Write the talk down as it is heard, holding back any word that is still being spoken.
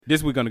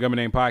This week on the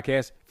Government Name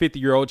Podcast,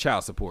 50-year-old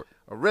child support.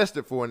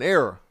 Arrested for an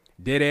error.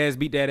 Dead ass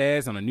beat that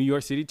ass on a New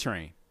York City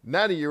train.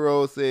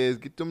 90-year-old says,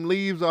 get them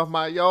leaves off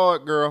my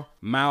yard, girl.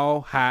 Mile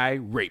High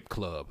Rape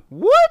Club.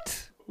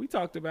 What? We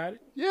talked about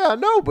it. Yeah, I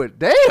know, but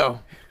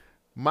damn.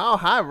 Mile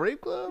High Rape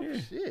Club? Yeah.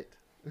 Shit.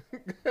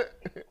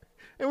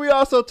 And we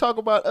also talk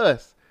about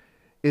us.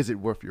 Is it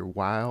worth your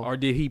while? Or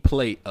did he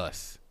play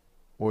us?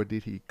 Or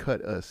did he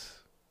cut us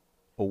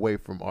away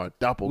from our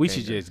doppelgangers? We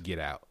should just get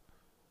out.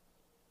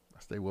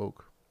 Stay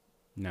woke.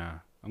 Nah,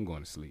 I'm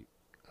going to sleep.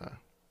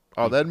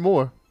 All that and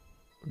more.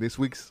 This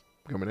week's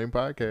Government Name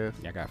Podcast.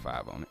 I got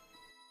 5 on it.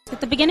 At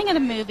the beginning of the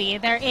movie,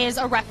 there is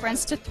a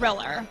reference to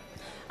Thriller.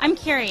 I'm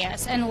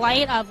curious, in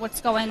light of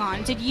what's going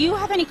on, did you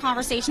have any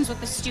conversations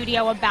with the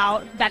studio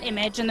about that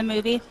image in the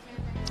movie?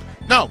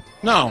 No.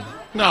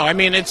 I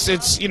mean, it's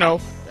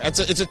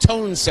a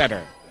tone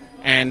setter,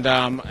 and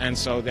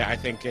so I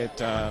think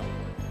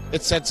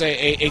it sets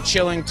a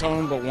chilling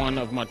tone, but one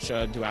of much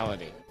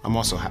duality. I'm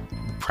also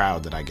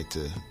proud that I get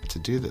to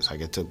do this. I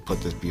get to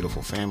put this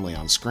beautiful family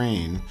on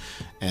screen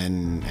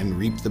and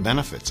reap the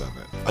benefits of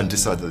it. And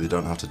decide that they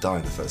don't have to die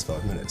in the first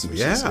 5 minutes.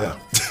 Yeah.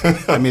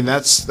 I mean,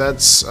 that's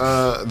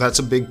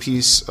a big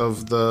piece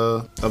of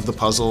the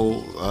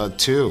puzzle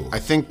too. I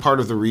think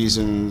part of the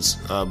reasons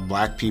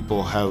black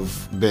people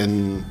have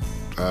been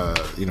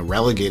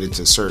relegated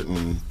to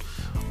certain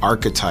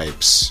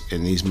archetypes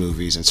in these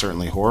movies, and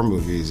certainly horror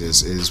movies,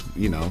 is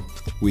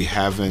we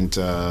haven't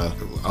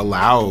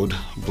allowed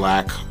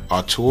black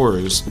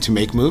auteurs to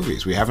make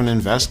movies. We haven't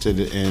invested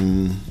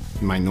in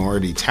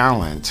minority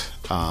talent,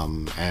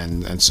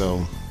 and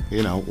so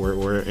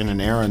we're in an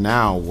era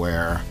now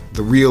where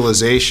the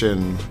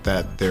realization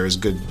that there's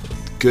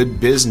good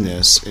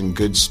business and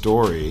good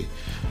story,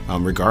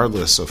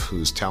 regardless of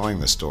who's telling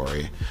the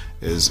story,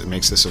 it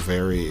makes this a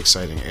very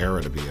exciting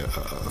era to be a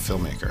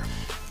filmmaker.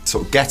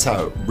 So Get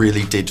Out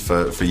really did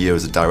for you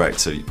as a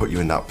director, put you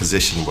in that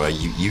position where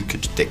you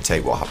could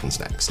dictate what happens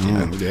next. You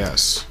know?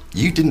 Yes.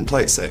 You didn't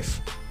play it safe.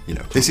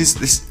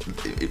 This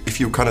if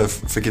you kind of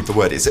forgive the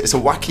word, it's a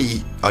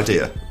wacky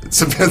idea.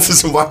 Sometimes there's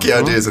some wacky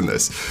ideas in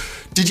this.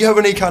 Did you have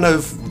any kind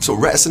of sort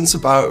of reticence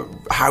about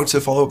how to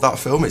follow up that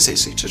film? It's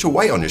such a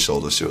weight on your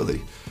shoulders,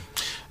 surely.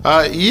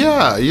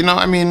 Yeah.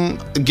 I mean,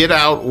 Get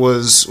Out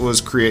was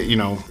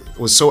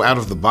so out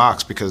of the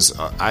box because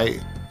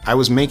I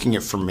was making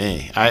it for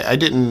me. I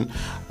didn't.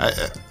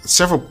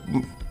 Several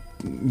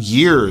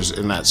years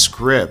in that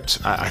script,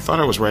 I thought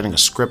I was writing a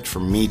script for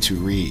me to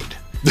read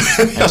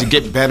and to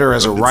get better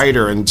as a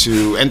writer and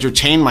to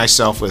entertain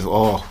myself with,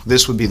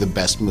 this would be the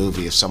best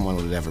movie if someone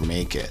would ever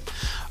make it.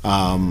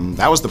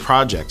 That was the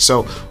project.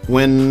 So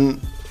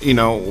when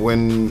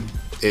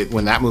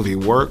that movie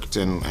worked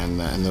and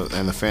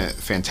the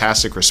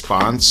fantastic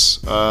response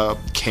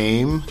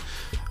came.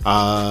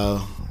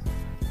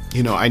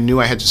 I knew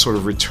I had to sort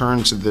of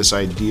return to this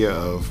idea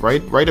of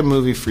write a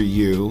movie for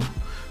you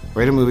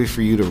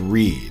to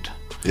read.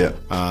 Yeah.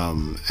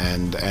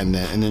 And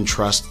then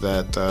trust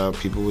that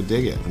people would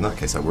dig it. In that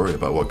case, I worry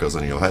about what goes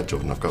on in your head,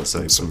 Jordan. I've got to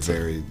say some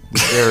very,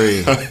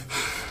 very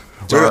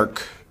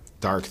dark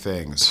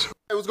things.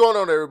 Hey, what's going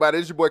on, everybody?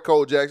 It's your boy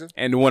Cole Jackson.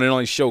 And the one and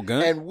only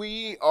Shogun. And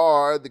we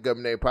are the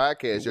Government Name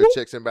Podcast, your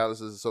checks and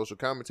balances and social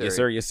commentary. Yes,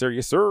 sir. Yes, sir.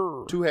 Yes,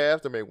 sir. 2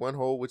 halves to make one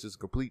whole, which is a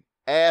complete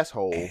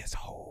asshole.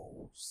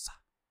 Assholes.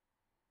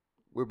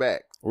 We're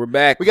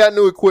back. We got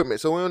new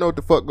equipment, so we don't know what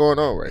the fuck going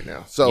on right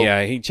now. So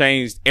yeah, he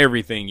changed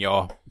everything,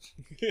 y'all.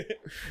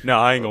 No,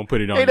 I ain't gonna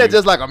put it on. Ain't that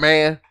just like a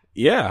man?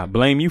 Yeah, I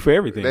blame you for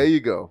everything. There you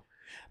go.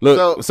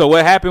 Look, so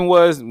what happened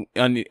was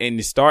in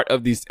the start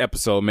of this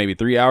episode, maybe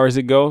 3 hours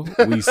ago,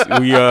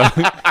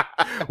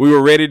 we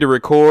were ready to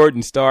record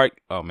and start.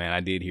 Oh man,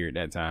 I did hear it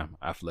that time.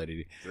 I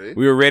flooded it. See?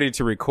 We were ready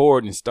to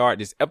record and start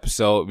this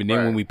episode, but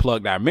then when we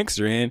plugged our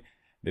mixer in,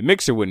 the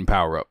mixer wouldn't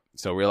power up.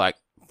 So we're like,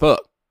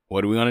 fuck.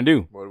 What are we going to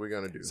do? What are we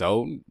going to do?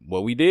 So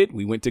what we did,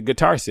 we went to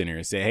Guitar Center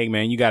and said, hey,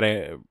 man, you got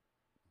a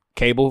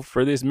cable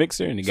for this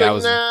mixer? And the guy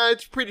was... Nah,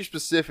 it's pretty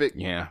specific.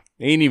 Yeah.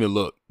 They didn't even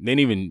look. They didn't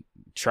even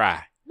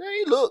try. Nah,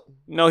 he looked.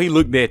 No, he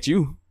looked at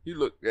you. He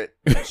looked at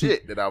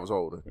shit that I was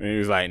holding. And he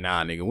was like,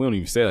 nah, nigga, we don't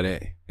even sell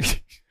that.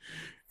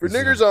 For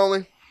niggers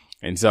only.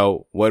 And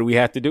so what do we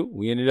have to do?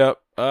 We ended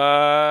up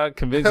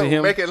convincing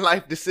him. Making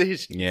life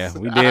decisions. Yeah,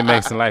 we did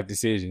make some life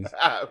decisions.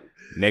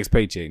 Next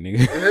paycheck,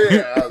 nigga.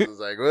 Yeah, I was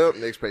just like, well,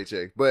 next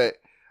paycheck. But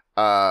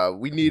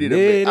we needed a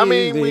bit. I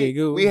mean,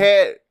 we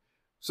had,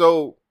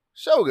 so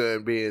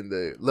Shogun being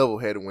the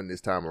level-headed one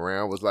this time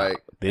around was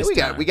like, hey,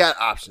 we got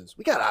options.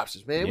 We got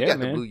options, man. Yeah, we got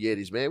man. the Blue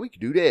Yetis, man. We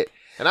could do that.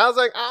 And I was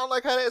like, I don't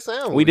like how that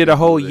sounds. We did a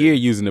whole year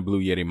using the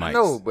Blue Yeti mics.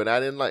 No, but I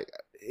didn't like,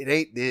 it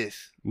ain't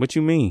this. What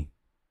you mean?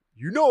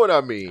 You know what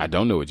I mean. I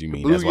don't know what you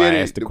mean. That's why I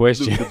asked the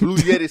question. The Blue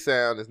Yeti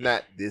sound is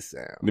not this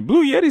sound. The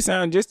Blue Yeti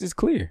sound just as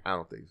clear. I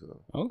don't think so.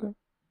 Okay.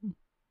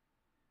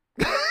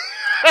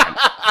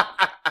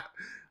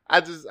 I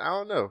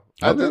don't know.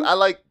 I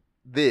like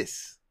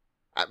this.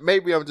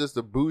 Maybe I'm just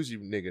a bougie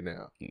nigga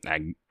now.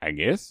 I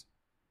guess.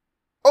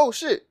 Oh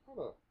shit! Hold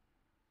on.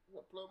 I'm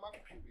gonna plug my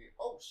computer in.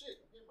 Oh shit!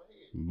 I'm hitting my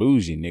head.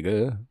 Bougie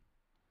nigga.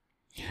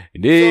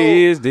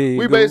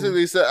 We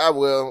basically said,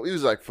 he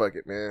was like, fuck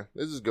it, man.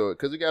 Let's just go.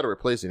 Because we got to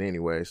replace it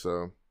anyway,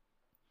 so.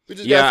 We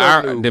just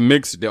got something new.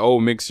 The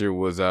old mixer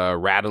was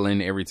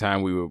rattling every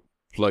time we would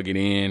plug it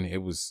in.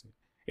 It was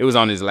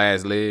on his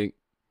last leg.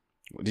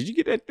 Did you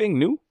get that thing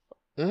new?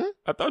 Mm-hmm.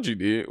 I thought you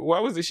did. Why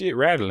was the shit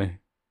rattling?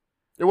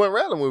 It wasn't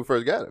rattling when we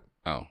first got it.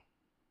 Oh,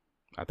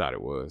 I thought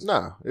it was.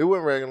 Nah, it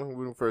wasn't rattling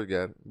when we first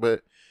got it.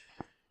 But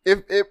if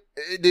it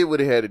did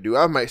what it had to do,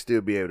 I might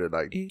still be able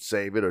to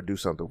save it or do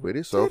something with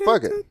it. So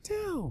fuck it.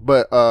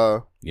 But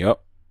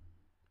yep.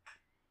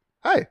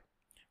 Hey,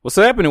 what's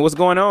happening? What's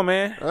going on,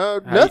 man?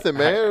 Nothing,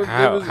 man.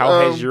 How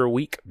has your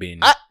week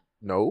been?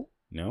 No.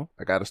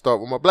 I got to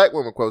start with my black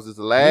woman quotes. It's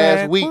the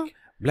last week.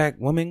 Black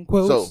woman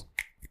quotes.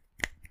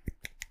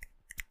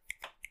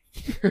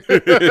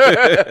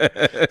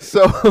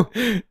 So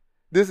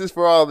this is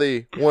for all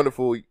the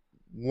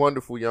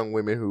wonderful young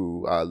women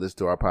who listen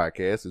to our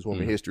podcast. It's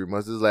Women History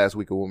Month. This is last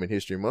week of Women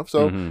History Month.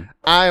 So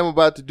I am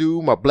about to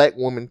do my black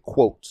woman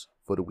quotes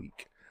for the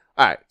week.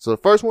 All right. So the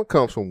first one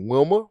comes from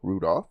Wilma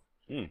Rudolph.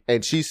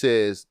 And she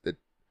says that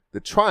the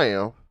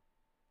triumph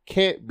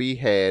can't be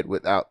had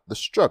without the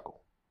struggle.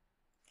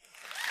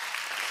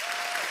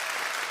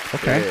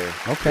 Okay.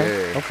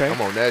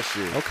 I'm on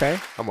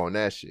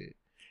that shit.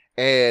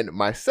 And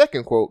my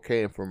second quote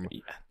came from...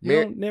 You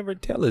don't never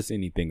tell us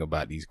anything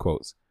about these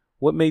quotes.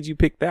 What made you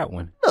pick that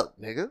one? Look,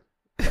 nigga.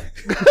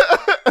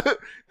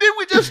 Didn't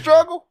we just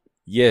struggle?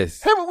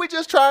 Yes. Haven't we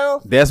just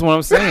triumphed? That's what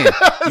I'm saying.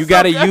 You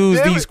got to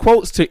use these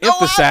quotes to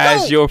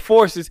emphasize your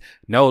forces.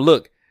 No,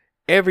 look.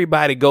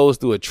 Everybody goes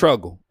through a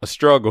struggle. A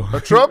trouble? A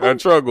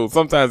struggle.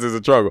 Sometimes it's a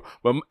struggle.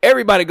 But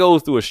everybody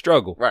goes through a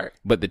struggle. Right.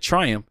 But the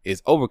triumph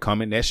is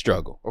overcoming that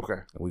struggle. Okay.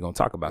 And we're going to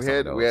talk about some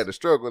of those. We had a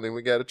struggle, and then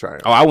we got a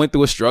triumph. Oh, I went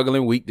through a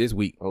struggling week this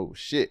week. Oh,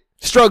 shit.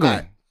 Struggling.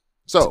 Right.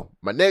 So,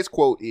 my next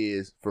quote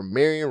is from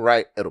Marion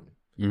Wright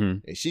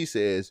Edelman. And she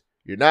says,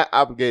 "You're not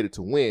obligated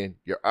to win.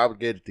 You're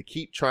obligated to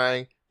keep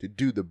trying to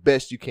do the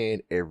best you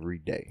can every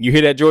day." You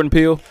hear that, Jordan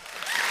Peele?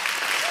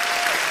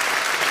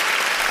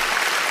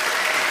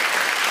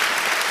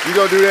 You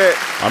gonna do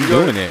that? I'm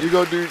doing it. You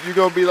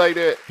gonna be like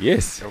that?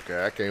 Yes.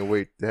 Okay, I can't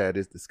wait to have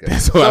this discussion.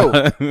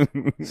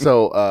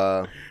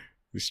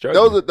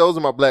 Those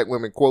are my black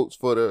women quotes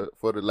for the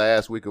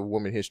last week of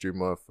Women History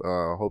Month.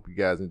 Hope you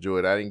guys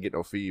enjoyed. I didn't get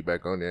no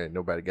feedback on that.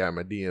 Nobody got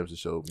my DMs to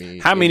show me.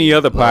 How many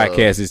other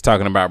podcasts is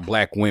talking about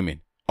black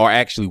women, or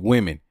actually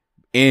women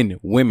in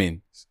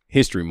Women's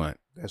History Month?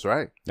 That's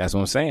right. That's what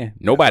I'm saying.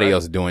 Nobody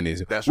else is doing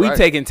this. That's we right.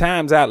 taking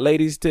times out,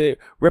 ladies, to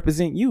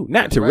represent you.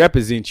 Not to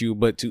represent you,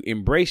 but to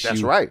embrace you.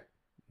 That's right.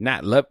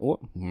 Not love.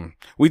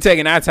 We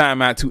taking our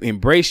time out to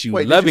embrace you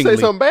lovingly. Did you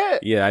say something bad?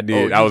 Yeah, I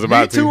did. I was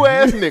about to. Me too,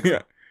 ass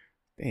nigga.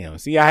 Damn.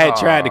 See, I had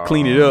tried to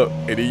clean it up,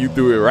 and then you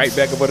threw it right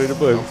back up under the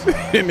bus.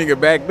 That nigga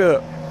backed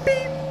up.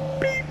 Beep,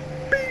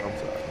 beep. I'm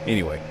sorry.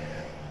 Anyway,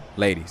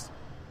 ladies,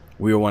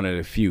 we are one of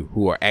the few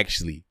who are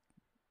actually.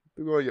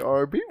 You your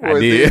R&B voice. I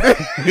did.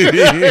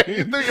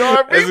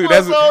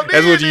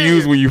 That's what you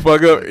use when you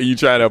fuck up and you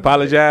try to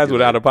apologize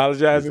without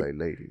apologizing. It's like,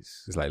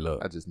 ladies. It's like,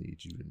 look. I just need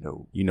you to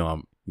know.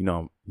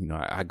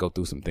 I go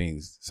through some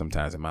things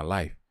sometimes in my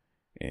life,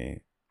 and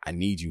I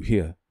need you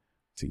here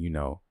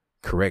to,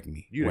 correct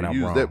me when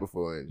I'm wrong. That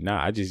before.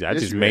 Nah, I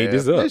just made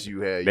this up. Yes,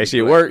 you had. That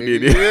shit worked,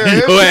 did it?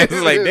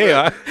 It's like,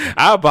 damn,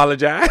 I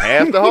apologize.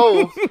 Half the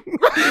hoes.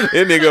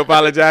 That nigga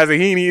apologizing,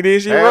 he ain't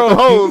this shit wrong. Half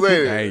the hoes,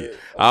 ain't it?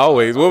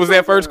 Always. What was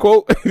that first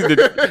quote?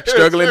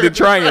 Struggling to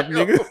triumph,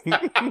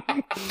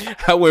 nigga.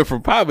 I went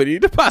from poverty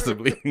to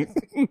possibly.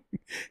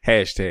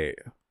 Hashtag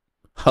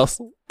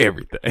hustle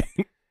everything.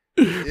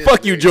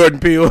 Fuck you, Jordan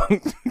Peele.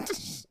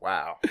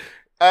 Wow.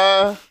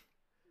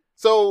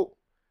 So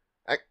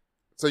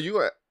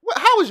you.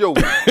 How was your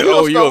week?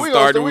 We're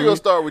gonna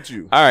start with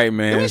you. All right,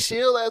 man. Did we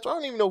shield last? I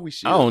don't even know if we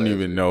shield. I don't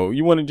even know.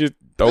 You want to just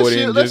throw it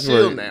in? Let's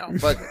shield now.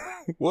 Fuck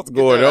it. What's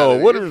going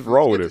on? What is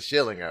wrong with it?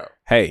 Shilling out.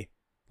 Hey,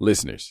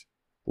 listeners,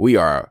 we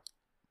are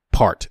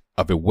part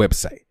of a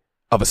website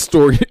of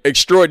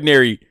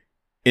extraordinary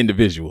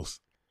individuals.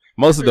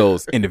 Most of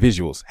those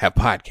individuals have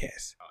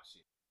podcasts.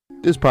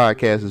 This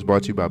podcast is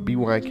brought to you by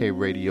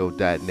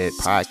BYNKRadio.net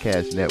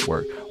Podcast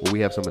Network, where we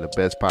have some of the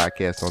best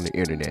podcasts on the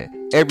internet.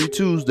 Every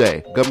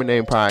Tuesday, Government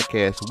Name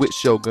Podcast with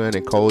Shogun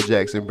and Cole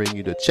Jackson bring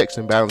you the checks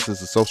and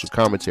balances of social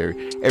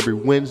commentary. Every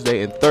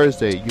Wednesday and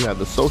Thursday, you have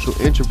the Social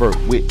Introvert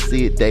with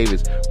Sid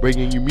Davis,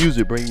 bringing you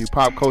music, bringing you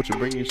pop culture,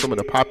 bringing you some of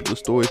the popular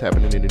stories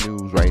happening in the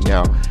news right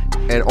now.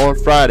 And on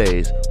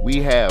Fridays,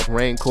 we have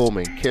Rain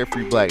Coleman,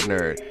 Carefree Black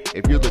Nerd.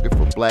 If you're looking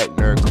for black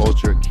nerd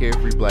culture,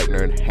 Carefree Black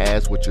Nerd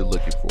has what you're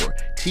looking for.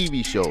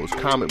 TV shows,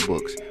 comic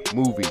books,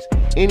 movies,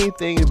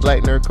 anything in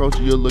black nerd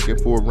culture you're looking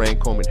for, Rain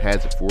Coleman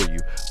has it for you.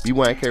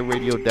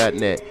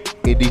 BYNKRadio.net.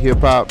 Indie hip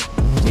hop,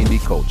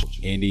 indie culture.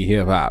 Indie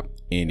hip hop,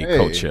 indie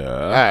culture.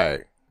 All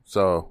right.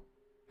 So,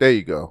 there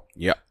you go.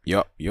 Yep.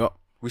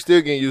 We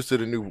still getting used to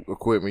the new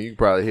equipment. You can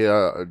probably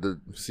hear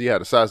see how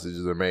the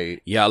sausages are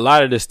made. Yeah, a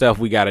lot of the stuff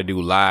we got to do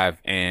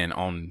live and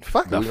on the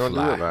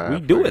fly.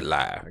 We do it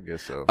live. I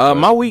guess so.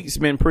 My week's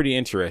been pretty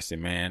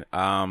interesting, man.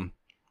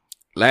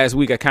 last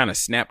week I kind of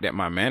snapped at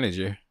my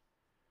manager.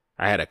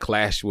 I had a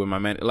clash with my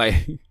manager.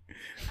 Like,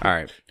 all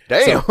right.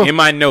 Damn. So in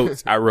my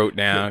notes, I wrote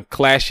down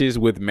clashes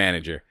with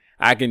manager.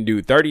 I can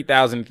do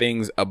 30,000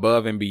 things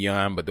above and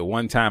beyond, but the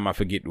one time I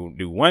forget to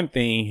do one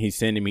thing, he's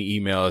sending me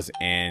emails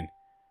and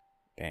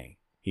dang,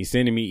 he's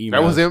sending me emails.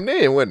 That was him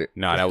then, wasn't it?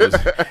 No, that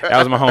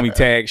was my homie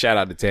Tag. Shout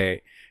out to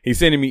Tag. He's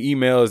sending me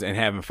emails and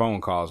having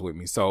phone calls with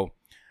me. So,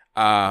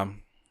 I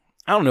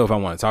don't know if I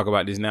want to talk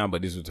about this now,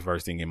 but this was the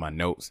first thing in my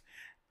notes.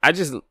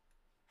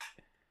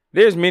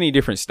 There's many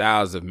different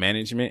styles of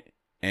management,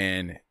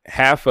 and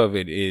half of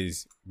it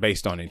is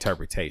based on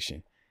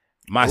interpretation.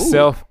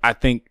 Myself, I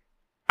think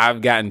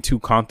I've gotten too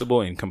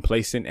comfortable and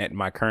complacent at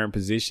my current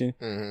position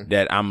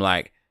that I'm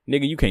like,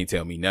 nigga, you can't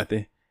tell me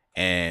nothing.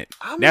 And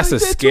that's a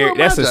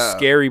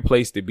scary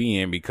place to be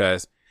in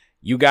because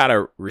you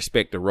gotta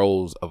respect the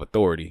roles of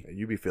authority.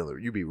 You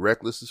be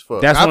reckless as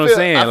fuck. That's what I'm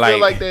saying. I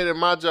feel like that in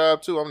my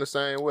job too. I'm the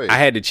same way. I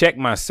had to check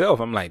myself.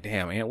 I'm like,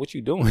 damn, man, what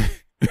you doing?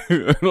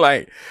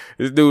 Like,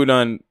 this dude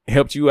done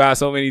helped you out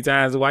so many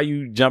times. Why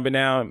you jumping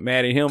down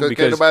mad at him? Because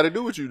can't nobody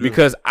do what you do.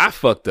 Because I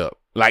fucked up.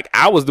 Like,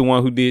 I was the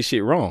one who did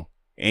shit wrong.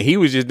 And he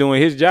was just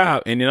doing his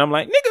job. And then I'm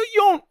like, nigga,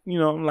 you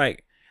don't, I'm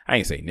like, I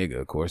ain't say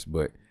nigga, of course,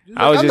 but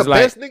I was just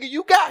like, best nigga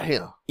you got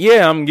here.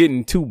 Yeah, I'm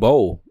getting too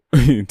bold,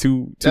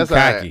 too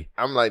cocky.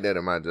 I'm like that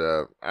in my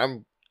job.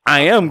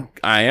 I am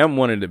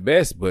one of the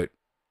best, but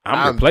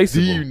I'm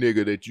replaceable. The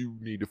nigga that you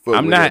need to fuck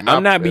I'm with.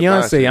 I'm not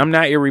Beyonce. I'm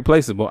not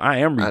irreplaceable. I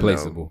am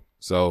replaceable.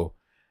 So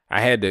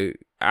I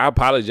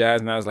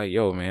apologized and I was like,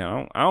 yo,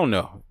 man, I don't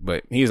know.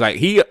 But he's like,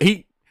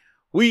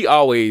 we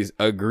always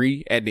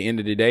agree at the end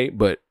of the day,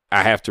 but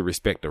I have to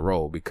respect the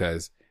role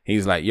because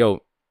he's like,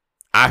 yo,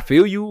 I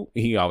feel you.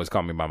 He always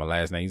called me by my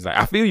last name. He's like,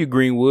 I feel you,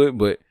 Greenwood,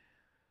 but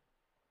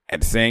at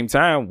the same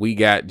time, we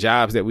got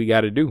jobs that we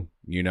got to do.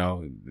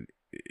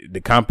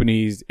 The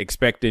company's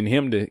expecting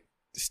him to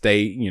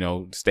stay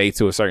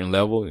to a certain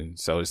level. And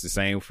so it's the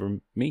same for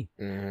me.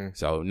 Mm-hmm.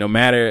 So no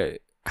matter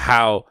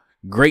how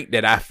great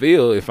that I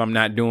feel, if I'm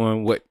not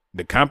doing what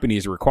the company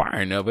is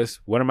requiring of us,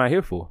 what am I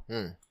here for?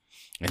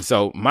 And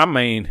so my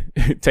main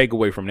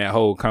takeaway from that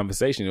whole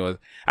conversation was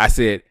I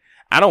said,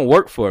 I don't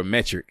work for a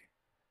metric.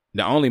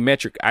 The only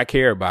metric I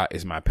care about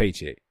is my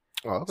paycheck.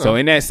 Oh, okay. So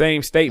in that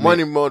same statement,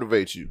 money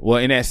motivates you. Well,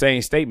 in that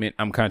same statement,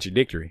 I'm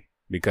contradictory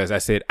because I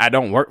said, I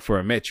don't work for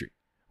a metric,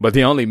 but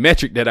the only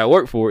metric that I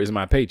work for is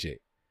my paycheck.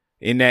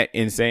 In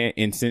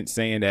sense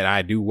saying that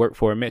I do work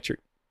for a metric.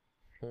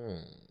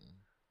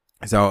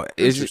 So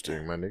it's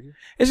interesting, my nigga.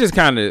 It's just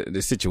kind of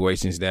the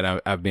situations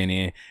that I've been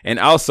in. And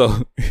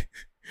also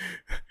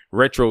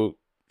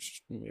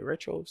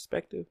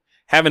retrospective,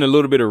 having a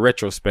little bit of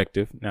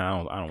retrospective.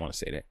 No, I don't want to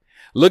say that.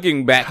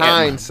 Looking back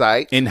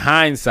in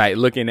hindsight,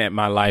 looking at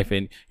my life,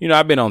 and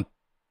I've been on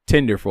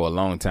Tinder for a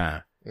long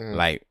time.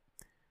 Like,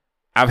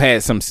 I've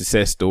had some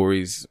success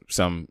stories,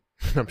 some.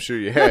 I'm sure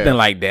you have. Nothing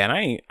like that.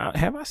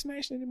 Have I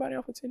smashed anybody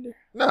off of Tinder?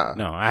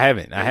 No, I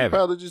haven't. I haven't.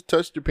 Probably just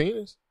touched your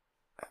penis,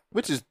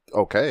 which is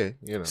okay.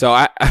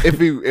 So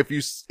if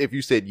you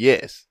said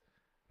yes,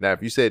 now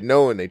if you said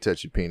no and they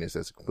touch your penis,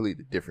 that's a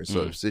completely different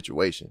sort of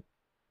situation.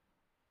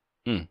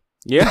 Yeah,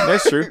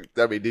 that's true.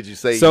 I mean, did you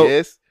say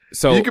yes?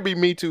 So you could be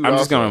me too. I'm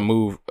just gonna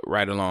move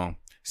right along.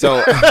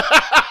 So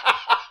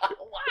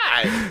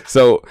why?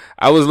 So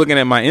I was looking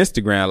at my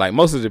Instagram. Like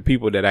most of the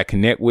people that I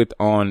connect with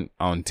on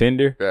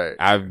Tinder, right.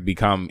 I've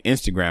become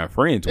Instagram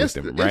friends with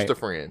them. Right? Insta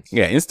friends.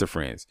 Yeah, Insta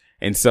friends.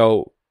 And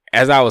so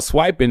as I was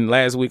swiping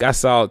last week, I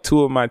saw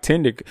two of my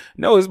Tinder.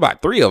 No, it's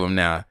about 3 of them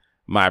now.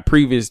 My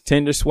previous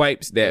Tinder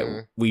swipes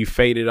that we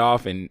faded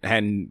off and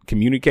hadn't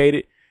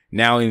communicated.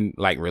 Now in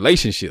like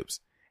relationships.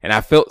 And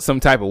I felt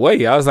some type of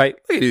way. I was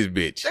like, look at this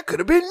bitch. That could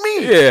have been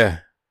me. Yeah.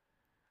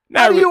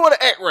 How do you want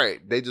to act right?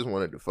 They just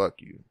wanted to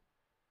fuck you.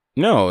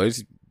 No,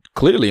 it's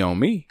clearly on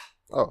me.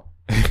 Oh.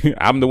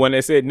 I'm the one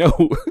that said no.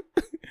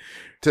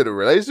 To the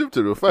relationship?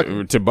 To the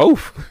fucking? To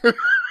both.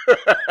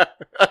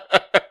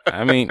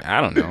 I mean, I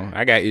don't know.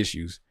 I got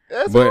issues.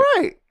 That's all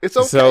right. It's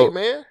okay,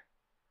 man.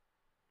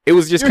 It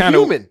was just kind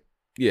of human.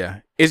 Yeah.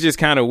 It's just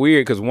kind of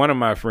weird because one of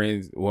my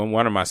friends,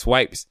 one of my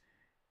swipes,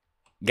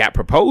 got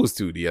proposed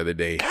to the other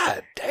day.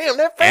 God damn,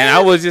 that fast. And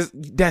I was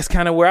that's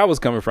kind of where I was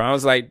coming from. I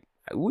was like,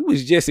 we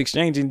was just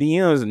exchanging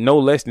DMs no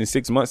less than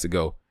 6 months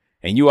ago.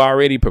 And you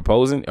already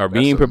proposing or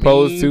being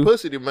proposed to?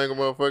 Pussy to make a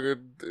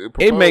motherfucker propose.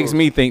 It makes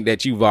me think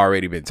that you've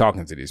already been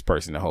talking to this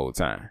person the whole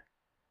time.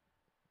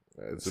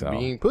 That's a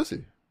mean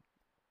pussy.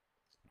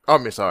 Oh,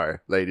 I'm sorry,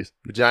 ladies.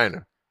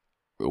 Vagina.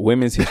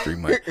 Women's History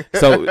Month.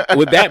 So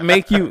would that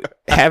make you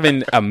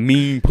having a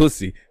mean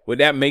pussy? Would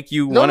that make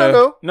you want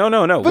to? No.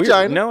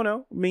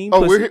 Vagina. Mean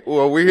pussy.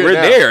 We're here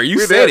now. There. You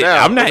said it.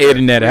 I'm not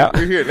editing that out.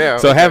 We're here now.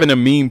 So having a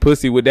mean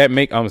pussy, would that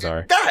make? I'm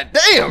sorry. God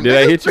damn. Did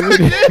I hit you?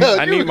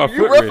 I need my foot.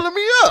 You're ruffling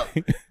me up.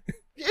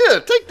 Yeah,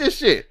 take this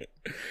shit.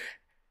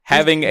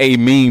 Having a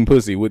mean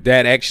pussy, would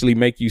that actually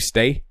make you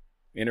stay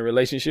in a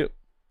relationship?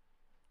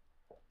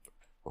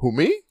 Who,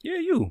 me? Yeah,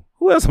 you.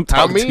 Who else I'm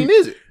talking to? How mean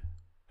is it?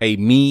 a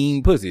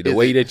mean pussy. The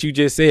way that you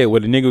just said, where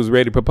the nigga was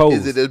ready to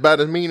propose. Is it about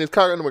as mean as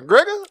Conor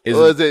McGregor,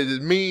 or is it as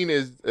mean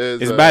as?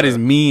 It's about as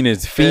mean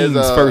as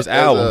Fiend's first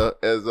album.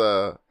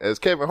 As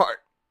Kevin Hart.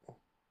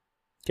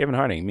 Kevin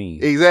Hart ain't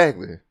mean.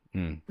 Exactly.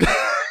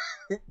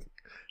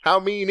 How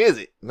mean is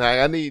it? Like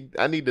I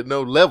need to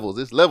know levels.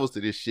 There's levels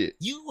to this shit.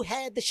 You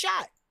had the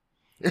shot.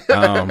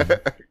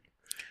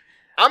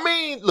 I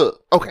mean,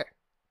 look, okay.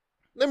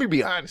 Let me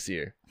be honest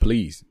here.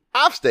 Please.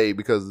 I've stayed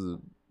because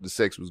the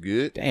sex was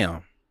good.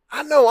 Damn.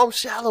 I know I'm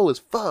shallow as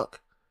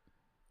fuck.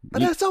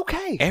 But that's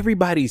okay.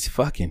 Everybody's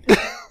fucking.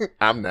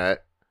 I'm not.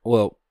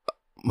 Well,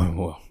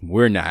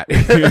 we're not.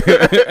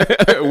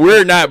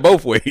 We're not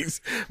both ways.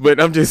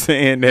 But I'm just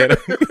saying that.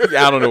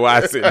 I don't know why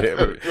I said that.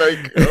 But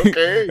like,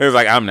 okay. It's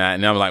like, I'm not.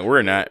 And I'm like,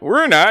 we're not.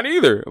 We're not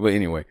either. But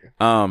anyway.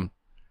 No,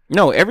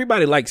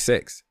 everybody likes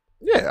sex.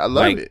 Yeah, I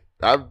love it.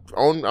 I'm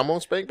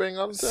on Spank Bang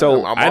all the time.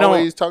 So I'm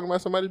always talking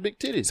about somebody's big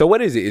titties. So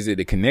what is it? Is it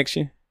a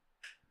connection?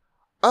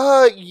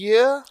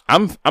 Yeah.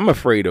 I'm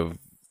afraid of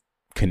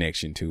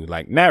connection too.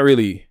 Like, not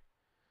really.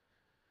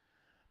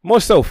 More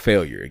so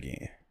failure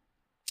again.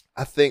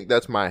 I think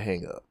that's my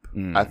hang up.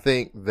 I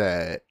think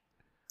that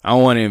I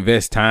don't want to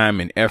invest time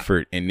and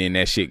effort and then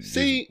that shit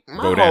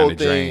go down the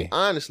drain.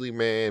 Honestly,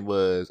 man,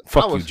 was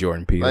fuck you,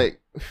 Jordan Peele.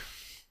 Like,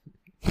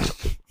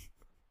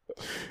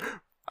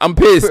 I'm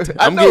pissed.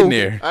 I'm getting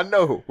there. I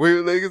know.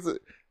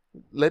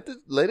 Let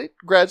it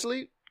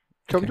gradually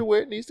come to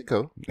where it needs to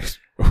go.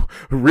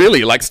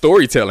 Really, like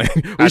storytelling.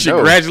 We should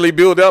gradually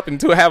build up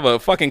until have a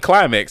fucking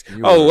climax.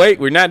 Wait,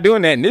 we're not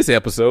doing that in this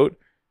episode.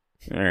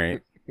 All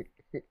right.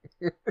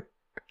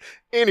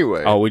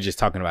 Anyway. Oh, we're just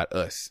talking about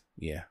us.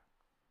 Yeah.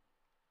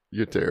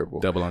 You're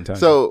terrible. Double on time.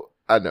 So,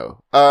 I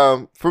know.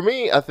 For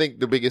me, I think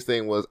the biggest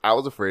thing was I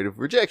was afraid of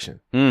rejection.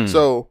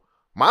 So,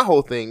 my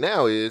whole thing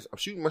now is I'm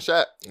shooting my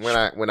shot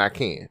when I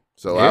can.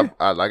 So, yeah.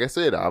 I like I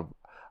said, I've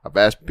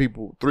asked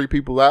 3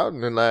 people out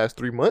in the last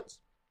 3 months.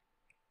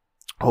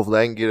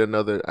 Hopefully, I can get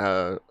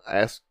another.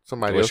 Ask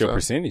somebody else. What's your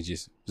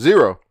percentages?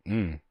 0.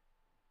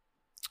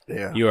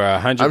 Yeah, you are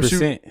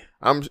 100%.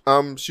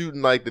 I'm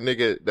shooting like the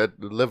nigga the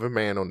 11th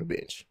man on the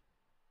bench.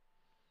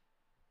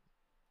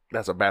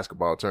 That's a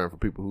basketball term for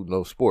people who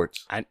know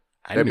sports.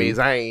 That means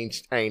I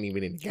ain't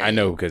even in the game. I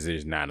know because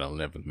there's not an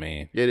 11th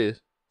man. It is.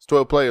 It's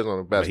 12 players on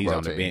a basketball team. But he's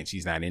on the bench.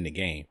 He's not in the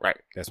game. Right.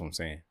 That's what I'm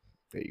saying.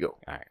 There you go.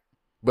 All right.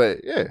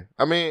 But yeah,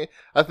 I mean,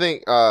 I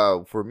think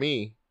for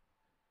me,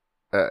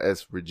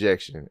 it's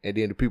rejection, and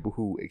then the people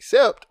who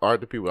accept are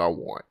the people I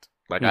want.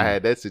 Like I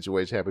had that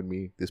situation happen to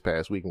me this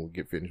past week, and we'll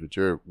get finished with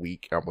your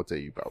week. I'm gonna tell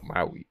you about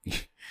my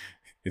week.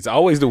 It's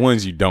always the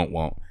ones you don't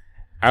want.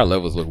 Our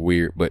levels look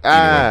weird, but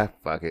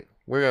fuck it.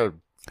 We're gonna.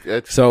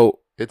 It's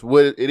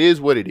what it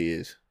is. What it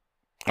is.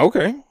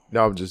 Okay.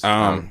 No, I'm just.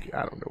 I don't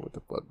know what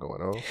the fuck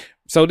going on.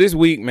 So this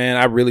week, man,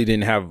 I really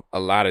didn't have a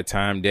lot of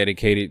time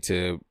dedicated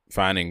to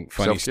finding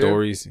funny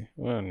stories.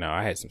 Well, no,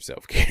 I had some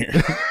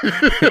self-care.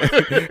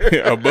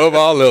 Above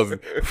all else,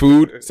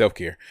 food,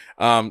 self-care.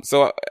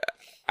 So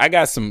I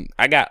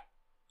got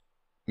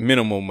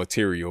minimal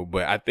material,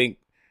 but I think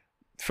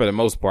for the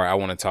most part, I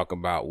want to talk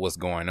about what's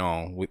going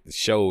on with the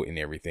show and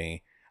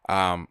everything.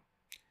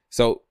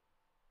 So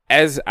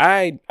as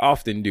I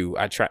often do,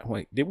 I try.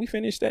 Wait, did we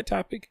finish that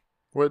topic?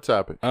 What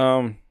topic?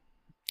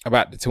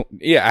 About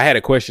I had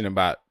a question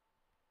about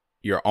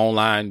your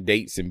online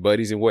dates and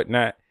buddies and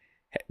whatnot.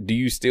 Do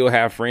you still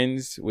have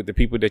friends with the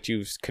people that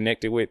you've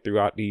connected with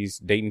throughout these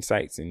dating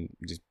sites and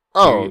just?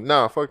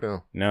 No, fuck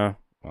no. No,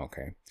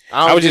 okay.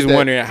 I was just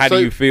wondering, how do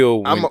you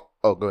feel? Go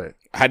ahead.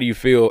 How do you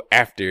feel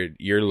after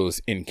your little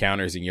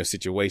encounters and your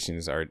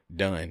situations are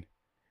done?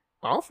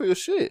 I don't feel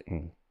shit.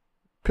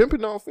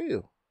 Pimping don't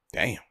feel.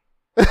 Damn.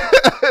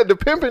 The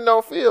pimping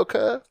don't feel,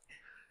 cuz.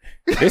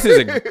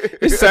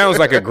 This sounds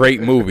like a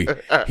great movie.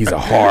 He's a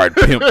hard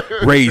pimp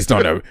raised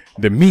on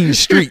the mean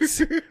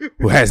streets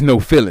who has no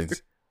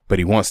feelings, but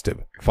he wants to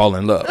fall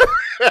in love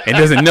and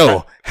doesn't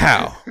know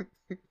how.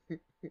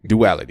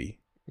 Duality,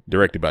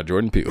 directed by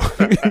Jordan Peele.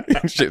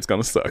 Shit's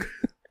gonna suck.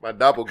 My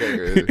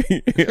doppelganger is.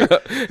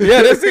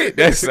 Yeah, that's it.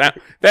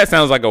 That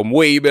sounds like a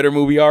way better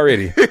movie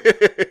already.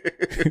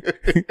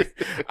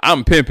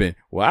 I'm pimping.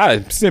 Well,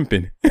 I'm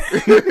simping.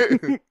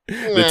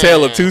 The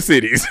Tale of Two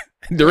Cities,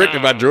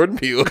 directed by Jordan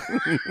Peele.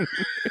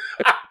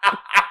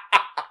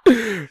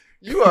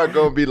 You are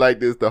gonna be like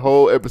this the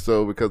whole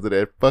episode because of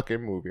that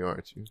fucking movie,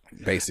 aren't you?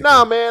 Basically.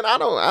 Nah, man, I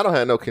don't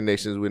have no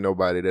connections with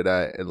nobody that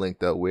I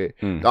linked up with.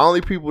 The only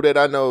people that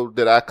I know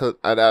that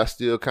I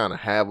still kind of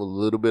have a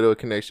little bit of a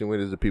connection with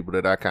is the people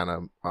that I kind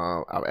of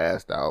I've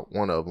asked out.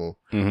 One of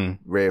them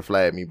red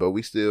flagged me, but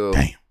we still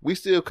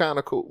kind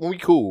of cool. When we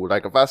cool,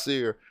 like if I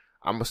see her,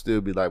 I'm gonna still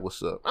be like,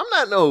 "What's up?"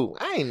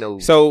 I ain't no.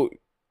 So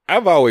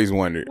I've always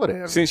wondered,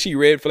 whatever. Since she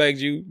red flagged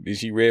you, did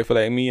she red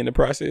flag me in the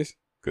process?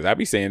 Because I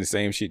be saying the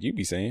same shit you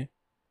be saying.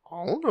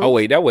 I don't know. Oh,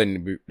 wait, that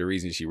wasn't the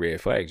reason she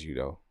red flagged you,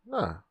 though.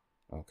 Nah.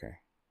 Okay.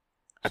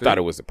 I thought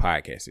it was a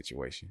podcast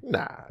situation.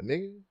 Nah,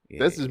 nigga. Yeah.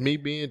 That's just me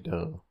being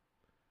dumb.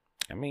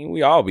 I mean,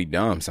 we all be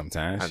dumb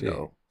sometimes. I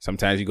know.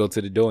 Sometimes you go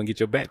to the door and get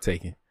your back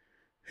taken.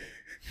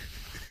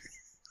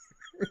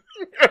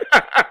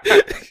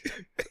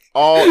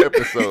 All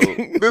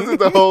episode. This is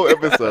the whole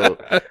episode.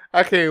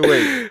 I can't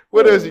wait.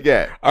 What else you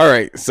got? All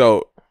right.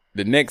 So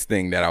the next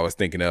thing that I was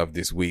thinking of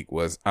this week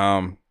was,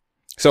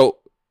 so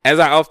as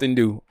I often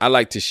do, I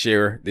like to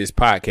share this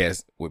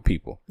podcast with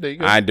people. There you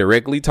go. I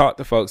directly talk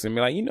to folks and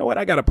be like, you know what?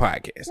 I got a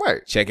podcast.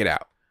 Right. Check it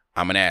out.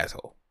 I'm an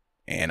asshole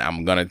and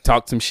I'm going to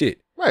talk some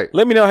shit. Right.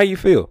 Let me know how you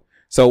feel.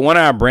 So one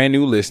of our brand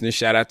new listeners,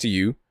 shout out to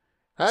you.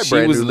 Hi,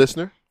 brand new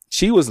listener.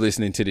 She was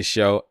listening to the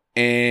show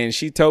and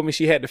she told me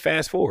she had to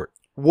fast forward.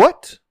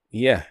 What?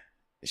 Yeah.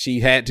 She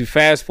had to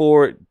fast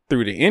forward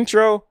through the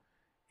intro.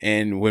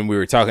 And when we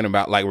were talking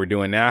about like we're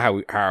doing now,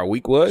 how our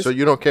week was. So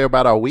you don't care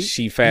about our week?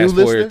 She fast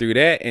forwarded through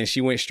that and she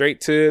went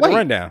straight to the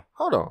rundown.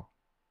 Hold on.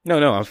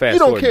 No, I'm fast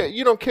forwarding.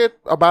 You don't care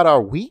about our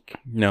week?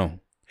 No.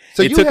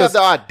 So you have the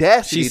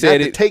audacity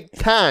to take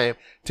time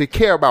to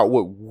care about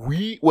what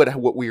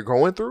we're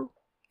going through?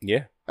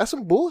 Yeah. That's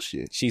some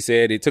bullshit. She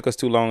said it took us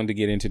too long to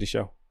get into the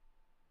show.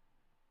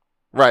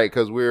 Right,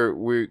 because we're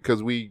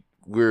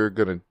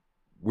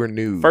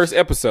new. First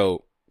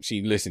episode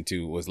she listened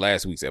to was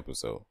last week's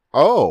episode.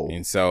 Oh.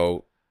 And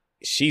so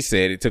she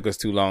said it took us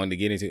too long to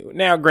get into it.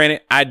 Now,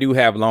 granted, I do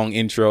have long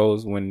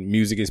intros when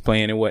music is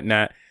playing and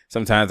whatnot.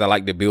 Sometimes I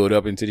like to build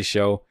up into the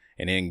show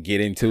and then get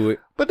into it.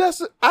 But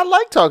I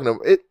like talking to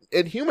them.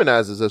 It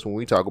humanizes us when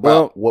we talk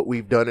about what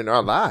we've done in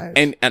our lives.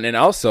 And then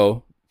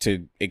also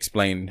to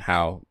explain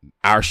how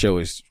our show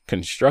is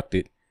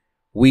constructed,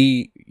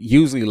 we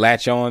usually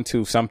latch on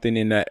to something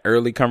in that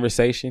early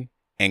conversation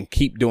and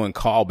keep doing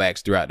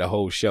callbacks throughout the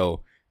whole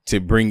show to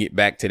bring it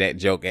back to that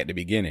joke at the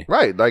beginning.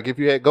 Right. Like if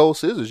you had gold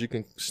scissors, you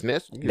can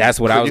snatch. That's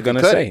what I was going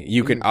to say.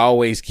 You can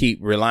always keep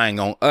relying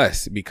on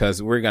us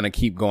because we're going to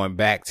keep going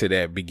back to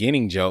that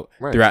beginning joke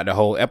throughout the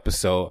whole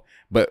episode.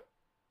 But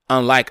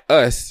unlike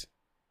us,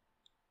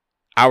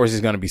 ours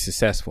is going to be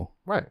successful.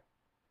 Right.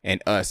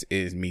 And us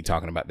is me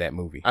talking about that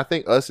movie. I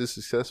think us is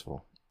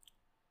successful.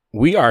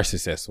 We are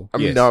successful. I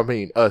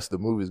mean, us, the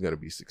movie is going to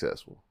be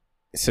successful.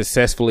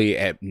 Successfully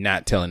at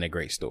not telling a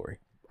great story.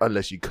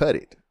 Unless you cut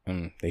it.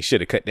 They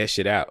should have cut that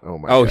shit out. Oh,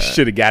 my God.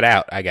 Should have got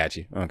out. I got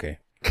you. Okay.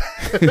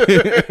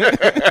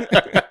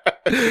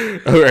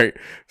 All right.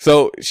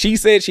 So she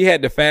said she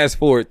had to fast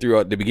forward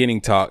throughout the beginning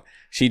talk.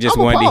 She just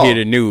wanted to hear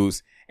the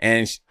news.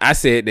 And I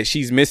said that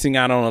she's missing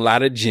out on a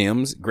lot of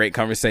gems, great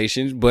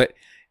conversations. But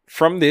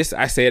from this,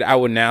 I said I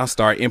would now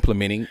start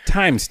implementing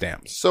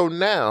timestamps. So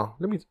now,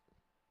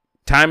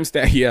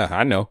 timestamp. Yeah,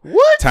 I know.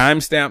 What?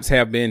 Timestamps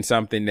have been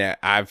something that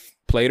I've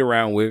played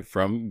around with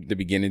from the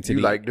beginning to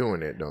You like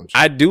doing it, don't you?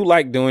 I do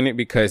like doing it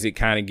because it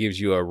kind of gives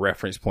you a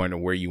reference point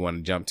of where you want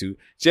to jump to,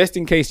 just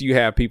in case you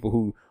have people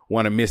who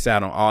want to miss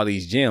out on all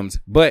these gems.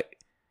 But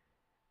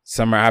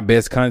some of our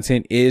best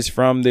content is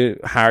from the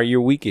How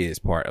Your Week Is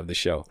part of the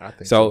show. I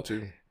think so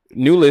too.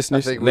 New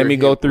listeners, let me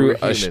go through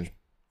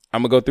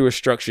I'm going to go through a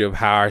structure of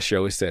how our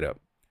show is set up.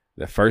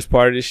 The first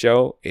part of the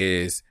show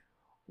is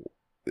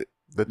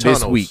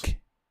this week.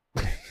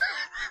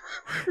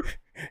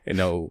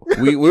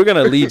 We're going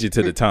to lead you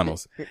to the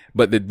tunnels.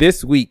 But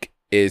this week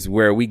is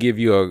where we give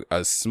you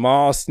a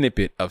small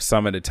snippet of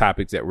some of the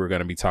topics that we're going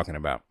to be talking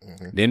about.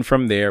 Mm-hmm. Then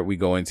from there, we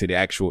go into the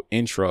actual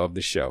intro of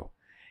the show.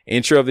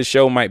 Intro of the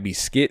show might be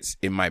skits.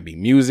 It might be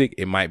music.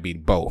 It might be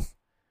both.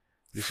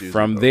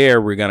 From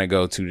there, we're going to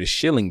go to the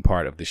shilling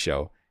part of the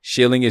show.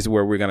 Shilling is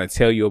where we're going to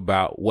tell you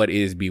about what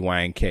is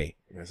BYNK.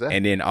 Exactly.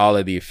 And then all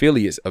of the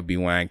affiliates of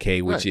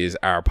BYNK, which is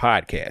our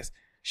podcast.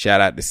 Shout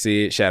out to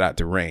Sid. Shout out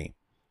to Rain.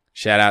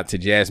 Shout out to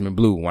Jasmine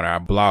Blue, one of our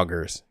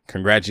bloggers.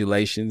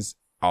 Congratulations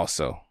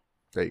also.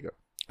 There you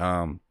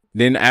go.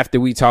 Then after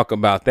we talk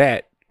about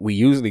that, we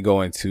usually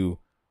go into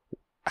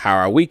how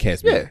our week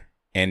has been. Yeah.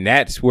 And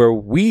that's where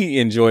we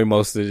enjoy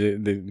most of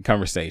the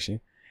conversation.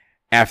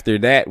 After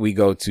that, we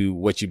go to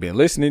what you've been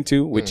listening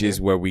to, which is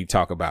where we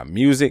talk about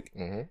music.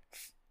 Mm-hmm.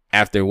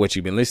 After what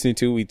you've been listening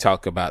to, we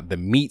talk about the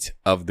meat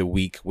of the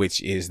week,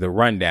 which is the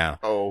rundown.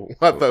 Oh,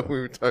 I thought we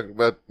were talking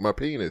about my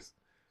penis.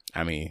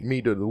 I mean,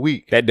 meat of the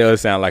week. That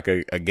does sound like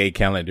a gay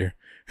calendar.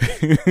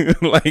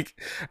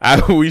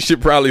 We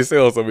should probably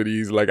sell some of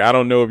these. Like, I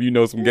don't know if you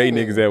know some gay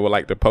niggas that would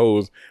like to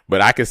pose,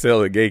 but I could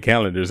sell a gay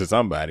calendar to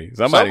somebody.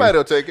 Somebody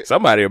will take it.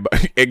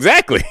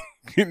 Exactly.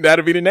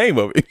 That'll be the name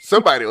of it.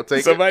 Somebody will take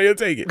it. Somebody will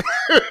take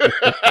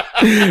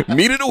it.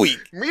 Meat of the week.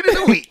 Meat of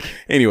the week.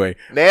 Anyway.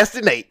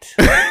 Nasty Nate.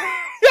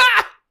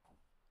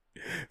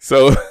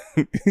 So,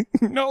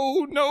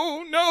 no.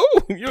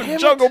 Your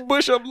jungle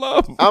bush of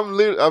love.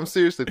 I'm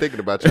seriously thinking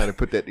about trying to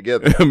put that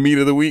together. Meat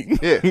of the week.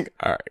 Yeah.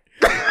 All right.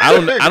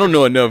 I don't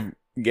know enough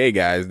gay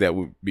guys that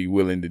would be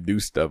willing to do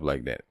stuff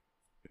like that.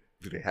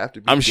 Do they have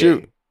to be? I'm gay?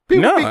 sure.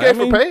 People be gay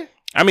for pay.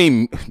 I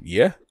mean,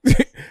 yeah.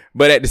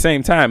 But at the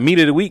same time, meat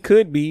of the week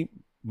could be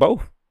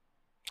both.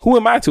 Who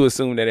am I to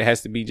assume that it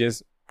has to be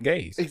just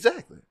gays?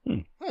 Exactly.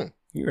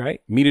 You're right.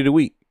 Meat of the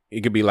week.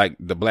 It could be like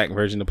the black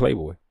version of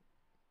Playboy.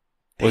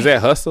 Was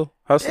that Hustle?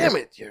 Damn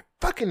it, you're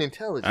fucking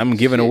intelligent. I'm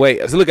giving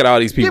away. So look at all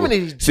these people.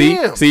 See,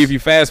 if you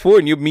fast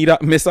forward and you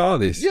miss all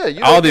this. Yeah,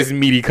 all this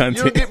meaty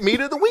content. You'll get meat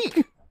of the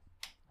week.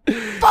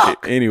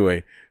 Fuck.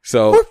 Anyway,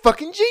 so we're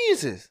fucking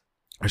geniuses.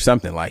 or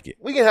something like it.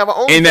 We can have our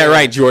own. Ain't that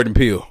right, Jordan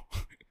Peele?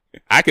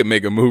 I could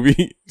make a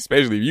movie,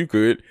 especially if you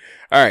could.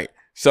 All right.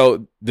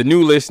 So the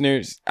new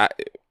listeners,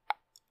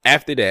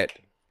 after that,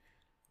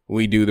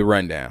 we do the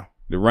rundown.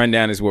 The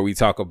rundown is where we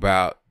talk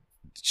about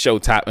show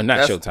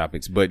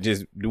topics, but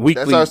just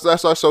weekly.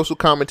 That's our social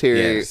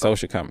commentary. Yeah,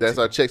 social commentary. That's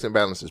our checks and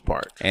balances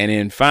part. And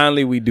then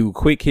finally, we do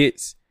quick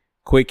hits.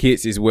 Quick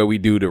hits is where we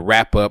do the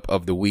wrap up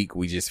of the week.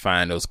 We just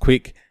find those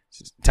quick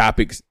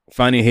topics,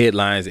 funny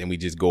headlines, and we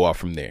just go off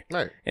from there.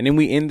 Right. And then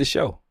we end the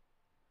show.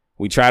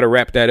 We try to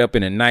wrap that up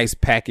in a nice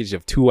package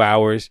of 2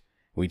 hours.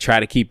 We try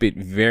to keep it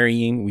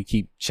varying. We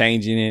keep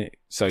changing it.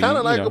 So kind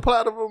of like the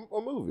plot of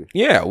a movie.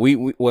 Yeah,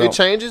 well, it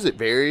changes. It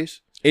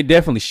varies. It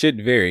definitely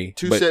should vary.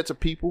 Two sets of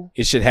people.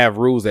 It should have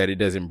rules that it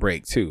doesn't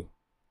break too.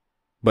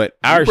 But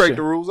we break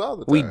the rules all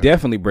the time. We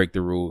definitely break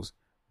the rules,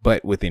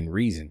 but within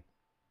reason.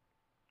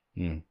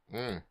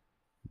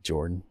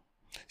 Jordan.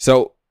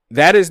 So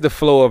that is the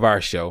flow of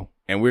our show,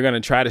 and we're going to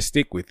try to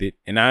stick with it.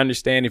 And I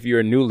understand if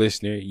you're a new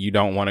listener, you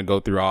don't want to go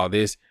through all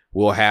this.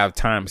 We'll have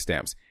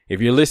timestamps. If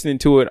you're listening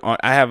to it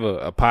I have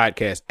a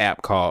podcast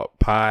app called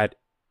Pod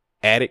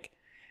Addict.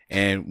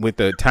 And with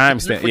the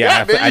timestamp,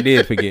 I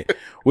did forget.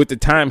 With the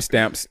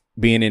timestamps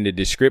being in the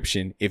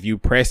description, if you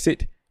press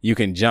it, you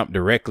can jump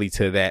directly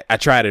to that. I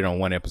tried it on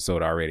one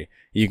episode already.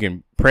 You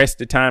can press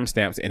the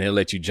timestamps and it'll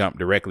let you jump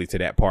directly to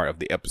that part of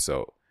the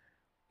episode.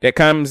 That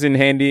comes in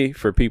handy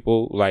for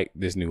people like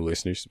this new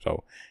listeners.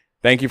 So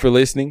thank you for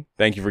listening.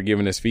 Thank you for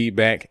giving us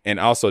feedback. And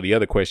also the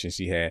other question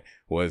she had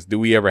was, do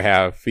we ever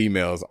have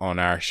females on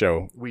our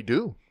show? We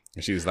do.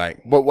 And she was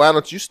like, but why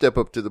don't you step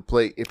up to the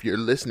plate if you're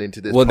listening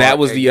to this? Well, that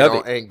was the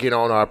other. And get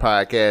on our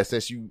podcast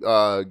since you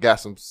got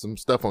some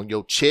stuff on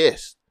your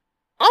chest.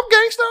 I'm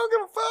gangsta. I don't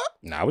give a fuck.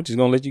 Nah, we're just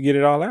going to let you get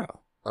it all out.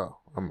 Oh,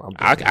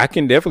 I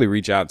can definitely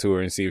reach out to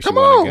her and see if she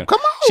wanted to.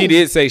 Come on. She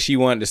did say she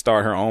wanted to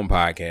start her own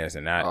podcast,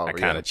 and I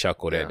kind of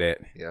chuckled at that.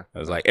 Yeah. I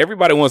was like,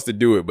 everybody wants to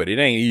do it, but it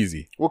ain't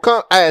easy. Well,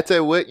 I tell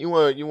you what, you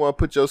want to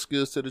put your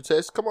skills to the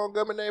test. Come on,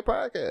 Government Name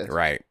Podcast.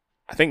 Right.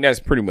 I think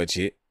that's pretty much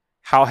it.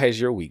 How has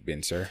your week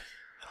been, sir?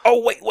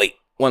 Oh, wait.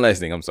 One last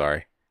thing. I'm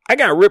sorry. I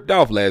got ripped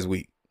off last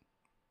week.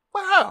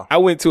 Wow. I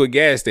went to a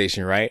gas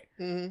station, right?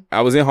 Mm-hmm.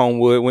 I was in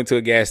Homewood, went to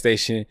a gas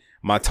station.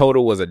 My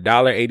total was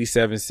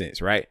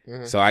 $1.87, right?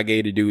 Mm-hmm. So I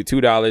gave the dude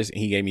 $2 and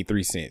he gave me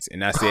 3 cents.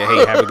 And I said,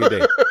 hey, have a good day.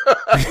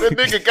 The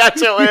nigga got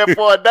your ass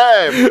for a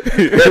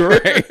dime.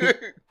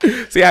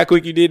 Right. See how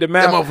quick you did the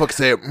math? That motherfucker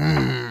said,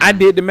 I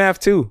did the math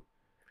too.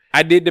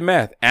 I did the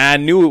math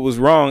and I knew it was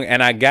wrong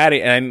and I got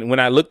it. And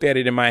when I looked at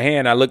it in my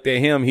hand, I looked at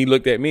him, he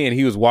looked at me and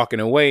he was walking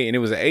away and it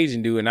was an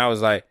Asian dude. And I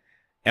was like,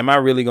 am I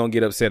really going to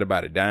get upset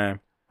about a dime?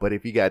 But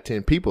if you got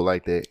 10 people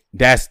like that,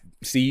 that's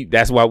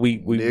why we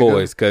nigga,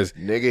 boys. Cause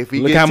nigga, if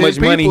he look get how 10 much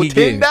people, money he 10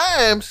 getting.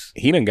 dimes.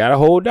 He done got a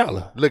whole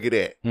 $1. Look at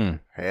that.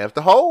 Half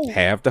the holes.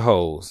 Half the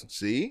holes.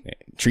 See?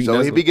 So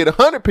if he get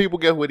 100 people,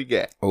 guess what he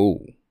got? Oh,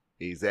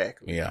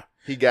 exactly. Yeah.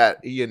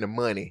 He in the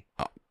money.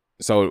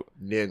 So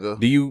nigga,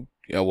 do you?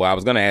 Well, I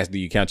was gonna ask, do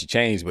you count your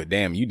change? But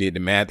damn, you did the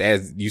math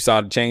as you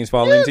saw the change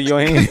fall into your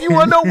hand. You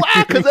wanna know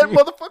why? Because that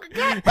motherfucker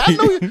got. I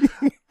know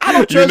you. I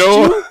don't trust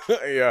you.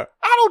 Yeah.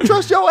 I don't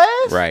trust your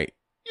ass. Right.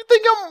 You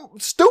think I'm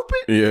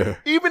stupid? Yeah.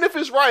 Even if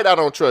it's right, I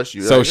don't trust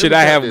you. So should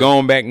I have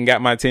gone back and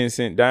got my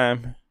 10-cent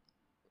dime?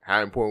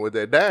 How important was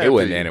that dime? It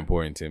wasn't that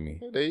important to me.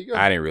 There you go.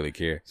 I didn't really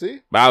care.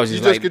 See, but I was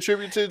just you like,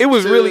 contributed. It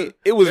was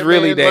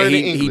really that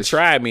he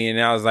tried me, and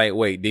I was like,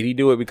 wait, did he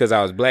do it because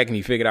I was black and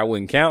he figured I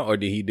wouldn't count, or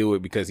did he do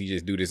it because he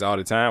just do this all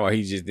the time, or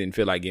he just didn't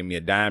feel like giving me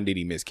a dime? Did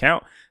he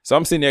miscount? So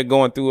I'm sitting there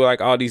going through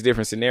like all these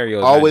different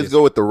scenarios. Always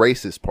go with the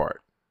racist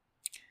part.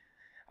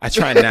 I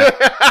try not.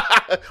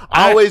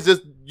 I always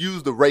just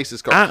use the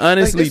racist card. I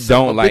honestly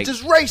don't like.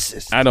 Just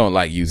racist. I don't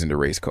like using the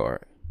race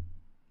card.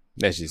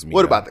 That's just me.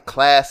 What about the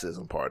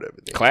classism part of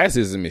it? Then?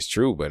 Classism is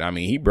true, but I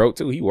mean, he broke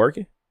too. He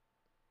working.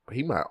 But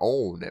he might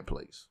own that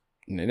place.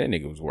 And that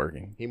nigga was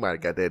working. He might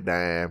have got that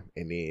dime,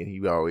 and then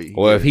he always.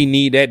 Well, if he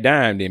need that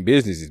dime, then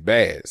business is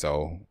bad.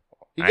 So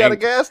he got a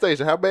gas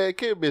station. How bad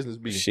can business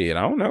be? Shit,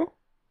 I don't know.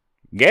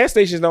 Gas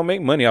stations don't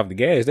make money off the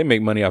gas. They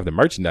make money off the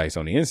merchandise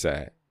on the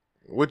inside.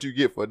 What you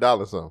get for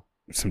 $1 something?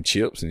 Some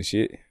chips and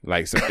shit.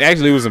 Like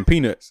actually, it was some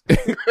peanuts.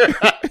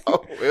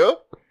 Oh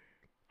well.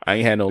 I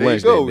ain't had no there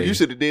lunch. You go. That day. You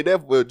should have did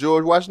that for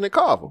George Washington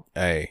Carver.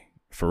 Hey,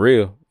 for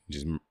real.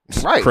 Just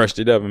crushed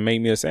it up and made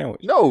me a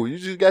sandwich. No, you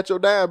just got your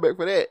dime back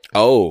for that.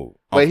 Oh,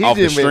 but off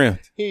the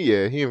strength. He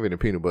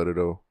invented peanut butter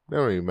though. That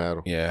don't even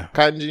matter. Yeah.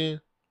 Cotton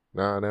gin?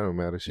 Nah, that don't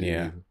matter. Shit.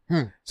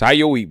 Yeah. So how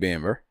your week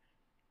been, bro?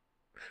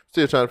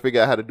 Still trying to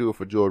figure out how to do it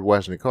for George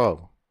Washington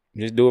Carver.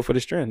 Just do it for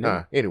the strength.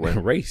 Nah. Anyway,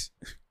 race.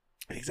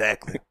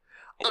 Exactly.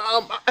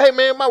 Hey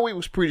man, my week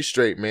was pretty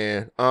straight,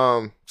 man.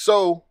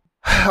 So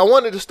I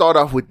wanted to start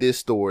off with this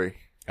story.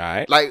 All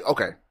right. Like,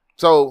 okay.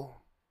 So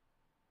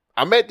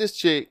I met this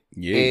chick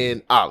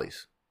in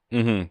Ollie's.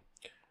 Mm-hmm.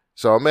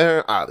 So I met her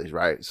in Ollie's,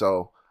 right?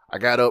 So I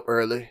got up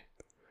early,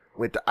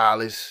 went to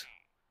Ollie's,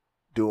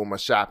 doing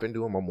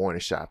my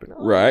morning shopping.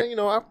 Right. You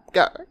know, I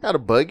got a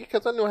buggy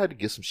because I knew I had to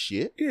get some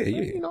shit. Yeah.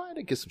 You know, I had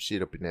to get some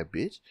shit up in that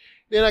bitch.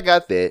 Then I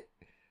got that.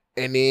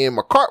 And then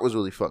my cart was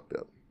really fucked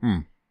up.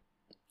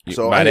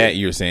 So by that,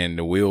 you're saying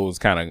the wheel was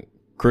kind of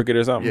crooked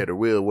or something? Yeah, the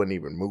wheel wasn't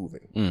even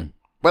moving.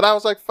 But I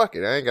was like, fuck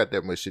it. I ain't got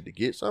that much shit to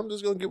get, so I'm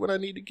just going to get what I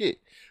need to get.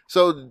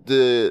 So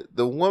the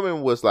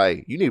woman was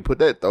like, you need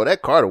to throw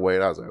that cart away.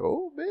 And I was like,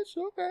 oh, bitch,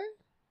 okay.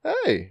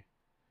 Hey,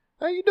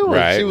 how you doing?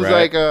 Right, she was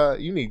like,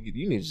 you need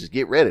to just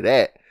get rid of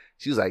that.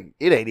 She was like,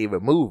 it ain't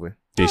even moving.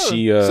 Did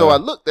she? So I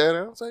looked at her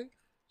and I was like,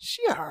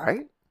 she all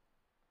right.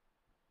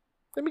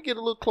 Let me get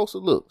a little closer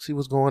look. See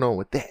what's going on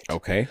with that.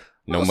 Okay.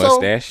 No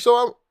mustache. So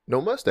I'm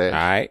no mustache. All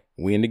right.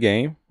 We in the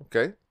game.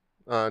 Okay.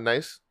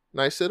 Nice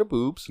set of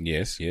boobs.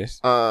 Yes.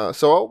 So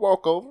I'll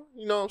walk over.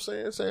 You know what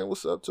I'm saying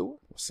what's up to her.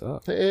 What's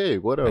up? Hey,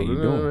 what up? How you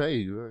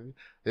doing?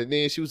 Hey. And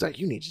then she was like,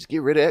 you need to just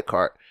get rid of that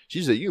cart.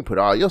 She said, you can put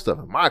all your stuff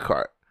in my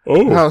cart.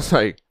 Oh. And I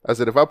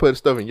said, if I put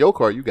stuff in your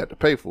cart, you got to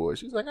pay for it.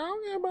 She's like, I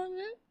don't care about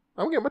that.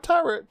 I'm getting my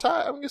tire. I'm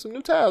gonna get some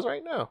new tires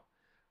right now.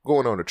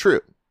 Going on a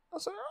trip. I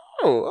said,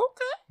 oh,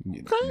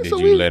 okay. Did so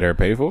you let her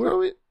pay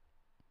for it?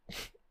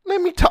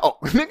 Let me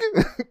talk,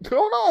 nigga.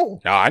 Hold on.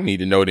 No, I need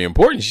to know the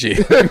important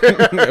shit.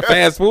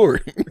 Fast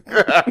forward.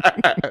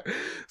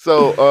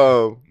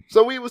 So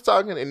we was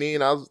talking, and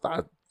then I was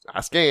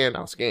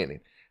scanning.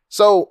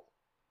 So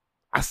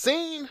I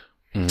seen.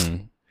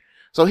 Mm-hmm.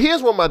 So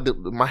here's what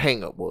my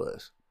hang up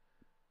was.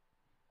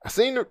 I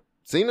seen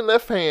the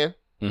left hand.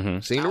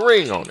 Mm-hmm. Seen the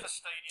ring on it.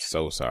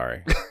 So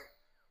sorry.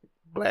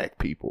 Black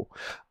people.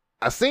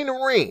 I seen the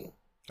ring.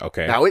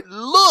 Okay. Now it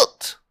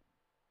looked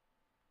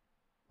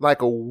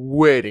like a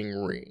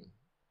wedding ring,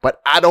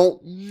 but I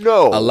don't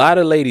know. A lot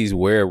of ladies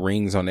wear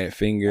rings on that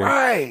finger.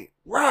 Right.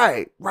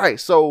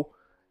 So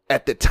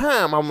at the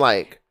time, I'm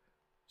like,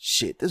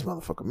 shit, this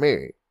motherfucker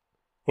married.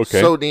 Okay.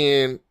 So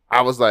then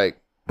I was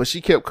like, but she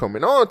kept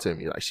coming on to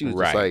me. Like, she was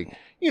just like,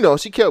 you know,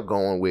 she kept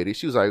going with it.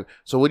 She was like,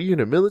 so what are you in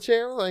the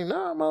military? I was like,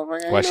 nah,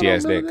 motherfucker. Why she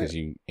asked that? Because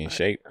you in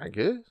shape? I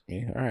guess.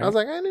 Yeah, all right. I was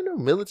like, I ain't in the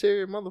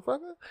military,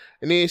 motherfucker.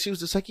 And then she was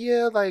just like,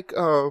 yeah, like,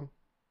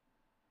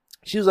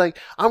 she was like,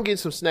 I'm getting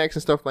some snacks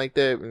and stuff like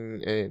that.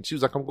 And she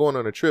was like, I'm going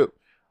on a trip.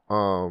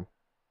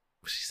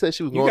 She said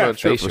she was going on a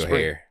trip for spring.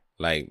 Hair.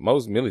 Like,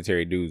 most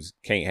military dudes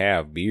can't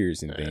have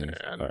beards and things.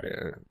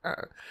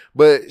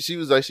 But she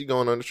was like, she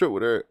going on a trip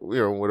with her,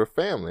 with her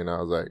family. And I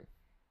was like,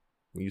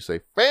 when you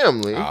say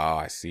family. Oh,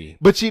 I see.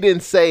 But she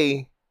didn't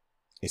say.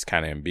 It's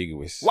kind of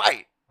ambiguous.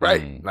 Right.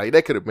 Like,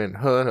 that could have been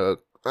her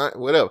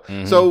whatever.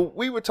 Mm-hmm. So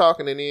we were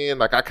talking, and then,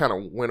 like, I kind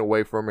of went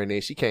away from her, and then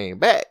she came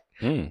back.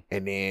 And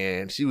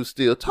then she was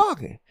still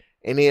talking.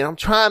 And then I'm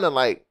trying to,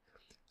 like.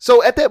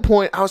 So at that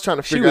point, I was trying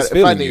to figure out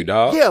if I need.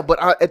 Dog. Yeah, but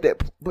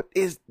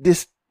is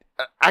this.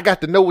 I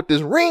got to know what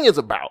this ring is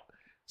about.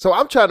 So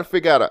I'm trying to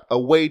figure out a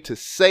way to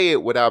say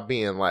it without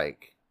being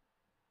like.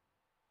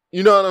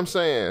 You know what I'm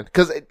saying?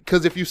 Because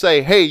if you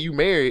say, "Hey, you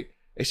married,"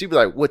 and she'd be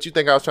like, "What, you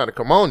think I was trying to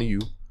come on to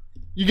you?"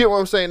 You get what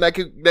I'm saying?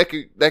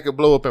 That could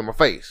blow up in my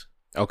face.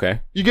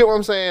 Okay. You get what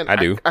I'm saying? I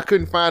do. I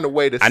couldn't find a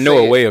way to. I know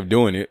a way of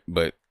doing it,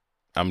 but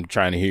I'm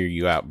trying to hear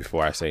you out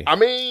before I say. I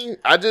mean,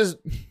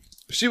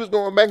 she was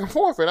going back and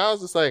forth, and I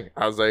was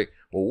like,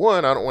 well,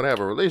 one, I don't want to have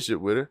a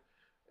relationship with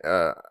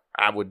her.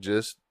 I would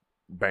just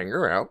bang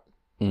her out,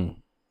 and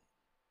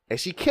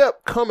she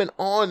kept coming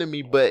on to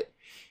me, but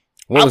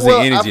what was the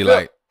energy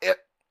like?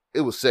 It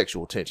was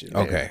sexual tension.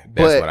 Okay.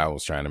 That's what I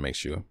was trying to make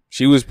sure.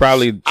 She was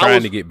probably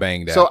trying to get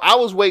banged out. So I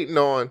was waiting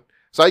on,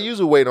 I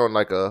usually wait on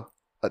like a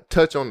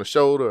touch on the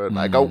shoulder.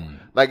 Like,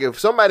 like if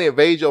somebody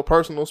invades your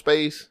personal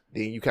space,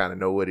 then you kind of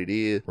know what it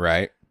is.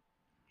 Right.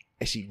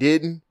 And she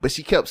didn't, but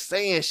she kept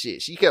saying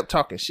shit. She kept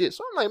talking shit.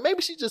 So I'm like,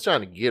 maybe she's just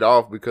trying to get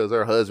off because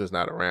her husband's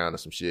not around or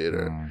some shit.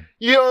 Or,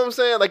 you know what I'm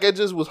saying? Like, it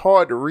just was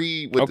hard to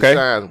read what the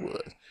signs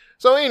was.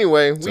 So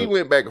anyway, we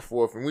went back and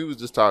forth, and we was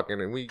just talking,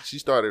 and she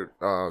started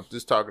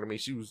just talking to me.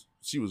 She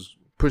was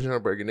pushing her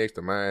burger next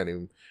to mine,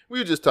 and we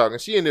were just talking.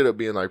 She ended up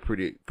being like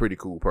pretty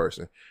cool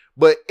person.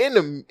 But in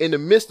the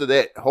midst of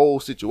that whole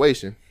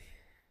situation,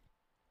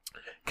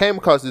 came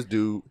across this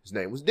dude. His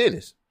name was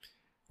Dennis,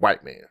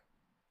 white man,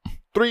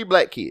 3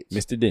 black kids.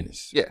 Mr.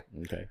 Dennis. Yeah.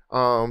 Okay.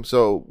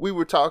 So we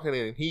were talking,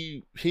 and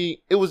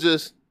it was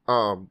just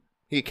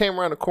he came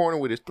around the corner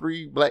with his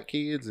 3 black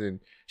kids,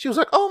 and she was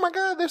like, "Oh my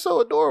God, they're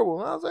so adorable."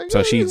 And I was like,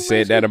 "So she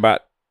said that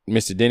about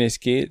Mr. Dennis'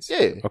 kids?"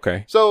 Yeah.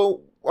 Okay.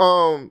 So,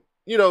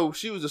 you know,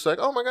 she was just like,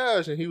 "Oh my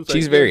gosh," and he was like,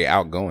 "She's very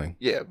outgoing."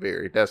 Yeah,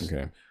 very. That's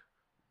okay.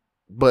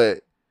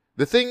 But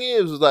the thing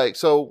is, was like,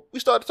 so we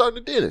started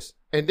talking to Dennis,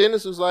 and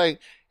Dennis was like,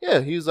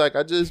 "Yeah," he was like,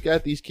 "I just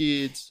got these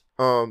kids.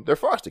 They're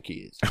foster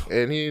kids,"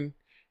 and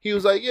he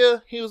was like, "Yeah,"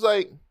 he was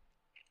like,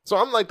 so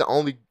I'm like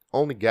the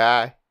only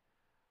guy,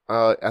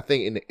 I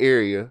think in the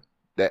area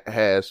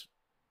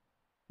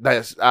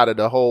that's out of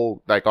the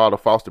whole, like all the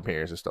foster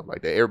parents and stuff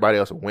like that. Everybody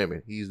else are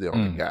women. He's the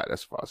only guy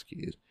that's foster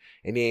kids.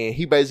 And then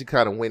he basically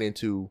kind of went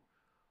into,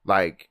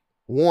 like,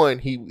 one,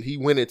 he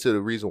went into the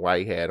reason why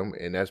he had them,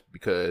 and that's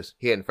because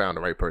he hadn't found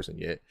the right person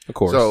yet. Of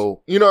course.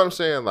 So, you know what I'm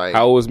saying? Like,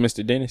 how old was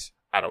Mr. Dennis?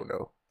 I don't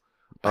know.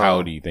 How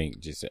old do you think?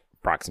 Just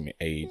approximate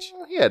age?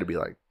 He had to be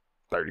like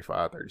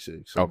 35,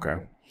 36. Okay.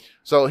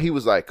 So he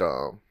was like,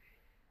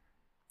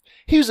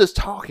 he was just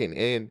talking,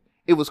 and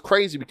it was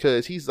crazy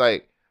because he was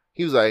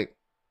like,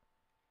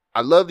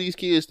 I love these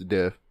kids to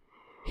death.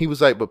 He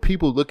was like, but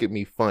people look at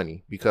me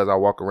funny because I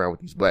walk around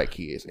with these black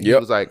kids. And he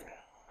was like,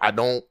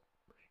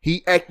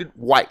 he acted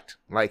white.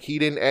 Like, he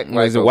didn't act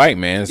like... He's a white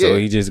man, so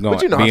he just going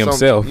to be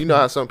himself. You know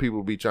how some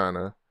people be trying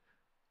to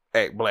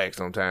act black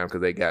sometimes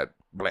because they got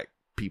black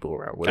people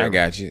around. Whatever. I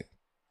got you.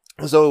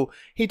 So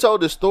he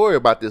told this story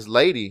about this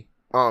lady.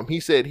 He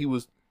said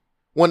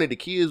one of the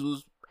kids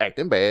was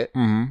acting bad.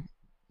 Mm-hmm.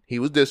 He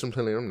was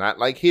disciplining him, not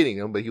like hitting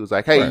him, but he was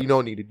like, hey, you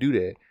don't need to do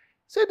that.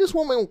 Said this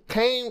woman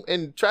came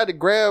and tried to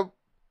grab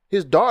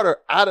his daughter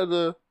out of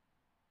the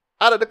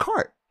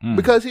cart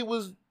because he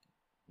was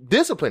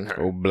disciplining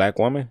her. Oh, black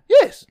woman?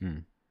 Yes.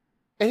 And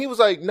he was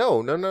like,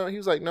 no. He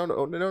was like, no.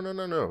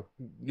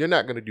 You're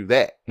not going to do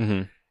that.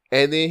 Mm-hmm.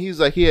 And then he was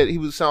like, he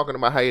was talking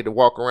about how he had to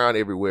walk around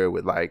everywhere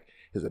with like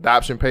his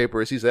adoption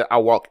papers. He said, I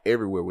walk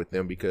everywhere with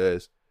them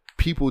because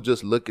people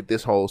just look at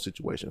this whole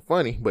situation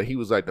funny. But he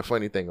was like, the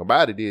funny thing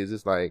about it is,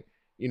 it's like,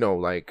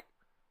 like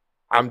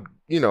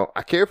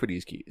I care for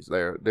these kids.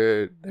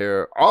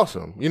 They're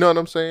awesome. You know what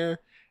I'm saying?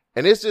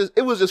 And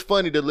it was just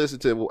funny to listen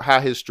to how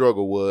his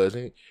struggle was.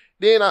 And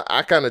then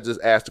I kind of just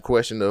asked the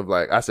question of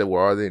like, I said,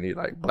 well, are there any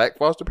like black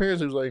foster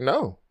parents? He was like,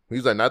 no. He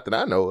was like, not that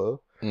I know of.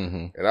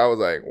 Mm-hmm. And I was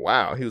like,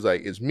 wow. He was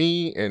like, it's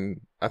me.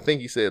 And I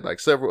think he said like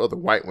several other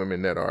white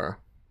women that are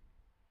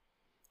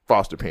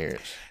foster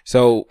parents.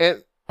 So,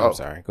 I'm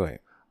sorry. Go ahead.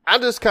 I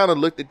just kind of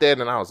looked at that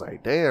and I was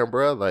like, damn,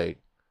 bro, like,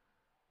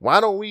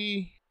 why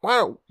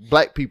don't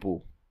black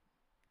people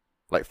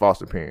like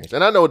foster parents?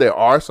 And I know there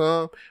are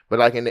some, but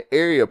like in the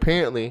area,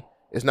 apparently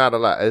it's not a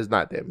lot. It's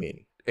not that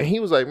many. And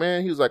he was like,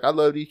 man, I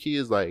love these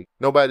kids like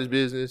nobody's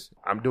business.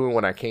 I'm doing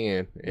what I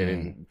can.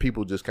 And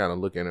people just kind of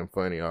look at him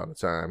funny all the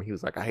time. He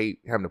was like, I hate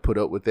having to put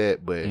up with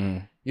that, but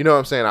you know what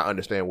I'm saying? I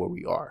understand where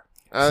we are.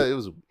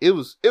 It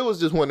was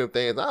just one of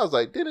them things. I was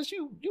like, Dennis,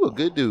 you a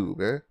good dude,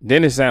 man.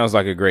 Dennis sounds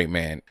like a great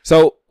man.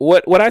 So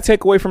what I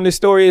take away from this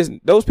story is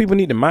those people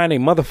need to mind their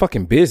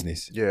motherfucking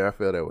business. Yeah, I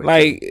feel that way.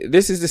 Like,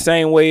 this is the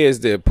same way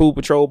as the Pool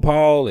Patrol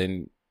Paul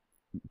and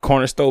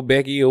Corner Store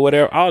Becky or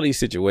whatever. All these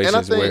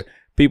situations where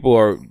people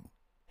are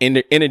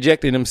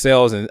interjecting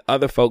themselves in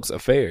other folks'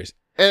 affairs.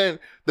 And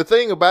the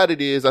thing about it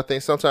is, I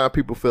think sometimes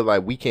people feel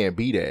like we can't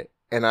be that.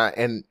 And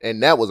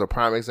that was a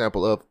prime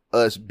example of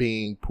us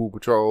being Pool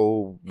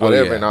Patrol,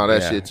 whatever, and all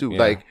that shit too. Yeah.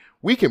 Like,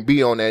 we can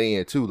be on that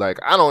end too. Like,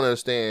 I don't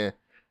understand.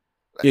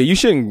 Yeah, you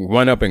shouldn't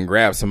run up and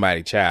grab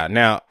somebody's child.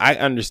 Now, I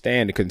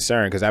understand the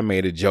concern because I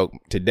made a joke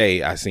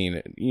today. I seen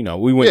it.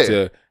 We went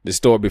to the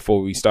store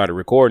before we started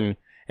recording,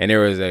 and there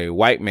was a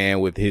white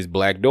man with his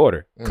black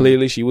daughter. Mm-hmm.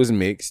 Clearly, she was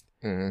mixed.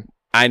 Mm-hmm.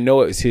 I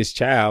know it was his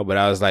child, but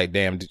I was like,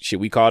 damn, should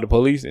we call the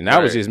police? And I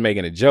was just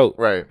making a joke.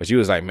 Right. But she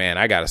was like, man,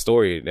 I got a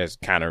story that's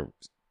kind of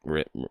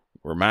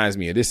reminds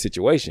me of this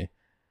situation.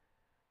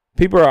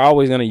 People are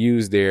always going to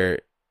use their,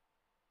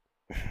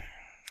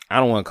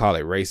 I don't want to call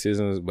it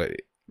racism, but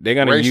they're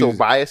going to use racial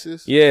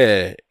biases.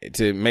 Yeah.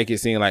 To make it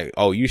seem like,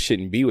 oh, you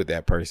shouldn't be with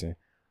that person.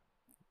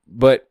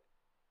 But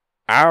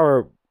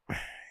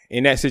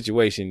in that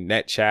situation,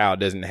 that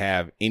child doesn't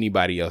have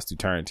anybody else to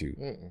turn to.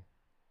 Mm-mm.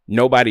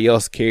 Nobody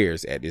else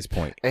cares at this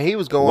point. And he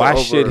was going Why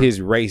should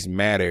his race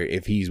matter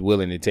if he's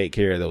willing to take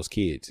care of those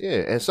kids?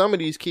 Yeah, and some of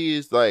these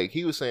kids, like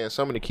he was saying,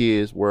 some of the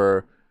kids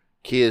were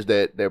kids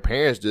that their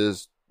parents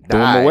just threw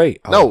them away.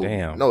 Oh,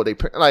 damn. No,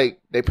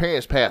 their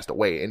parents passed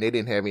away and they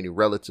didn't have any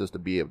relatives to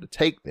be able to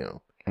take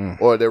them.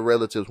 Or their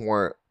relatives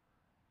weren't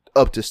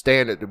up to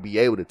standard to be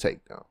able to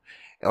take them.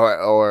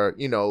 Or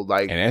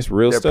like, and that's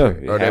real stuff.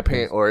 Or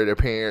their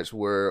parents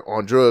were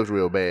on drugs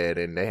real bad,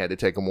 and they had to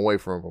take them away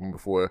from them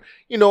before.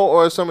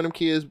 Or some of them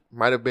kids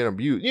might have been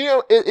abused.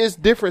 It's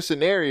different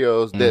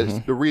scenarios. That's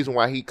the reason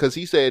why he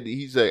said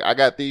I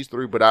got these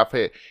three, but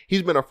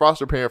he's been a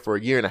foster parent for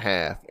a year and a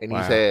half, and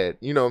he's had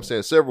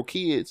several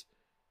kids.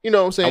 You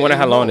know what I'm saying? I wonder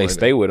how long they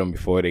stay with them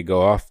before they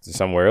go off to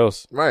somewhere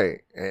else. Right,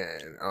 and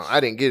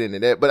I didn't get into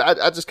that, but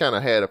I just kind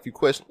of had a few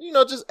questions.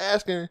 Just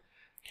asking.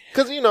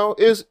 Cause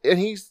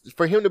he's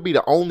for him to be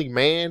the only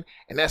man,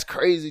 and that's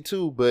crazy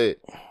too. But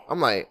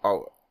I'm like,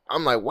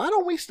 why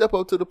don't we step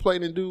up to the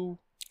plate and do?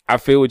 I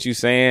feel what you're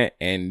saying,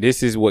 and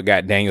this is what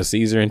got Daniel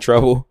Caesar in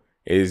trouble.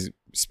 Is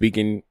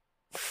speaking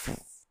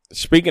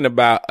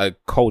about a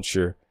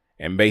culture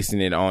and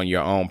basing it on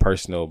your own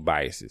personal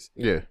biases.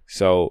 Yeah.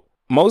 So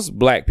most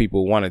black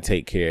people want to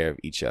take care of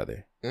each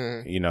other.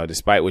 Mm-hmm.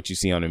 Despite what you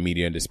see on the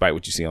media and despite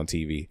what you see on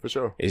TV. For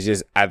sure. It's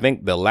just, I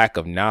think the lack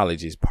of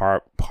knowledge is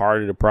part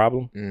of the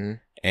problem,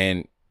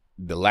 and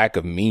the lack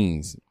of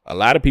means. A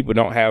lot of people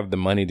don't have the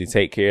money to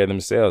take care of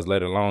themselves,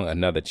 let alone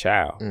another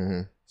child.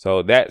 Mm-hmm.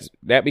 So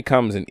that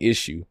becomes an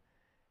issue.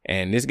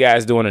 And this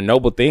guy's doing a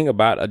noble thing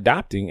about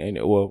adopting. And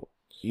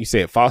you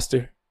said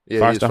foster? Yeah,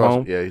 foster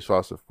home? Yeah, he's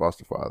foster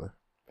father.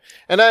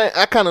 And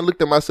I kind of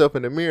looked at myself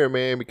in the mirror,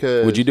 man,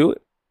 because. Would you do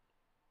it?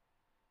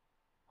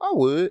 I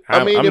would.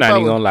 I'm not even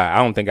gonna lie. I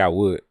don't think I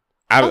would.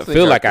 I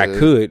feel like I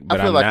could, but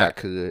I'm not. I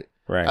could.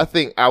 Right. I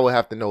think I would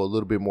have to know a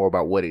little bit more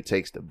about what it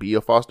takes to be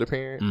a foster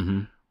parent.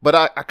 Mm-hmm. But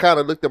I kind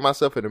of looked at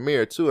myself in the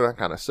mirror too, and I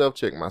kind of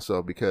self-checked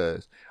myself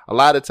because a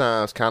lot of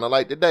times, kind of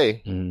like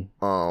today,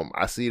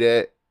 I see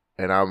that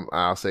and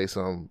I'll say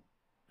some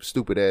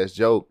stupid ass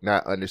joke,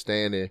 not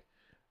understanding.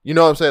 You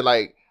know what I'm saying?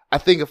 Like, I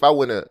think if I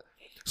wouldn't,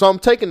 so I'm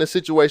taking the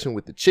situation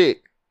with the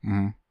chick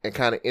and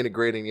kind of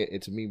integrating it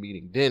into me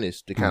meeting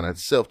Dennis to kind of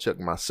self-check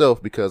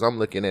myself, because I'm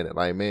looking at it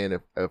like, man,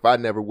 if I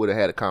never would have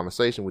had a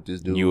conversation with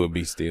this dude, you would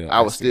be still.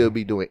 I would still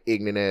be doing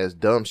ignorant ass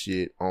dumb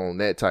shit on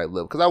that type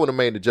level. Because I would have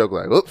made the joke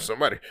like, oops,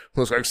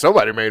 looks like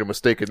somebody made a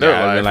mistake in their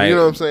life. Like, you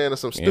know what I'm saying? Or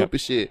some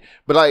stupid shit.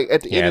 But like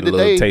at the end of the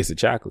day, taste of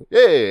chocolate.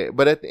 Yeah,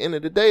 but at the end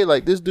of the day,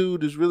 like this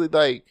dude is really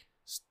like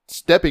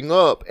stepping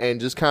up and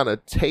just kind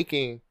of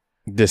taking.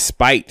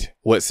 Despite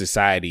what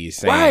society is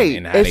saying, right?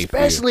 And how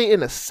especially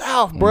in the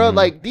South, bro.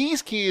 Like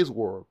these kids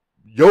were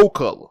your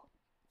color.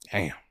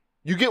 Damn.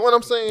 You get what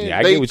I'm saying? Yeah,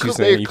 I get what you're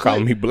saying. You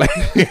calling me black?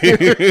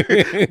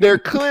 They were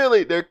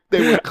clearly.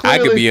 I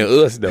could be an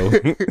us though.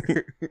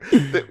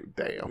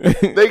 Damn.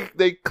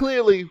 They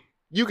clearly.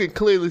 You can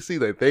clearly see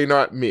that they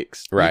not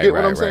mixed. Right. You get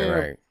what I'm saying?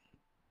 Right.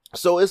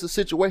 So it's a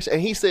situation,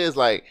 and he says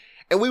like,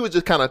 and we were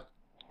just kind of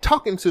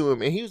talking to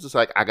him, and he was just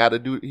like, I got to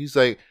do. He's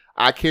like,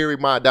 I carry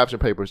my adoption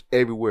papers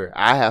everywhere.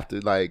 I have to,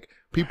 like,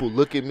 people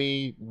look at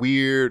me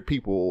weird.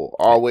 People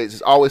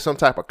always some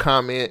type of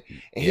comment.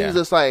 And he was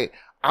just like,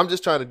 I'm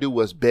just trying to do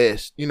what's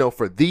best, you know,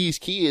 for these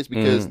kids,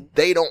 because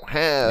they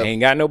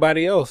ain't got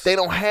nobody else. They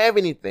don't have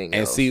anything else.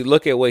 And see,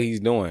 look at what he's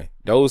doing.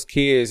 Those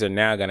kids are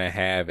now going to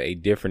have a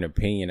different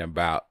opinion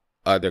about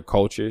other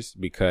cultures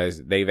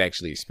because they've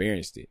actually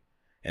experienced it.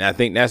 And I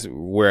think that's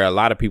where a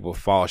lot of people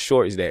fall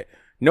short, is that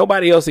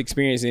nobody else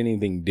experienced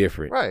anything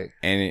different. Right.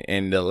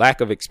 And the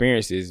lack of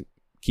experiences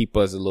keep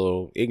us a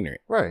little ignorant.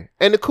 Right.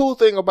 And the cool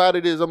thing about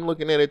it is I'm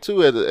looking at it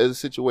too as a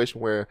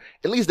situation where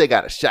at least they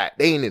got a shot.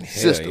 They ain't in the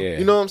system. Yeah.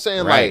 You know what I'm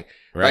saying? Right.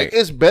 Like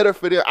it's better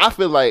for them. I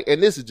feel like,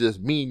 and this is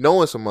just me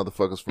knowing some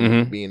motherfuckers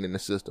from being in the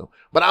system,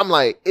 but I'm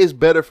like, it's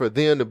better for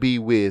them to be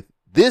with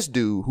this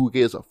dude who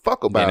gives a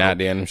fuck about out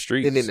there in the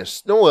streets. And in the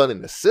snow,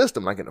 in the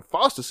system, like in the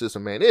foster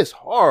system, man, it's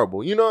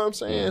horrible. You know what I'm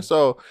saying?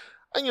 So,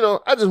 you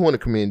know, I just want to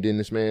commend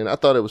Dennis, man. I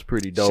thought it was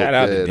pretty dope. Shout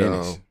out to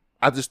Dennis.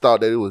 I just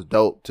thought that it was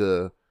dope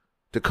to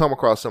come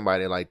across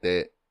somebody like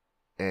that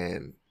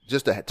and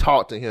just to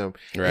talk to him.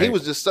 Right. He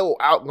was just so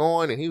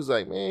outgoing, and he was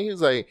like, man,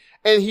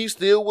 and he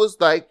still was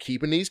like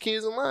keeping these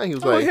kids in line. He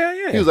was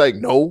he was like,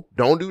 no,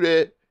 don't do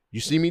that.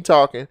 You see me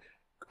talking.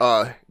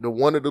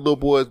 One of the little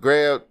boys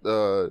grabbed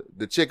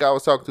the chick I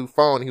was talking to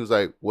phone. He was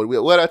like, what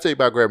did I tell you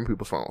about grabbing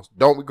people's phones?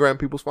 Don't be grabbing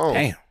people's phones.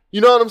 Damn. You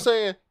know what I'm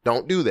saying?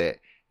 Don't do that.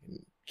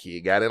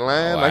 Kid got in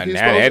line like he's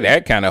supposed to.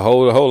 That kind of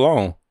hold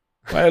on.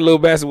 Why that little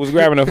bastard was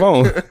grabbing the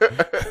phone?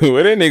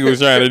 What that nigga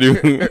was trying to do?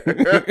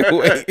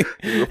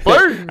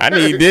 I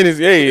need Dennis.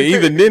 Hey,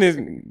 either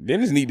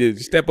Dennis need to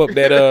step up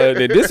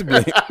that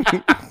discipline.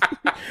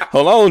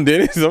 Hold on,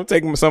 Dennis. I'm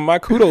taking some of my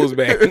kudos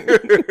back.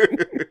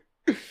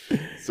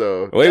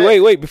 So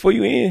wait. Before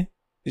you end,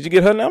 did you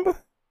get her number?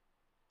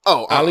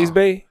 Oh, Ollie's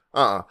Bay.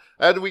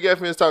 After we got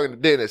finished talking to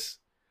Dennis,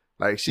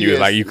 like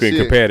you couldn't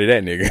compare to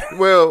that nigga.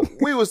 Well,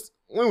 we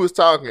was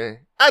talking.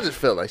 I just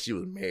felt like she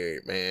was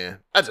married, man.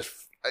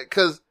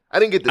 Because I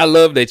didn't get the. I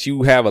love that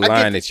you have a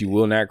line that you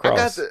will not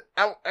cross.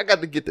 I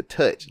got to get the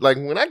touch. Like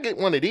when I get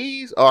one of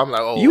these, I'm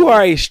like, oh. You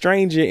are a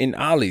stranger in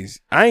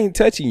Ollie's. I ain't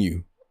touching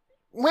you.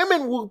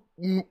 Women will.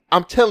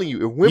 I'm telling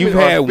you, if women you've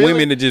had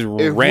women that just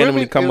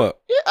randomly come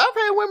up. Yeah, I've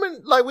had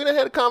women like we done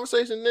had a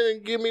conversation and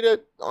then give me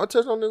that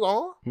touch on this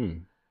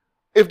arm.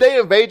 If they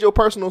invade your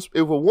personal,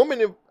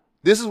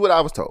 this is what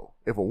I was told.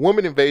 If a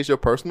woman invades your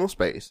personal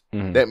space,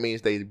 that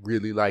means they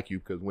really like you,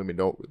 because women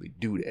don't really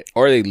do that.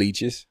 Or they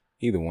leeches.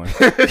 Either one.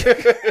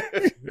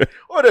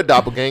 Or they're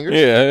doppelgangers.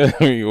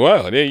 Yeah.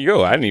 Well, there you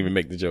go. I didn't even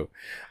make the joke.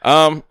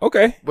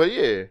 Okay. But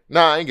yeah.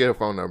 I ain't get her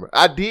phone number.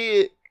 I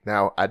did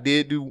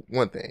do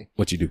one thing.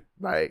 What you do?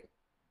 Like,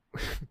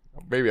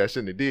 maybe I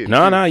shouldn't have did.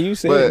 No, you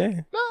said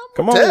it. No,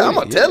 I'm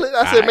going to tell it.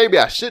 I said maybe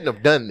I shouldn't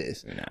have done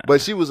this. Nah. But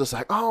she was just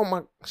like,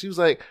 she was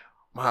like,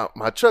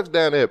 my truck's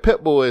down there at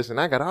Pep Boys and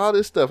I got all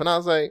this stuff. And I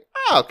was like,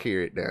 I'll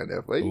carry it down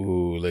there for you.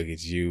 Ooh, look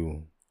at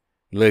you.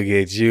 Look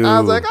at you. I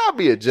was like, I'll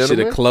be a gentleman.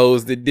 Should have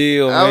closed the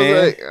deal, man. I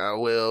was like,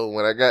 well,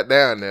 when I got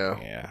down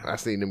there, I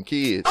seen them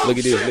kids. Look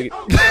at this.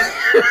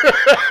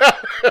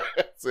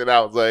 So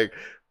I was like,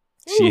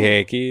 she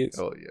had kids?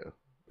 Oh, yeah.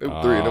 There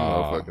were 3 of them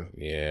motherfuckers.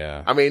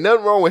 Yeah. I mean,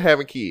 nothing wrong with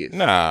having kids.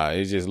 Nah,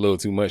 it's just a little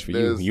too much for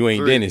you. You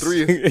ain't Dennis.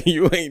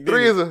 You ain't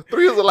Dennis.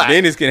 Three is a lot.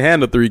 Dennis can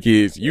handle 3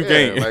 kids. You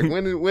can't. Like,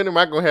 when am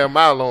I going to have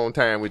my alone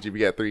time with you if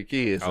you got 3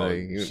 kids? Like,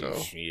 you know.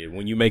 Shit.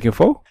 When you making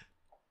 4?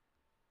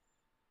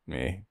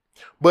 Man.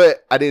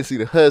 But I didn't see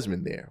the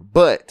husband there.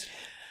 But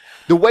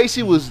the way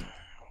she was,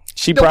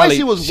 she probably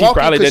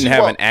didn't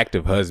have an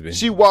active husband.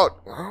 She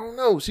walked. I don't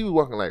know. She was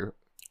walking like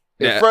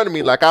in front of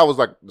me, like I was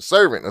like the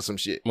servant or some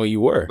shit. Well,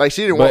 you were. Like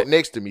she didn't walk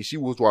next to me. She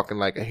was walking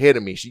like ahead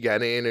of me. She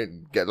got in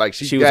and got like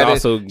she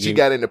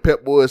got in the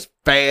Pep Boys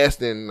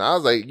fast, and I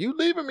was like, "You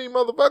leaving me,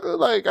 motherfucker?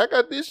 Like I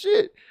got this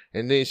shit."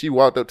 And then she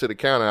walked up to the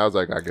counter. I was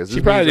like, "I guess."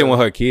 She probably didn't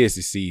want her kids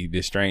to see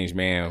this strange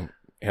man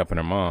helping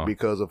her mom.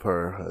 Because of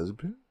her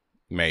husband?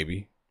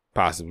 Maybe.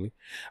 Possibly.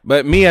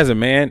 But me as a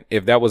man,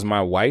 if that was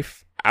my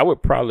wife, I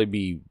would probably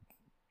be,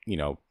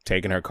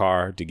 taking her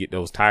car to get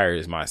those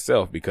tires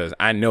myself, because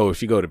I know if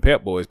she go to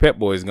Pep Boys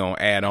is going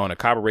to add on a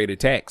carburetor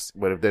tax.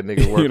 But if that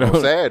nigga work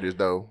on Saturdays,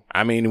 though?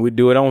 I mean, we'd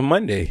do it on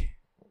Monday.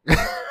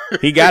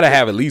 He got to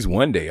have at least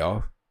one day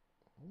off.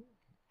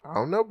 I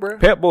don't know, bro.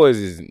 Pep Boys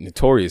is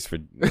notorious for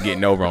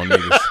getting over on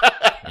niggas.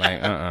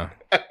 Like,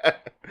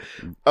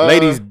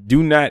 ladies,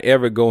 do not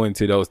ever go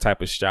into those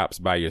type of shops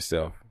by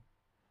yourself.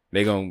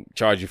 They gonna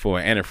charge you for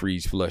an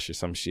antifreeze flush or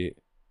some shit.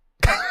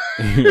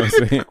 You know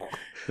what I'm saying?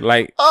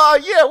 Like,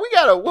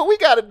 what we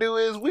gotta do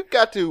is we've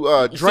got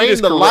to drain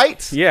the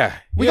lights. Yeah.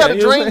 We gotta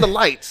drain the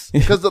lights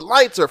because the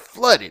lights are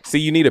flooded. See,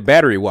 you need a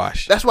battery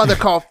wash. That's why they're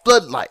called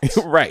floodlights.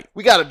 Right.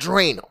 We gotta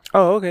drain them.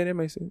 Oh, okay, that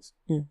makes sense.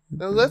 Yeah.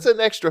 Now, that's an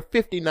extra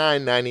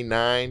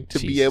 $59.99 to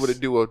be able to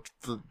do a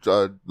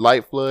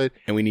light flood.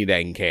 And we need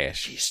that in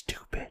cash. She's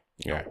stupid.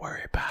 Yeah. Don't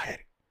worry about it.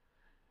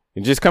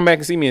 And just come back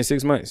and see me in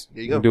 6 months.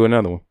 There you go. We'll do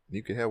another one.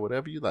 You can have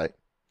whatever you like.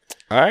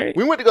 All right.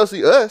 We went to go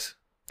see Us.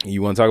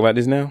 You want to talk about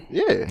this now?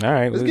 Yeah. All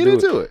right. Let's get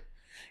into it.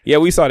 Yeah,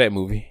 we saw that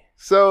movie.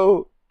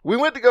 So we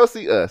went to go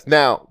see Us.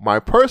 Now, my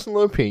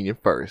personal opinion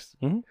first,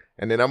 mm-hmm.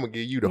 and then I'm going to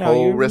give you the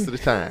whole rest of the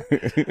time.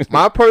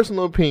 My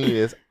personal opinion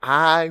is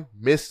I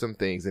missed some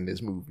things in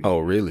this movie. Oh,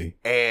 really?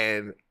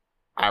 And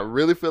I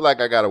really feel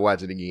like I got to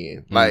watch it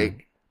again. Mm-hmm.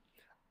 Like,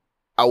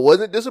 I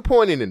wasn't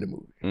disappointed in the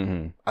movie.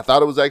 Mm-hmm. I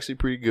thought it was actually a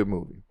pretty good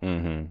movie.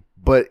 Mm-hmm.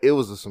 But it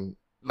was some,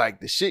 like,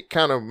 the shit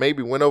kind of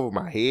maybe went over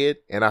my head,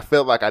 and I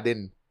felt like I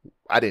didn't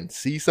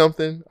see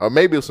something, or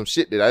maybe it was some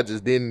shit that I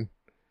just didn't.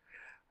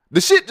 The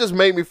shit just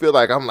made me feel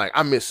like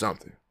I missed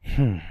something.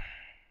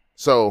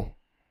 So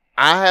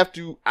I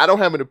don't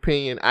have an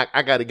opinion.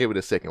 I got to give it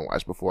a second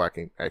watch before I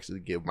can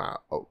actually give my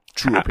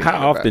true opinion.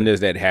 How often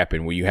does that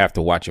happen where you have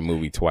to watch a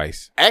movie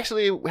twice?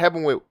 Actually, it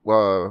happened with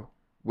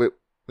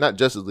not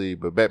Justice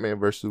League, but Batman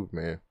vs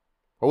Superman.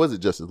 Or was it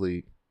Justice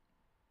League?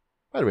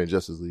 Might have been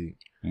Justice League.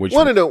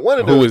 One of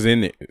them. Who was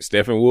in it?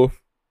 Steppenwolf?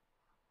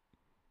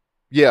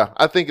 Yeah,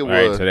 I think it was.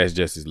 All right, so that's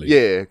Justice League.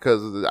 Yeah,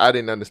 because I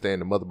didn't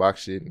understand the mother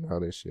box shit and all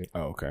that shit.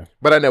 Oh, okay.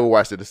 But I never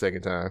watched it the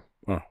second time.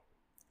 Oh.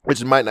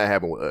 Which might not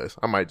happen with Us.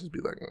 I might just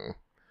be like,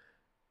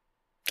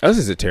 Us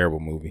is a terrible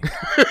movie.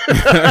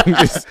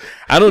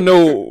 I don't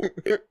know.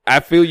 I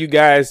feel you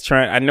guys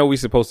I know we're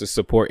supposed to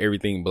support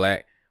everything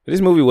black, but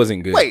this movie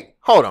wasn't good. Wait,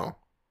 hold on.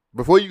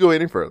 Before you go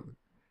any further,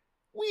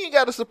 we ain't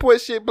got to support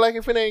shit black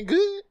if it ain't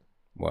good.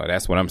 Well,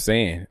 that's what I'm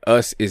saying.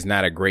 Us is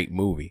not a great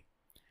movie.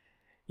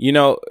 You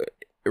know,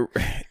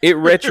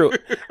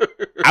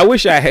 I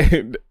wish I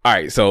had. All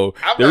right, so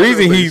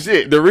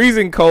the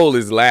reason Cole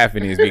is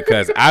laughing is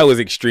because I was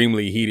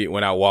extremely heated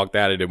when I walked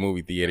out of the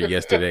movie theater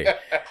yesterday.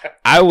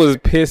 I was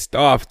pissed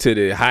off to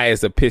the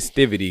highest of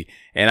pissivity,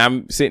 and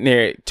I'm sitting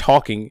there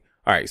talking.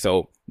 All right,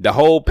 so the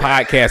whole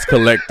podcast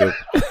collective.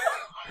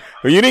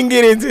 Well, you didn't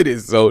get into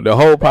this, so the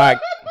whole podcast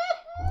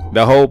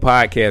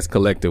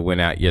collective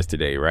went out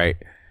yesterday, right?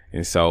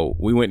 And so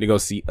we went to go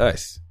see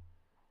Us.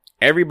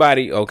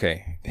 Everybody,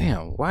 okay.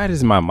 Damn, why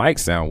does my mic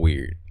sound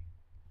weird?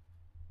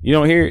 You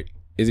don't hear it?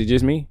 Is it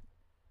just me?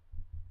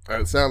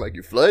 It sounds like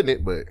you're flooding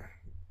it, but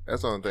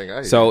that's the only thing I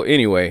hear. So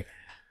anyway,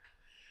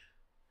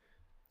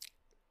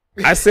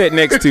 I sat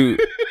next to,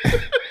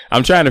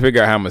 I'm trying to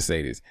figure out how I'm going to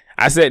say this.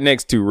 I sat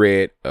next to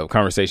Red of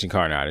Conversation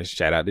Carnage.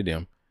 Shout out to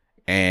them.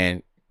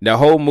 And the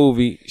whole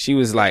movie, she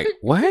was like,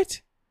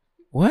 what?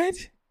 What?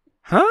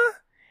 Huh?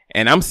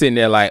 And I'm sitting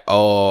there like,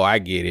 oh, I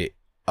get it.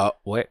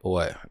 What?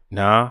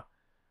 Nah.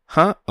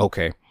 Huh?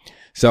 Okay.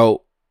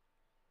 So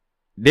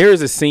there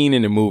is a scene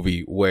in the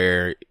movie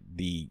where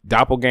the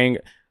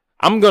doppelganger,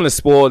 I'm going to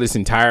spoil this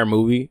entire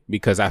movie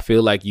because I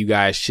feel like you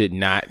guys should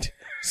not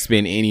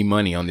spend any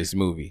money on this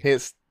movie.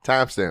 Hence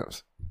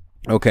timestamps.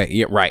 Okay.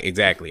 Yeah, right.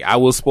 Exactly. I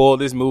will spoil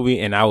this movie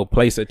and I will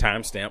place a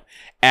timestamp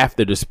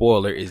after the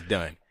spoiler is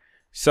done.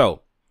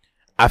 So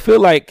I feel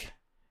like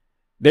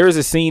there is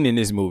a scene in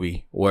this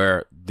movie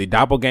where the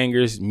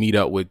doppelgangers meet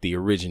up with the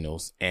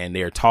originals and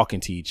they're talking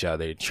to each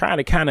other, trying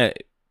to kind of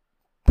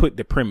put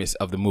the premise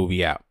of the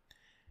movie out.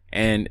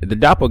 And the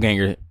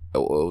doppelganger,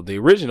 the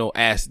original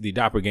asked the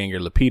doppelganger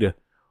Lupita,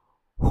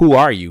 who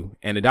are you?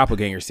 And the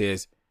doppelganger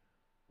says,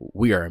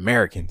 we are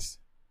Americans.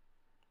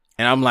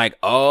 And I'm like,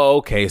 oh,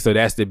 okay, so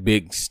that's the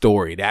big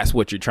story. That's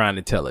what you're trying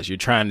to tell us. You're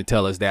trying to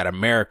tell us that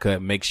America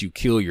makes you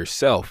kill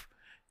yourself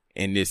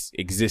in this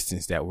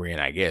existence that we're in,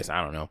 I guess.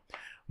 I don't know.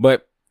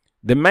 But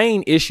the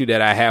main issue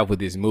that I have with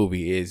this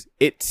movie is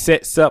it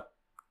sets up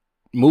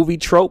movie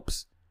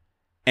tropes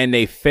and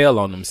they fail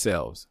on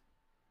themselves.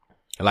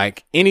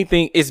 Like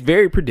anything, it's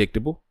very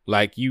predictable.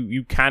 Like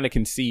you kind of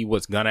can see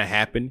what's going to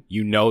happen.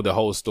 You know the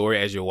whole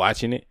story as you're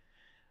watching it.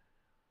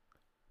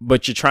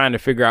 But you're trying to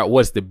figure out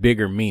what's the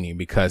bigger meaning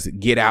because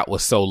Get Out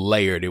was so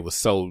layered. It was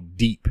so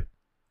deep.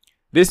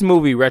 This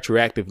movie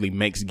retroactively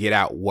makes Get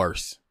Out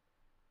worse.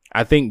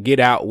 I think Get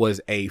Out was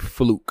a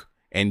fluke.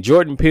 And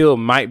Jordan Peele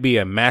might be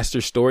a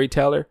master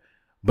storyteller,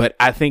 But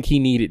I think he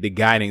needed the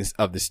guidance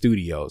of the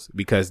studios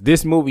because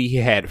this movie, he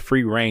had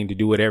free reign to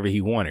do whatever he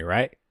wanted,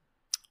 right?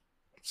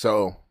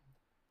 So,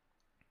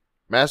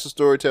 master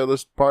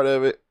storyteller's part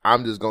of it.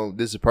 I'm just going,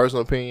 this is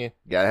personal opinion.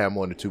 Gotta have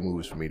more than 2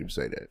 movies for me to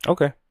say that.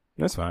 Okay.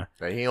 That's fine.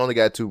 Like, he only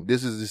got 2.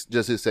 This is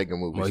just his second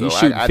movie. Well, so he's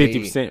shooting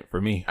 50%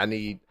 for me. I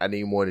need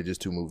more than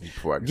just 2 movies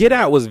before I can Get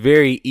Out was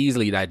very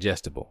easily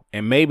digestible.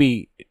 And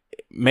maybe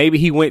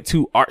he went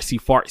too artsy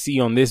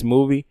fartsy on this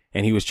movie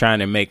and he was trying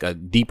to make a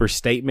deeper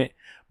statement,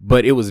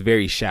 but it was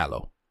very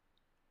shallow.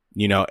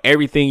 You know,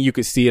 everything you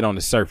could see it on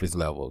the surface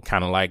level,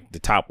 kind of like the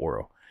Top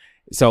World.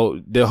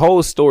 So the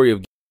whole story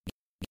of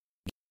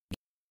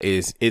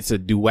it's a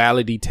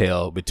duality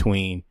tale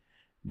between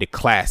the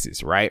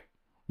classes, right?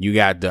 You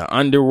got the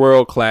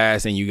underworld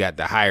class and you got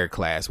the higher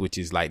class, which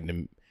is like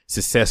the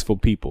successful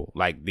people.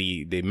 Like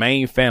the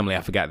main family,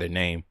 I forgot their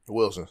name.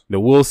 The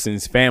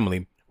Wilsons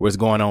family was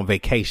going on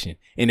vacation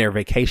in their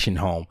vacation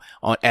home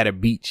at a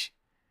beach.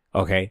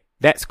 Okay.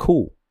 That's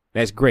cool.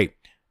 That's great.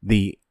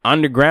 The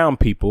underground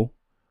people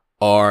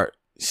are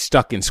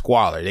stuck in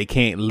squalor. They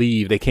can't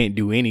leave. They can't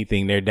do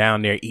anything. They're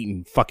down there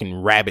eating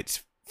fucking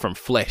rabbits from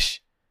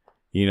flesh,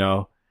 you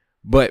know,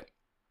 but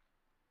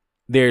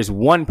there's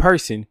one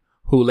person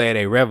who led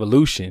a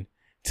revolution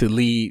to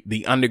lead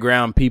the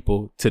underground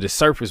people to the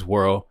surface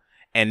world.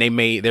 And they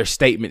made their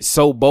statement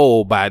so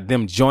bold by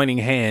them joining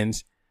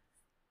hands.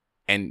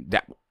 And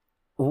that,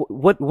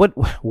 what?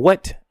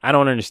 I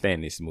don't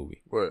understand this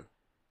movie.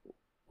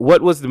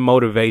 What was the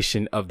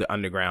motivation of the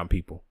underground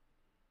people?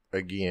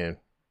 Again.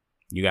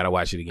 You got to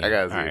watch it again. I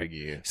got to see it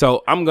again.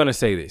 So I'm going to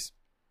say this.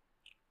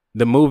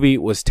 The movie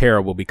was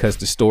terrible because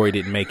the story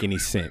didn't make any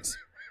sense.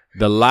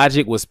 The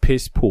logic was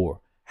piss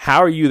poor.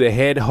 How are you the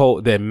head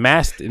hole, the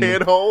master?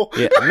 Head hole?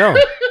 Yeah, no.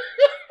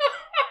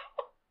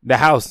 The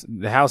household.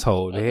 The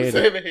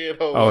head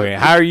hole. Oh, yeah.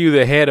 How are you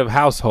the head of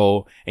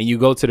household and you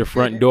go to the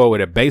front door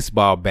with a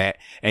baseball bat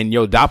and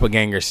your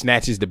doppelganger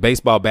snatches the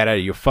baseball bat out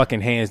of your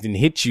fucking hands and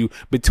hits you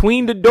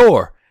between the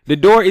door? The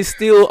door is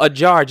still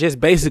ajar,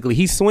 just basically.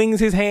 He swings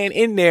his hand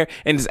in there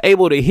and is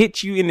able to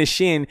hit you in the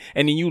shin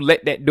and then you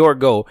let that door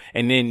go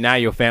and then now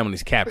your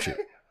family's captured.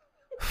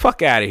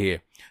 Fuck out of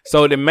here.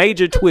 So the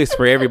major twist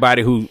for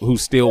everybody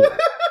who's still,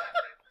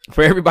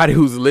 for everybody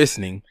who's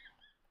listening.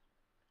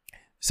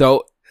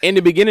 So in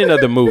the beginning of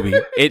the movie,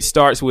 it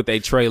starts with a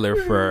trailer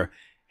for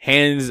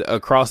Hands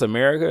Across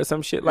America or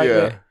some shit like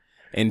that.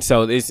 And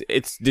so it's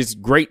this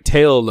great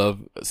tale of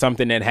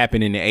something that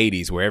happened in the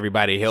 80s where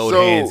everybody held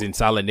hands in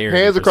solidarity.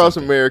 Hands Across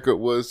America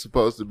was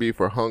supposed to be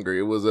for hunger.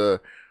 It was a...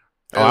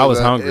 I was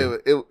hungry.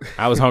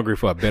 I was hungry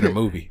for a better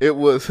movie. It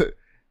was...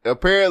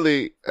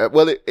 Apparently,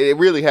 it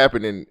really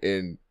happened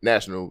in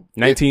national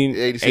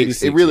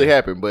 1986. It really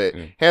happened, but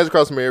Hands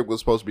Across America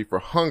was supposed to be for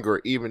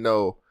hunger, even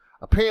though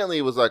apparently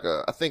it was like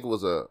I think it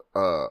was a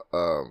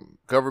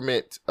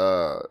government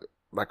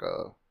like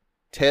a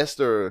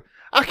test or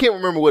I can't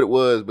remember what it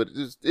was, but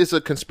it's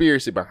a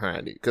conspiracy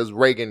behind it because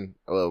Reagan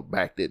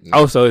backed it.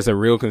 Oh, so it's a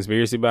real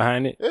conspiracy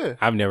behind it? Yeah,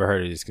 I've never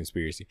heard of this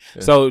conspiracy.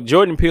 Yeah. So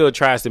Jordan Peele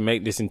tries to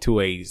make this into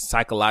a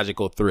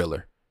psychological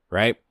thriller,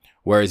 right?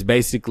 Whereas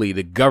basically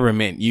the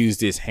government used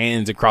this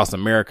Hands Across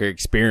America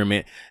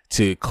experiment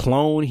to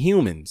clone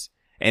humans.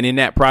 And in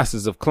that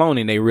process of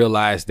cloning, they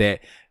realized that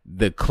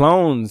the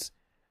clones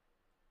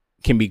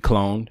can be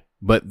cloned,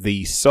 but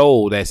the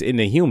soul that's in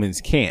the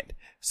humans can't.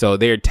 So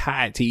they're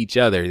tied to each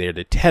other. They're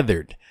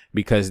tethered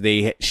because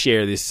they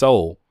share this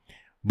soul.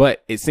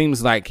 But it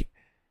seems like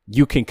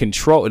you can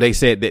control. They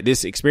said that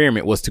this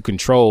experiment was to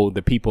control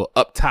the people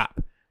up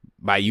top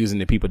by using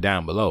the people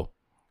down below.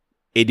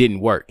 It didn't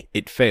work.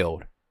 It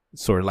failed.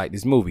 Sort of like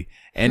this movie.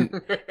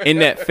 And in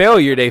that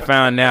failure, they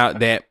found out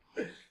that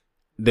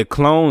the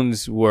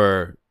clones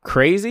were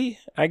crazy,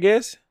 I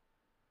guess.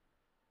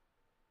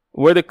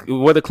 Were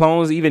the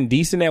clones even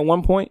decent at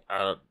one point?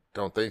 I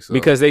don't think so.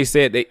 Because they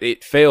said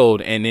it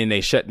failed and then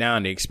they shut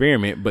down the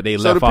experiment, but they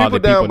left all the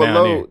people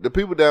down there. The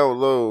people down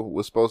below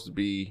were supposed to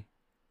be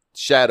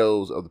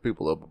shadows of the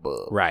people up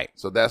above. Right.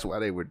 So that's why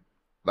they were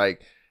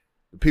like,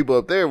 the people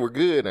up there were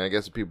good, and I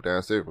guess the people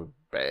downstairs were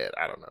bad.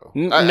 I don't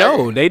know.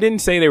 No, they didn't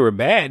say they were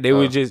bad. They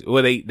were just,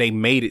 they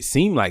made it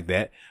seem like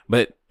that.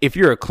 But if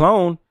you're a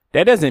clone,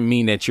 that doesn't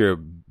mean that you're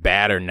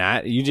bad or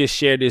not. You just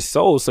share this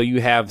soul, so you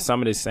have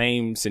some of the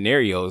same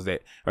scenarios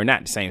that, or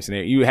not the same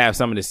scenario. You have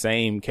some of the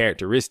same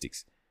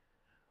characteristics.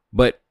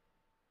 But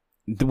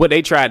what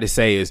they tried to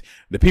say is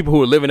the people who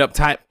were living up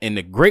top in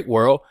the great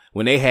world,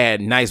 when they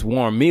had nice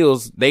warm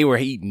meals, they were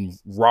eating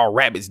raw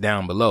rabbits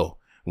down below.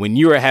 When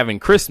you were having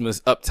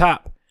Christmas up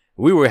top,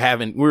 we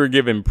were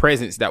given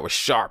presents that were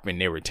sharp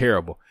and they were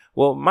terrible.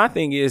 Well, my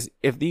thing is,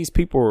 if these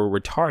people were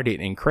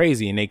retarded and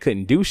crazy and they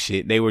couldn't do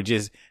shit, they were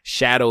just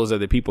shadows of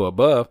the people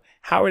above,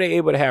 how were they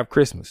able to have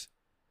Christmas?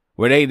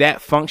 Were they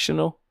that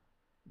functional?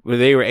 Were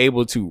they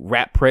able to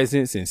wrap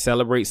presents and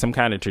celebrate some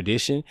kind of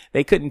tradition?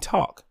 They couldn't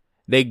talk.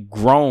 They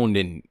groaned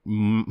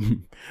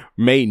and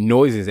made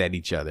noises at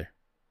each other.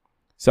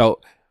 So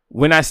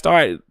when I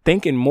started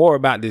thinking more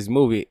about this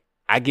movie,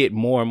 I get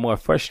more and more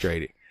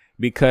frustrated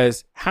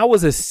because how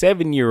was a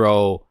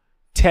 7-year-old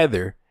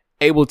tether,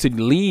 able to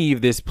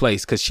leave this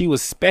place because she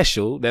was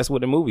special. That's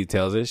what the movie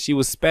tells us. She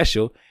was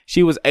special.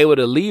 She was able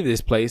to leave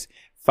this place,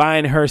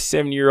 find her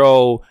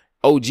 7-year-old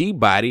OG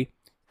body,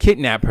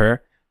 kidnap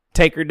her,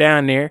 take her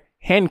down there,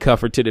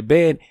 handcuff her to the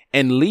bed,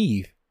 and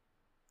leave.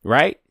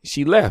 Right?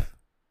 She left.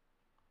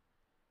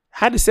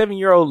 How did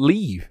 7-year-old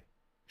leave?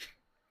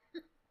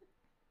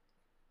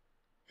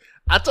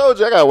 I told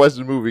you I gotta watch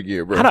the movie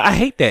again, bro. I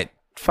hate that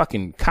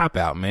fucking cop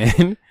out,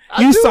 man.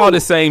 You saw the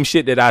same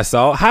shit that I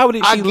saw. How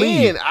did she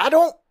leave? I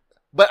don't.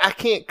 But I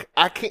can't.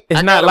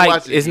 It's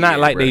not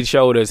like they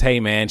showed us, hey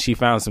man, she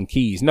found some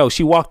keys. No,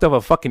 she walked up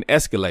a fucking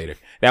escalator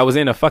that was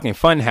in a fucking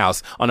fun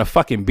house on a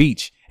fucking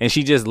beach, and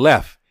she just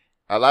left.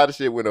 A lot of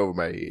shit went over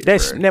my head.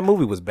 That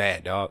movie was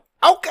bad, dog.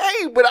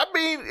 Okay, but I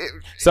mean,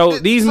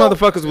 these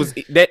motherfuckers was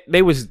that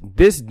they was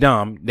this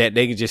dumb that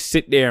they could just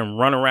sit there and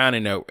run around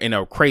in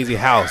a crazy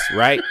house,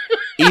 right?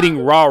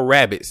 Eating raw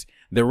rabbits.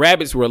 The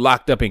rabbits were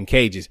locked up in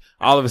cages.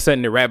 All of a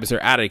sudden, the rabbits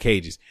are out of the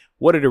cages.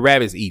 What are the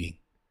rabbits eating?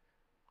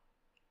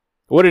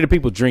 What are the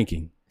people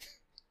drinking?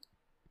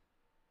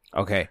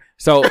 Okay,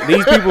 so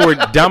these people were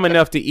dumb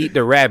enough to eat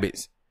the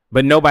rabbits,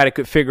 but nobody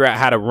could figure out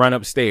how to run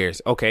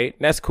upstairs. Okay,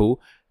 that's cool.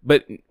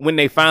 But when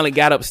they finally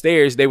got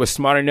upstairs, they were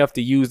smart enough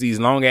to use these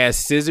long ass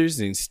scissors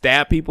and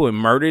stab people and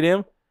murder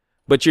them.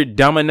 But you're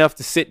dumb enough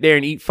to sit there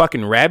and eat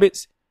fucking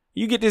rabbits?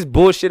 You get this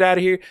bullshit out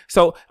of here.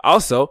 So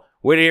also,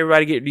 where did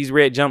everybody get these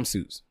red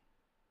jumpsuits?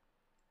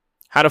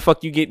 How the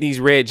fuck you get these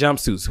red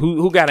jumpsuits?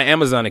 Who got an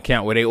Amazon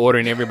account where they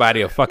ordering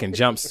everybody a fucking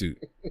jumpsuit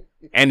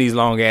and these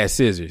long ass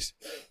scissors?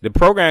 The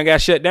program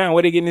got shut down.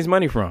 Where they getting this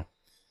money from?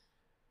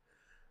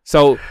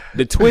 So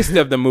the twist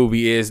of the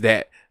movie is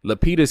that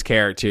Lupita's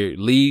character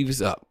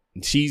leaves up.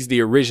 She's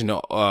the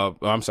original.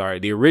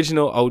 The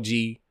original OG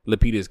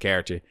Lupita's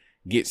character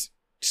gets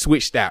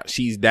switched out.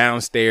 She's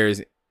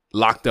downstairs,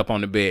 locked up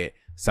on the bed.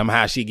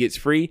 Somehow she gets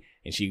free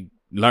and she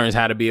learns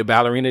how to be a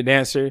ballerina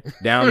dancer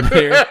down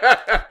there.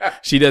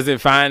 She doesn't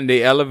find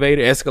the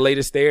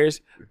escalator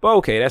stairs, but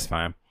okay, that's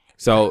fine.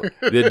 So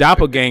the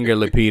doppelganger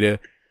Lupita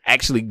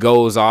actually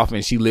goes off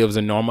and she lives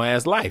a normal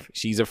ass life.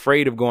 She's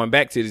afraid of going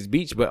back to this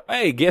beach, but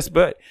hey, guess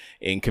what?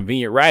 In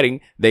convenient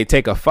writing, they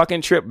take a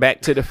fucking trip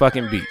back to the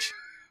fucking beach.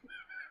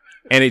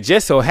 And it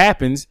just so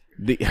happens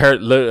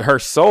her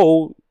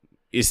soul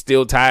is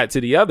still tied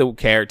to the other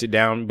character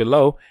down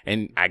below.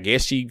 And I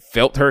guess she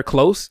felt her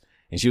close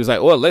and she was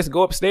like, well, let's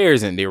go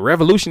upstairs. And the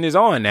revolution is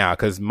on now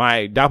because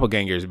my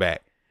doppelganger is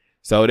back.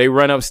 So they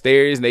run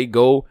upstairs and they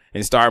go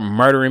and start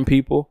murdering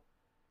people.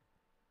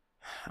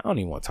 I don't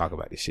even want to talk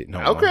about this shit no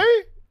more.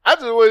 Okay. I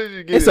just wanted you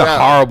to get It's a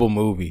horrible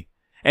movie.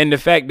 And the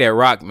fact that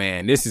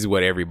Rockman, this is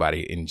what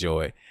everybody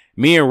enjoyed.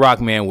 Me and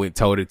Rockman went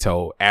toe to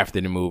toe after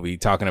the movie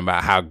talking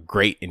about how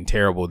great and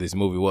terrible this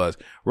movie was.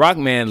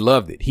 Rockman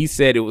loved it. He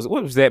said it was,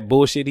 what was that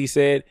bullshit he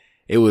said?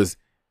 It was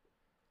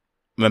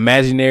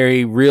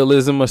imaginary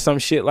realism or some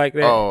shit like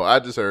that. Oh, I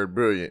just heard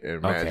brilliant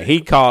and magic. Okay.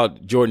 He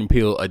called Jordan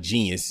Peele a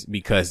genius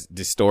because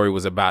the story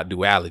was about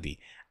duality.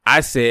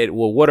 I said,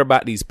 well, what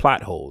about these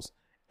plot holes?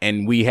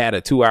 And we had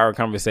a 2-hour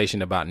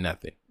conversation about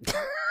nothing.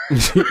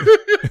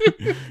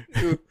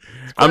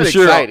 I'm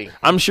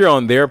sure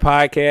on their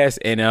podcast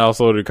and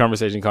also the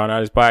Conversation Called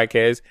Out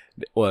podcast,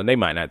 well, they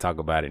might not talk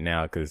about it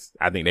now because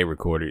I think they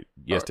recorded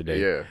yesterday.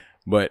 Yeah.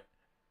 But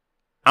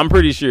I'm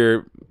pretty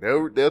sure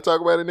they'll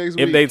talk about it next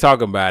week. If they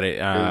talk about it,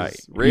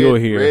 you'll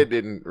hear. Red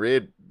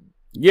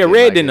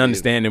didn't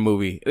understand the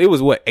movie. It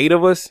was what, 8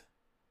 of us?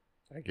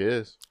 I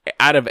guess.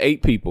 Out of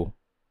 8 people.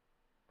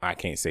 I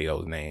can't say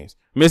those names.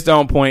 Mr.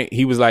 On Point,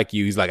 he was like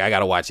you. He's like, I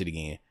gotta watch it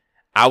again.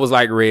 I was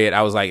like Red.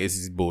 I was like, this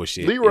is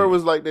bullshit. Leroy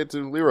was like that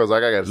too. Leroy was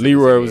like, I gotta see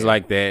Leroy was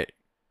like that.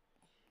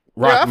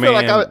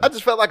 I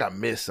just felt like I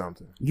missed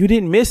something. You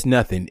didn't miss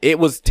nothing. It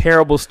was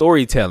terrible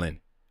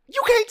storytelling.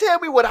 You can't tell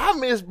me what I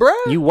missed, bruh.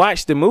 You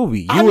watched the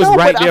movie. You was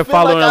right there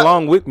following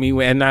along with me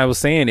and I was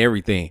saying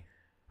everything.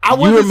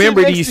 You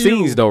remember these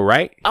scenes though,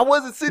 right? I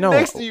wasn't sitting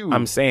next to you.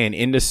 I'm saying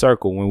in the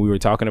circle when we were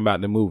talking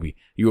about the movie,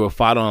 you were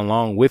following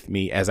along with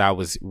me as I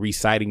was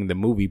reciting the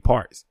movie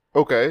parts.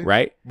 Okay.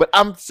 Right? But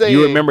I'm saying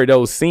you remember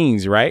those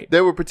scenes, right?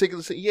 There were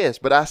particular scenes, yes,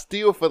 but I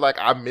still feel like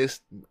I'm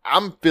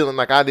feeling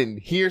like I didn't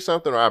hear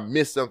something or I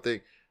missed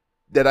something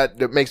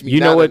that makes me. You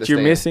know what understand.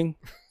 You're missing?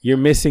 You're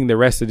missing the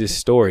rest of this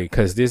story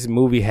because this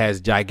movie has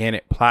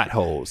gigantic plot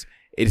holes.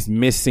 It's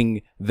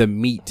missing the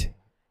meat.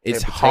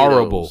 It's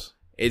horrible.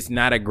 It's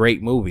not a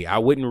great movie. I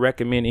wouldn't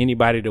recommend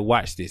anybody to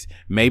watch this.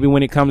 Maybe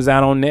when it comes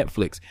out on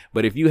Netflix.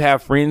 But if you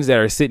have friends that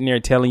are sitting there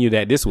telling you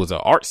that this was an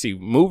artsy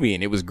movie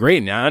and it was great,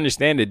 and I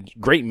understand the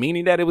great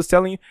meaning that it was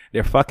telling you,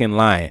 they're fucking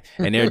lying.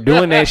 And they're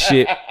doing that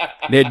shit.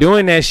 They're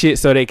doing that shit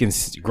so they can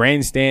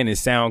grandstand and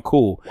sound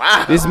cool.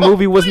 Wow. This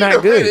movie was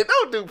not good.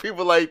 Don't do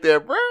people like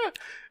that, bro.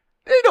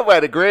 Ain't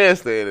nobody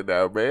grandstanding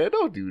now, man.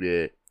 Don't do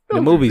that.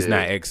 The movie's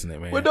not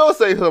excellent, man. Well, don't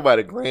say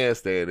somebody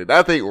grandstanding.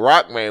 I think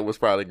Rockman was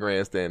probably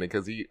grandstanding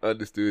because he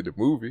understood the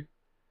movie.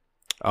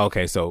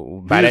 Okay,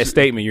 so by that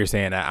statement, you're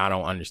saying that I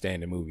don't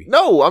understand the movie.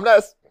 No, I'm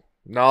not.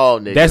 No,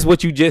 nigga. That's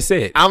what you just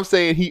said. I'm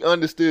saying he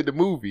understood the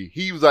movie.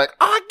 He was like,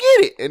 I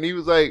it. And he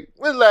was like,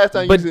 when the last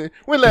time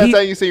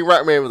you seen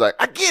Rockman? Was like,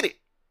 I get it.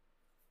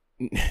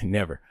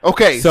 Never.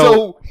 Okay,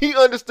 so he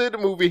understood the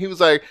movie. He was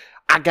like,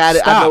 I got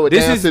it. I know it.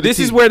 This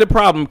is where the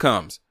problem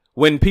comes.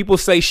 When people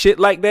say shit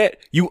like that,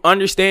 you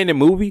understand the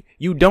movie,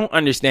 you don't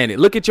understand it.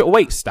 Look at your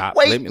stop.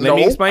 Let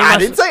me explain. I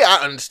didn't say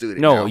I understood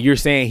it. No, you're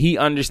saying he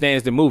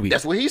understands the movie.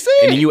 That's what he said.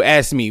 And then you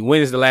asked me,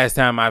 when is the last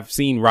time I've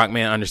seen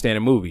Rockman understand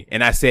a movie?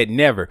 And I said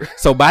never.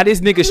 So by this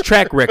nigga's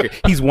track record,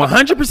 he's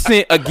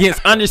 100%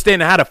 against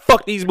understanding how the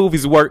fuck these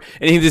movies work.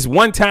 And this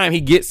one time he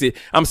gets it,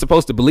 I'm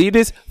supposed to believe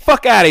this?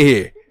 Fuck out of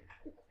here.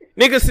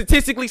 Nigga,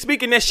 statistically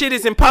speaking, that shit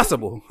is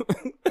impossible.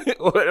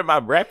 What am I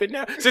rapping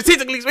now?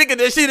 Statistically speaking,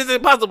 that shit is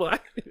impossible.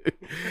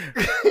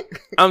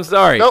 I'm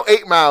sorry. Don't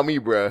 8 Mile me,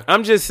 bruh.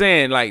 I'm just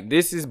saying, like,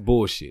 this is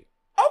bullshit.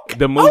 Okay,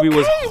 the movie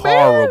was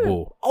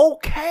horrible. Man.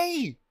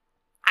 Okay.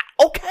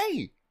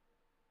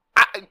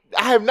 I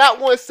have not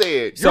once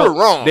said you're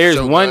wrong.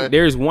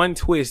 There's one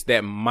twist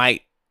that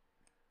might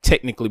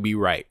technically be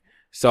right.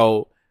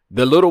 So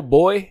the little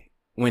boy,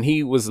 when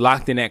he was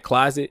locked in that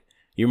closet,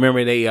 you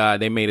remember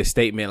they made a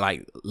statement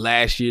like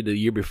last year, the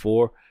year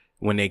before,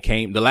 when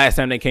the last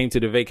time they came to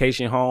the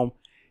vacation home,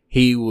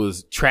 he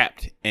was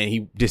trapped and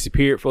he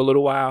disappeared for a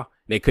little while.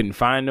 They couldn't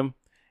find him.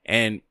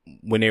 And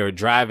when they were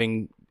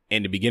driving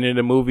in the beginning of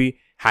the movie,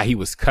 how he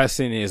was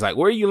cussing and it's like,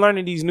 where are you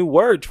learning these new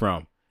words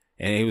from?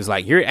 And he was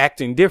like, you're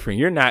acting different.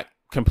 You're not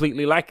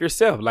completely like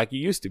yourself, like you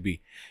used to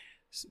be.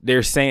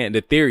 They're saying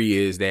the theory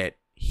is that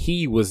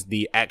he was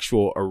the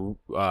actual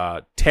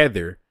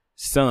Tether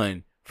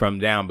son from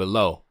down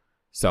below.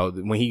 So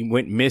when he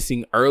went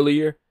missing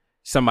earlier,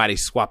 somebody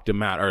swapped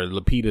him out, or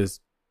Lupita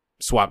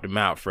swapped him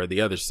out for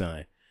the other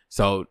son.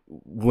 So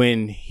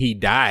when he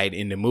died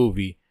in the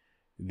movie,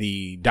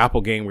 the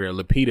doppelganger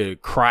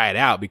Lupita cried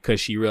out because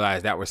she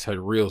realized that was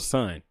her real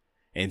son.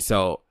 And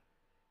so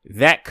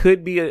that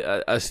could be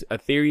a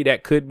theory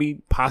that could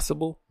be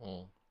possible.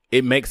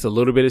 It makes a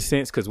little bit of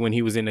sense because when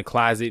he was in the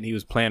closet, he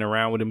was playing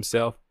around with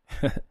himself.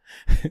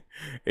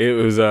 It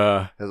was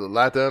there's a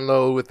lot to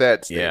unload with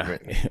that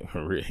statement.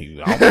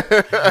 Yeah.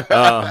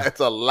 That's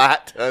a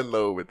lot to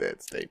unload with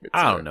that statement.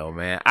 I don't know,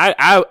 man.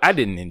 I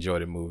didn't enjoy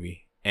the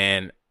movie,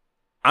 and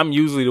I'm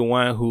usually the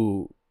one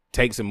who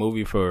takes a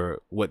movie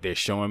for what they're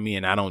showing me,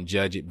 and I don't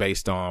judge it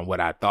based on what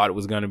I thought it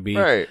was going to be.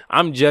 Right.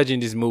 I'm judging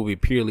this movie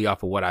purely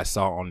off of what I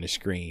saw on the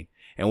screen,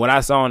 and what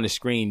I saw on the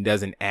screen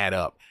doesn't add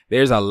up.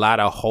 There's a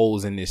lot of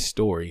holes in this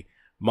story.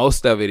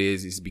 Most of it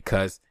is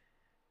because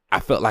I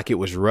felt like it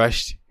was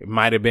rushed. It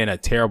might have been a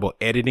terrible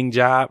editing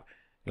job.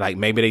 Like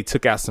maybe they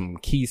took out some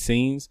key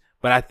scenes,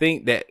 but I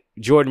think that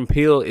Jordan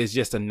Peele is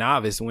just a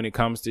novice when it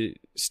comes to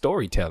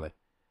storytelling.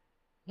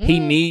 He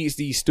needs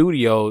these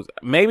studios.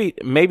 Maybe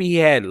he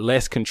had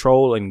less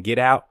control in Get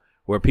Out,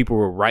 where people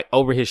were right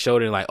over his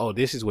shoulder like, oh,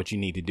 this is what you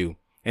need to do.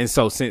 And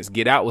so since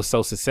Get Out was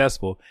so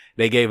successful,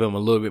 they gave him a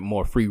little bit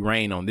more free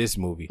reign on this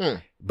movie.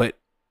 But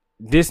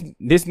this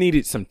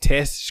needed some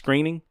test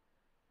screening.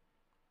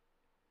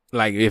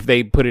 Like if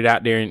they put it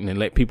out there and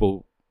let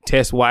people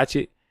test watch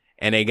it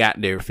and they got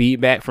their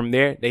feedback from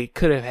there, they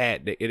could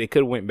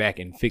have went back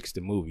and fixed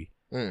the movie.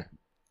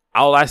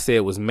 All I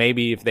said was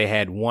maybe if they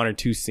had one or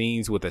two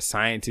scenes with a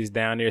scientist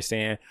down there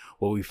saying,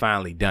 well, we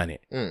finally done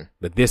it.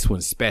 But this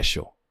one's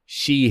special.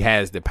 She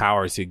has the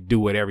power to do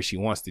whatever she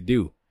wants to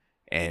do.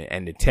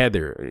 And the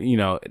tether,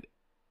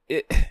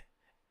 it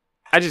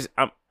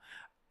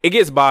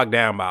gets bogged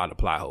down by all the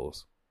plot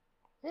holes.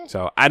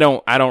 So I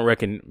don't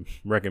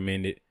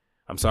recommend it.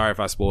 I'm sorry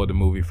if I spoiled the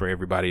movie for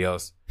everybody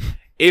else.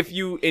 If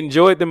you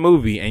enjoyed the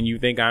movie and you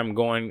think I'm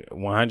going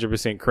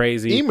 100%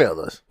 crazy,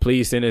 email us.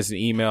 Please send us an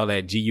email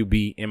at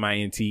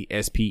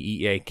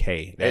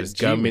GUBMINTSPEAK. That is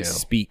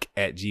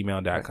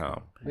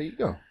governmentspeak@gmail.com. There you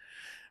go.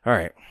 All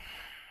right.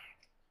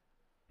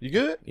 You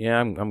good? Yeah,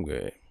 I'm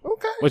good.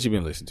 Okay. What you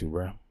been listening to,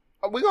 bro?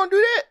 Are we gonna do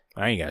that?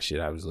 I ain't got shit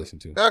I was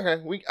listening to.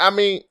 Okay.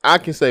 I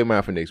can save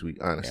mine for next week,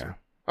 honestly.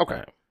 Yeah. Okay.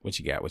 Right. What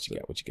you got?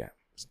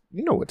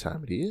 You know what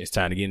time it is. It's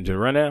time to get into the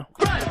rundown.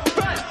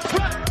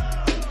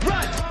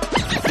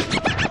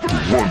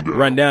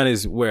 Rundown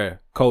is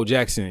where Cole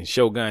Jackson and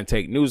Shogun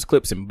take news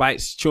clips and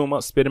bites, chew them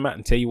up, spit them out,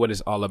 and tell you what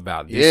it's all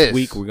about. This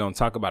week, we're going to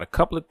talk about a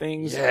couple of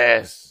things.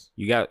 Yes.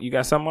 You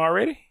got something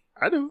already?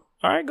 I do.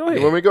 All right, go ahead.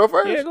 You want me to go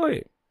first? Yeah, go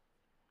ahead.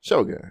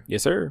 Shogun.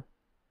 Yes, sir.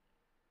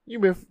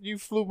 You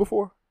flew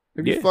before?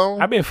 Have you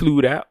flown? I've been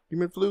flued out. You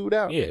been flued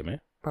out? Yeah, man.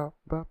 Pop,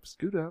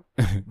 scoot up,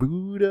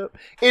 boot up.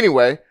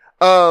 Anyway,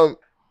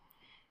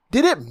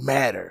 did it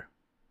matter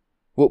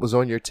what was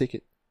on your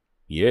ticket?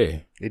 Yeah.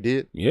 It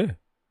did? Yeah.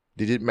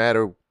 Did it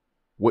matter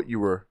what you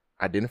were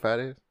identified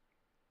as?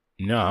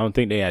 No, I don't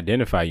think they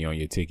identify you on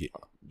your ticket.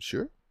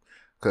 Sure.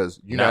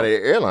 Because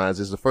United Airlines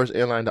is the first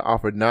airline to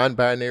offer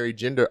non-binary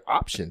gender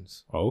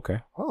options. Oh, okay.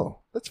 Oh,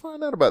 let's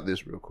find out about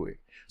this real quick.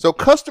 So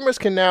customers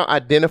can now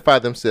identify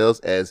themselves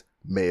as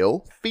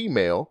male,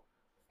 female,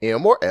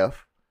 M or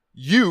F,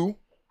 U,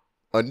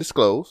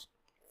 undisclosed,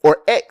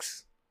 or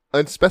X,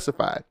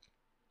 unspecified.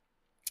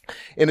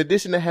 In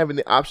addition to having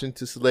the option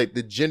to select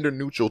the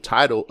gender-neutral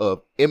title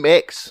of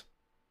MX,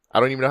 I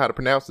don't even know how to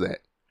pronounce that.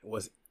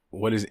 Was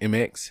What is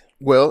MX?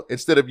 Well,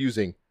 instead of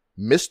using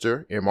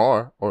Mr.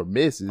 MR or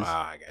Mrs.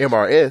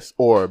 MRS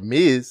or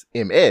Ms.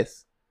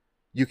 MS,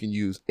 you can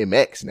use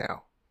MX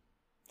now.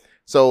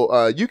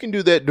 So you can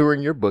do that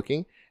during your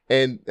booking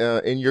and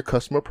in your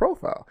customer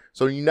profile.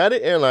 So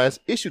United Airlines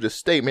issued a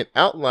statement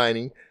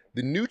outlining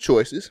the new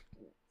choices.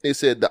 It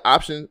said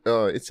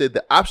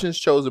the options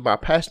chosen by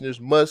passengers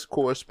must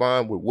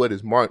correspond with what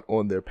is marked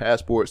on their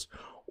passports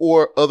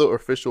or other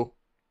official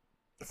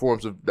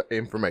forms of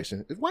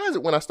information. Why is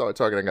it when I start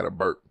talking I got a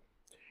burp?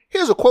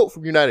 Here's a quote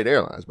from United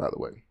Airlines, by the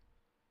way.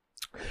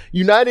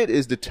 United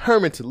is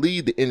determined to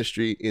lead the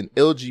industry in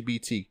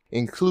LGBT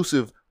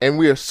inclusive, and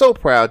we are so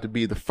proud to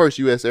be the first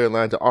U.S.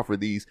 airline to offer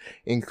these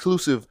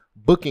inclusive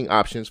booking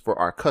options for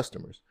our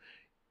customers.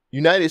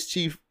 United's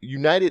chief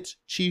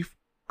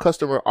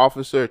customer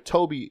officer,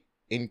 Toby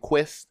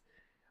Inquest,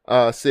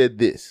 said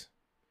this: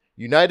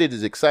 United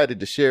is excited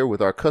to share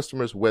with our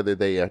customers whether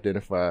they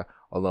identify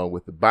along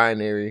with the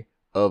binary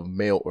of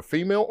male or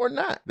female or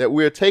not, that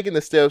we are taking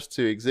the steps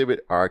to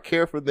exhibit our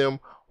care for them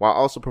while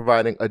also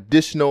providing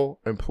additional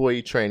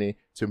employee training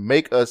to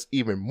make us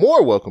even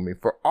more welcoming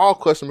for all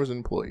customers and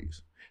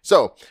employees.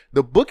 So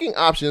the booking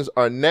options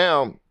are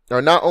not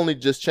only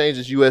just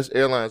changes U.S.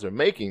 airlines are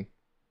making,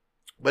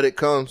 but it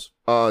comes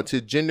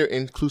to gender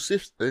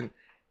inclusive.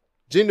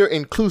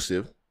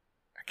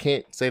 I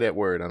can't say that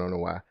word. I don't know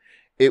why.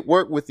 It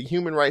worked with the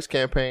Human Rights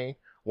Campaign,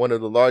 one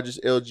of the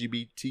largest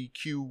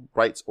LGBTQ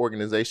rights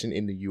organization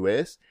in the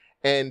U.S.,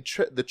 and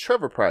the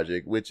Trevor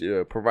Project, which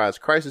provides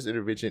crisis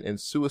intervention and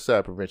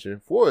suicide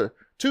prevention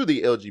to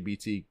the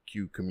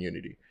LGBTQ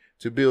community.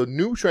 To build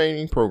new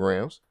training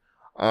programs,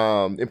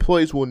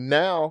 employees will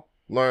now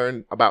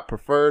learn about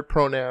preferred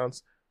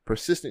pronouns,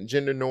 persistent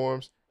gender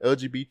norms,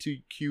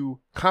 LGBTQ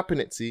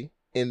competency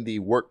in the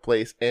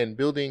workplace, and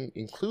building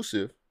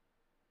inclusive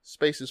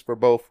spaces for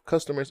both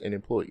customers and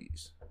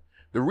employees.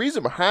 The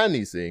reason behind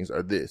these things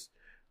are this.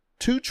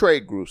 Two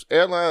trade groups,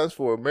 Airlines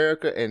for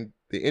America and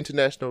the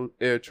International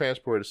Air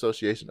Transport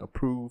Association,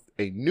 approved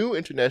a new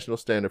international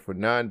standard for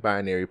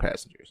non-binary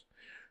passengers.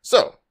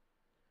 So,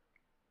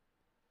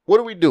 what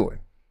are we doing?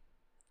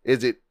 How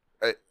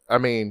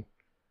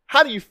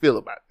do you feel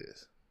about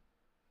this?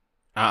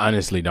 I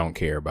honestly don't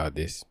care about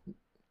this.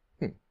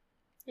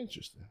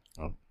 Interesting.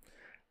 Oh.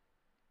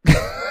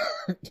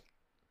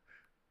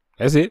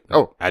 That's it.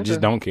 Oh, I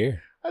just don't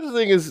care. I just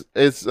think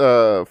it's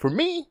for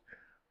me,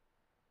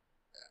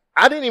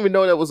 I didn't even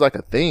know that was like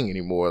a thing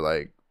anymore.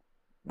 Like,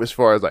 as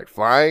far as like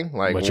flying,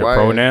 like but your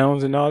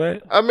pronouns and all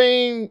that. I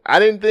mean, I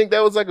didn't think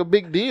that was like a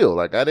big deal.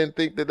 Like, I didn't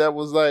think that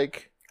was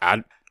like.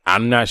 I'm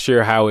not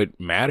sure how it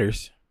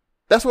matters.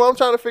 That's what I'm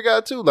trying to figure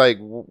out too. Like,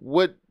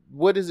 what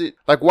is it?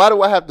 Like, why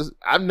do I have to?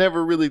 I've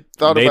never really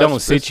thought. They don't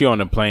sit you on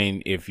the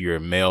plane if you're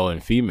male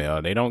and female.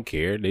 They don't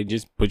care. They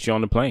just put you on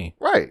the plane.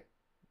 Right.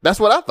 That's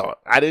what I thought.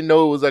 I didn't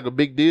know it was like a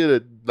big deal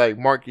to like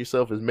mark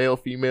yourself as male,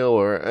 female,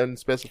 or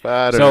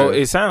unspecified. So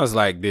it sounds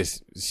like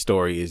this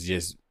story is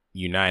just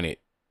United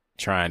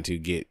trying to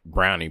get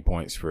brownie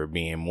points for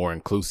being more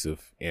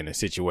inclusive in a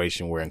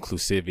situation where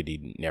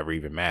inclusivity never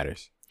even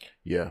matters.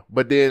 Yeah,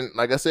 but then,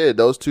 like I said,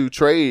 both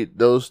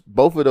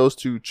of those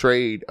two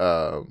trade.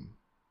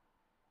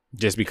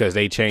 Just because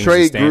they changed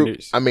the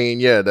standards. I mean,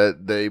 yeah,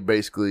 that they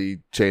basically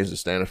changed the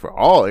standards for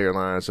all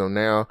airlines. So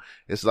now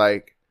it's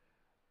like.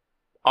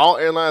 All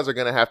airlines are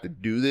going to have to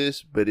do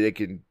this, but they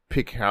can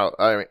pick how.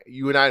 I mean,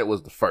 United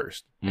was the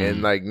first. Mm-hmm.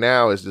 And like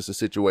now it's just a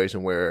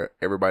situation where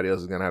everybody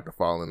else is going to have to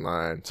fall in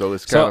line. So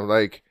it's kind of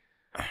like,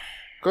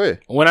 go ahead.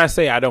 When I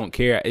say I don't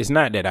care, it's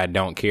not that I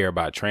don't care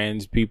about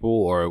trans people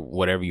or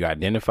whatever you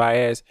identify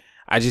as.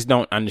 I just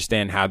don't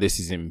understand how this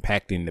is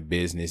impacting the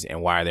business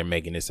and why they're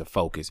making this a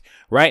focus.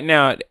 Right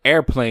now,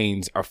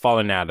 airplanes are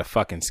falling out of the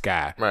fucking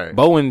sky. Right.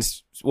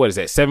 Boeing's,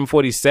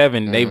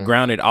 747, mm-hmm. They've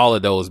grounded all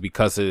of those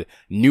because of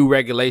new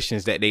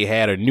regulations that they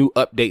had or new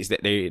updates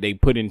that they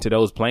put into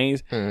those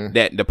planes mm-hmm.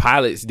 that the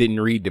pilots didn't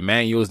read the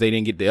manuals, they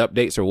didn't get the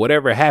updates, or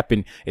whatever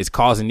happened is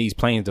causing these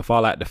planes to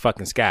fall out the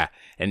fucking sky.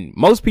 And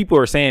most people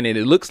are saying that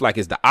it looks like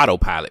it's the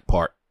autopilot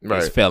part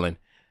that's failing.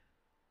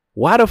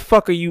 Why the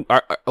fuck are you...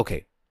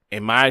 okay.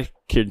 In my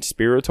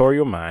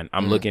conspiratorial mind,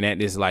 I'm looking at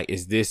this like,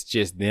 is this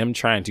just them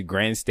trying to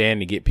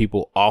grandstand to get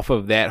people off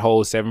of that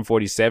whole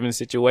 747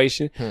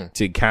 situation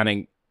to kind of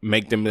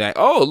make them like,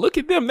 oh, look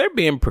at them. They're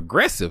being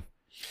progressive.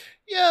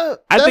 Yeah.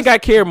 I think I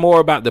care more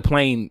about the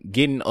plane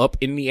getting up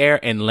in the air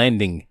and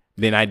landing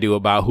than I do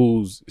about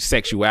whose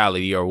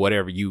sexuality or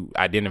whatever you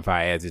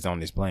identify as is on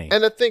this plane.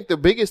 And I think the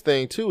biggest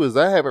thing too is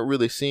I haven't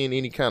really seen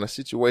any kind of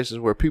situations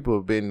where people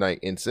have been like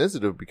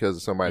insensitive because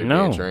of somebody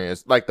being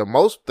trans. Like the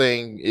most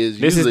thing is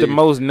this is the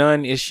most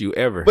non-issue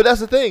ever. But that's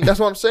the thing. That's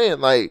what I'm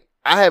saying. Like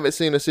I haven't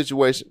seen a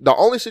situation. The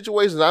only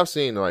situations I've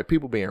seen are like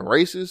people being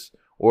racist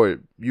or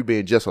you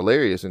being just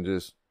hilarious and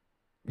just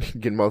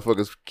getting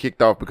motherfuckers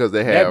kicked off because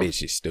they have. That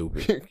bitch is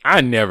stupid. I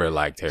never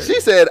liked her.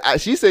 She said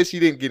she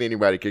didn't get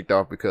anybody kicked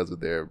off because of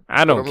their.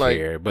 I don't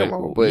care,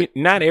 but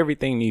not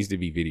everything needs to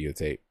be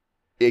videotaped.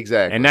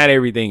 Exactly. And not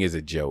everything is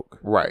a joke.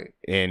 Right.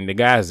 And the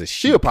guy's a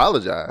She sheep.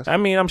 apologized. I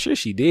mean, I'm sure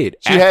she did.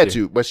 She had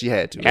to.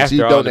 And after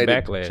she all the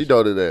donated, backlash. She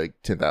donated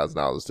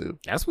 $10,000 too.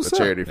 That's what's a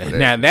charity up. for that.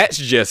 Now that's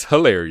just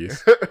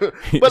hilarious. But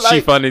She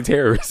like, funded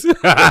terrorists.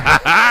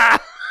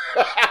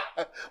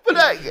 but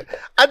I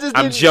just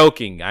I'm didn't-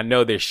 joking. I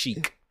know they're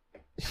chic.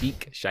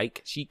 Chic.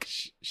 Shiites.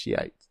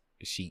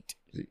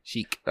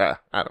 Chic. I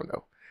don't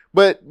know.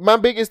 But my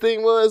biggest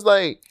thing was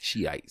like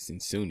Shiites and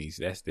Sunnis.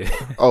 That's the.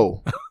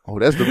 oh,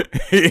 that's the.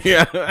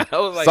 Yeah. I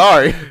was like,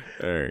 Sorry.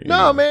 all right,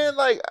 No, man.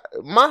 Like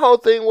my whole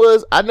thing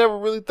was, I never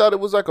really thought it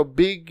was like a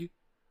big.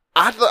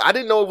 I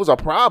didn't know it was a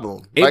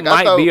problem. It like,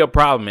 might be a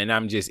problem, and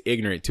I'm just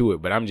ignorant to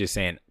it. But I'm just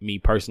saying, me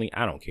personally,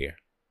 I don't care.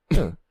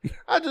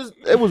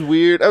 It was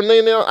weird. I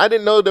mean, I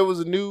didn't know there was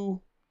a new.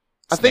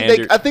 I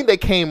think they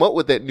came up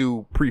with that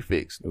new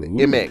prefix, the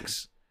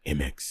MX.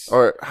 MX.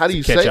 Or how do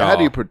you Catch say? all. How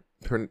do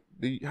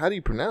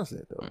you pronounce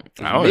that though?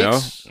 I don't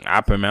know.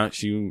 I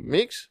pronounce you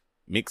mix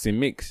and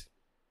mix.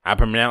 I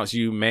pronounce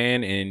you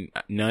man and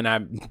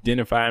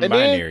non-identifying And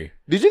then, binary.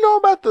 did you know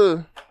about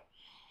the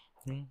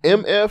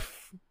MF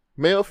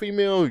male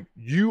female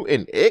U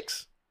and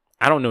X?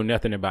 I don't know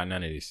nothing about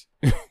none of this.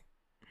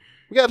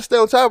 We got to stay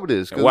on top of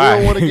this because Why?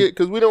 we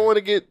don't want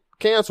to get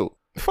canceled.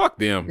 Fuck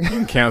them. You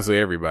can cancel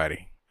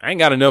everybody. I ain't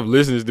got enough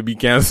listeners to be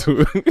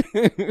canceled.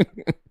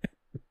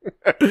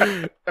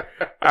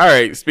 All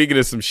right. Speaking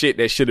of some shit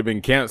that should have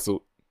been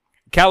canceled,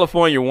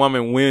 California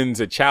woman wins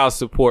a child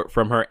support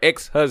from her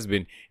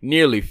ex-husband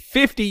nearly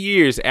 50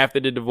 years after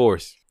the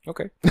divorce.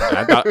 Okay.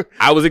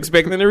 I was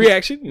expecting a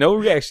reaction. No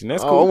reaction.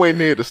 That's cool. I'm waiting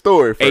to hear the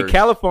story first.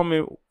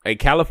 A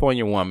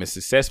California woman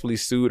successfully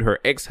sued her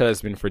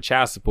ex-husband for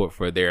child support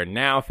for their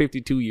now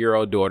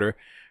 52-year-old daughter.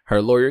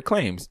 Her lawyer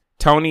claims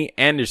Tony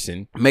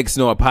Anderson makes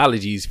no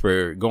apologies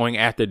for going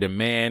after the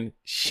man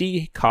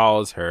she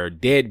calls her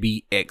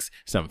deadbeat ex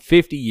some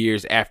 50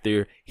 years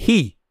after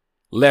he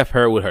left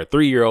her with her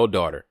 3-year-old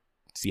daughter.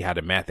 See how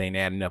the math ain't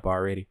adding up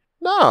already?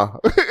 No,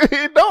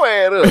 it don't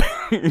add up.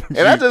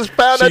 And I just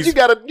found out you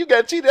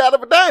got cheated out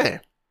of a dime.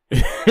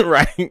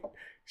 Right.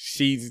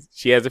 She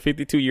has a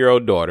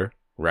 52-year-old daughter,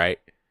 right?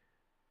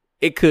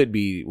 It could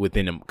be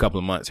within a couple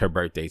of months. Her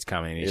birthday's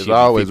coming. And it's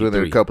always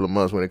within a couple of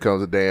months when it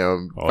comes to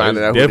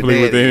finding out. Definitely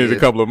who the within a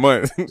couple of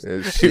months.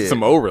 It's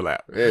some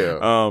overlap.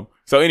 Yeah.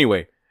 So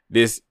anyway,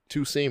 this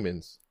two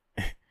Siemens.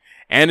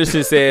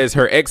 Anderson says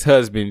her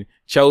ex-husband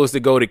chose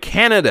to go to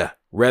Canada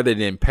rather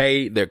than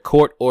pay their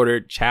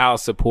court-ordered child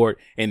support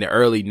in the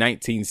early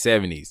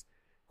 1970s.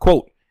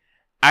 Quote,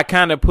 I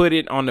kind of put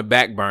it on the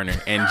back burner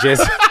and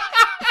just... You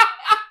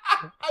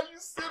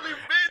silly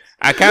bitch.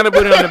 I kind of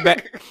put it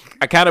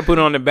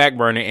on the back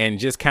burner and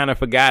just kind of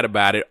forgot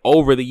about it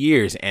over the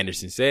years,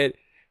 Anderson said.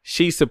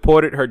 She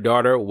supported her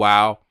daughter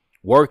while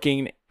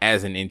working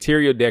as an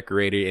interior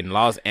decorator in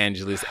Los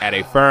Angeles at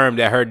a firm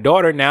that her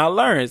daughter now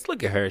learns.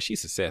 Look at her.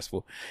 She's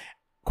successful.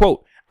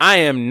 Quote, I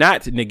am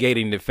not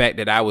negating the fact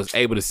that I was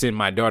able to send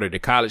my daughter to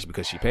college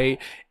because she paid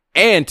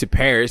and to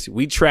Paris.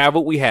 We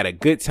traveled. We had a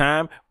good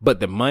time, but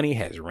the money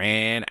has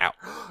ran out.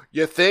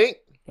 You think?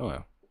 Oh,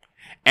 well.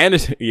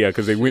 Anderson, yeah,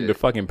 because they went to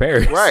fucking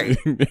Paris. Right.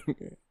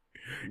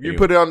 You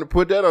put that on the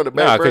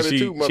back burner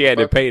too, she had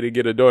to pay to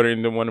get her daughter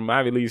into one of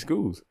my Ivy League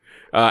schools.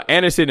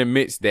 Anderson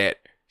admits that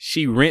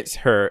she rents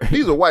her.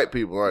 These are white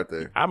people, aren't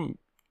they? I'm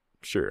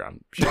sure. I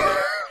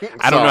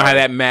don't know how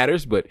that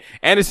matters, but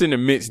Anderson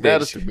admits that.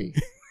 Matters to me.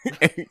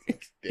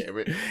 Damn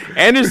it.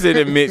 Anderson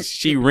admits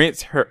she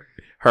rents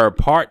her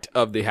part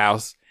of the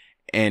house,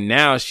 and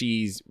now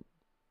she's.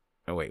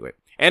 Oh wait.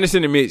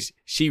 Anderson admits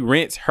she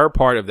rents her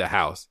part of the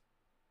house,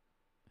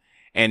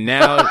 and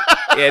now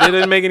yeah, that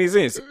doesn't make any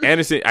sense.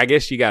 Anderson, I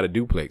guess she got a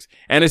duplex.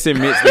 Anderson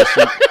admits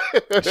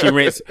that she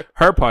rents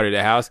her part of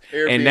the house,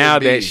 Airbnb. And now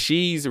that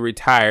she's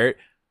retired,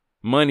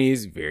 money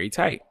is very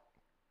tight.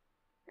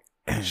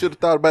 You should have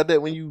thought about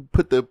that when you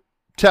put the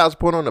child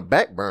support on the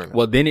back burner.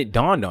 Well, then it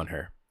dawned on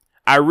her.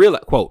 I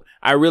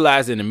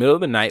realized in the middle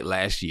of the night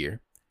last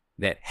year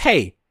that,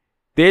 hey,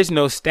 there's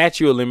no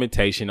statute of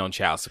limitation on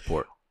child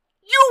support.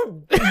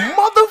 You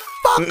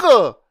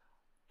motherfucker!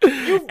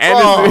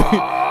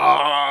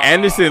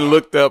 Anderson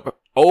looked up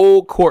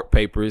old court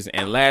papers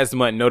and last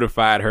month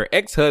notified her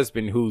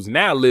ex-husband, who's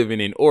now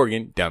living in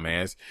Oregon,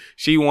 dumbass,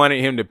 she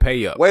wanted him to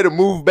pay up. Way to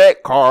move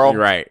back, Carl.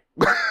 Right.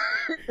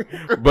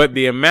 But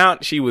the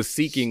amount she was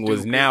seeking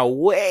was now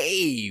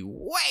way,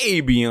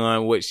 way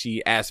beyond what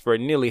she asked for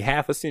nearly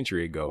half a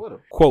century ago.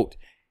 Quote,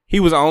 he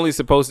was only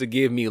supposed to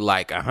give me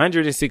like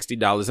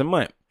 $160 a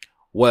month.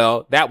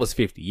 Well, that was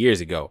 50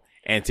 years ago.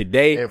 And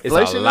today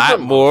Inflation it's a lot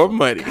more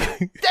money.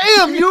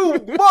 Damn you,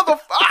 motherfucker.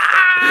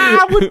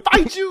 I would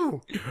fight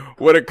you.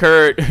 What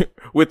occurred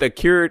with a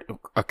cured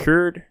interest.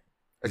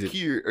 We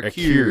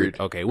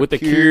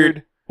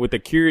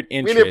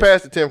didn't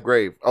pass the 10th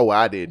grade. Oh,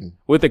 I didn't.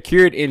 With a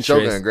cured interest.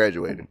 Shogun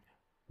graduated.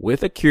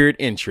 With a cured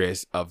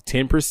interest of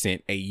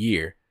 10% a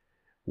year,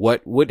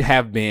 what would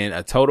have been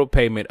a total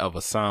payment of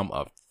a sum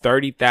of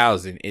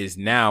 $30,000 is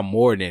now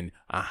more than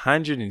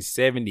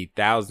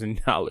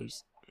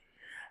 $170,000.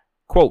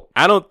 Quote,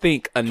 I don't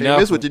think enough.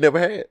 This what you never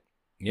had.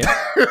 Yeah.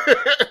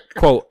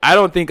 Quote, I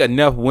don't think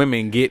enough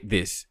women get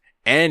this.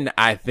 And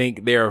I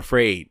think they're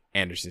afraid,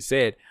 Anderson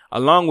said.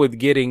 Along with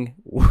getting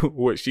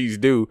what she's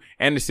due,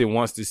 Anderson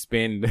wants to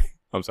spread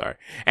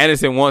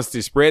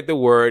the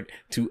word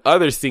to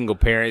other single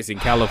parents in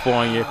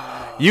California.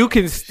 You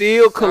can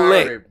still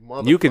collect.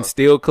 You can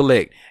still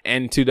collect.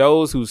 And to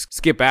those who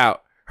skip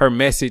out, her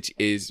message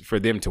is for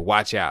them to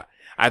watch out.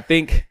 I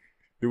think,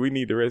 do we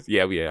need the rest?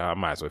 Yeah, I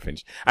might as well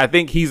finish. I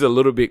think he's a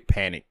little bit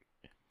panicked.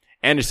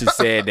 Anderson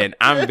said that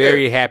I'm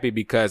very happy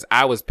because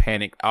I was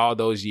panicked all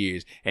those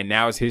years and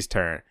now it's his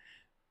turn.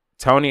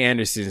 Tony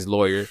Anderson's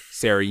lawyer,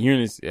 Sarah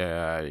Eunice,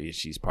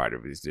 she's part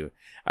of this too.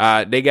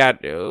 They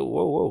got,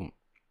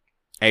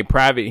 a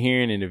private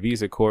hearing in the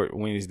visa court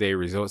Wednesday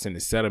results in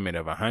the settlement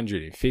of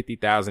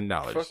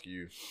 $150,000. Fuck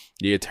you.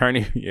 The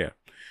attorney, yeah.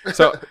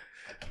 So,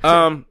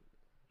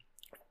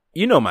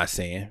 you know my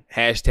saying,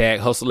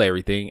 #hustle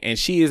everything. And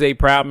she is a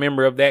proud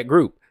member of that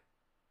group.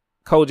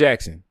 Cole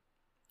Jackson.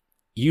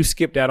 You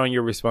skipped out on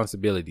your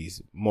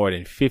responsibilities more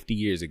than 50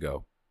 years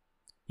ago.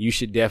 You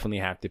should definitely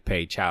have to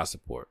pay child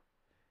support.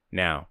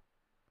 Now,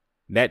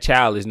 that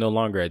child is no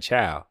longer a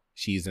child.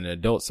 She's an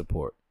adult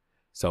support.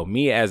 So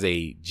me as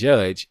a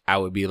judge, I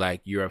would be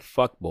like, you're a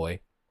fuckboy.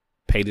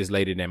 Pay this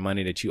lady that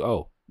money that you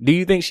owe. Do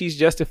you think she's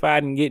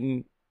justified in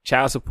getting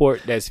child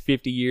support that's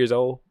 50 years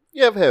old?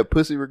 You ever had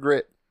pussy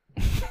regret?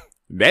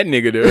 That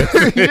nigga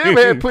does. You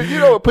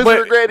know what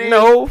pussy regret is?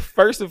 No,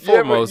 first and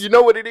foremost. You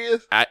know what it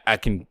is? I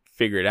can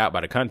figure it out by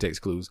the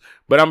context clues,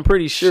 but I'm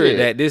pretty sure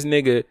that this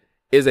nigga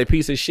is a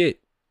piece of shit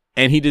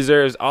and he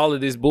deserves all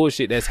of this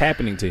bullshit that's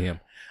happening to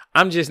him.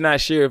 I'm just not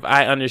sure if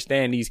I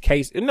understand these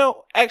cases.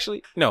 No,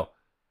 actually, no.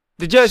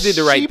 The judge did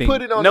the right thing.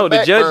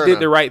 The judge did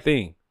the right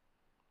thing.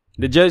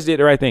 The judge did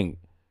the right thing.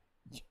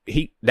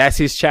 That's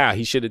his child.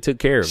 He should have took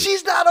care of it.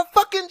 She's not a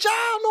fucking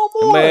child no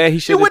more. Man,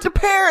 he went to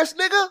Paris,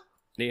 nigga.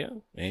 Yeah,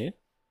 man.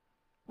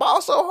 Ball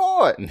so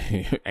hard.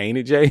 Ain't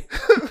it, Jay?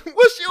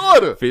 What's your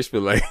order? Fish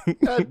fillet.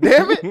 God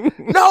damn it.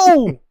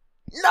 No.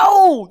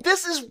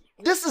 This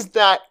is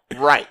not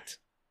right.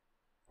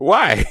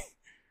 Why?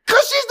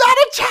 Because she's not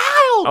a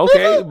child.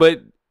 Okay, nigga.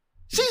 but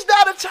she's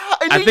not a child.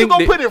 And then you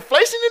gonna put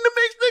inflation in the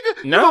mix,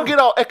 nigga? No. You gonna get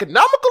all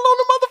economical on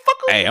the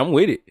motherfucker? Hey, I'm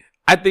with it.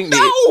 I think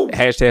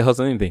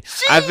 #hustle anything.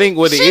 I think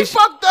what the issue. She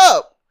fucked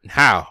up.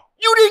 How?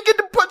 You didn't get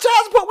the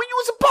child support when you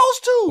were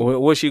supposed to.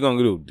 What's she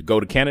gonna do? Go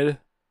to Canada?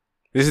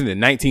 This is the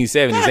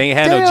 1970s. They ain't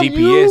had no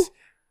GPS.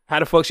 How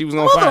the fuck she was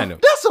gonna find them?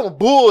 That's some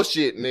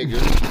bullshit, nigga.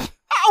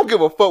 I don't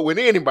give a fuck what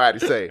anybody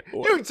say.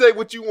 You can say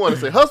what you want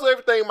to say. Hustle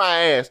everything my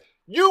ass.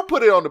 You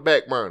put it on the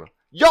back burner.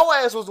 Your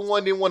ass was the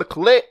one that didn't want to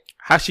collect.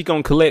 How she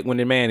gonna collect when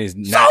the man is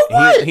not? So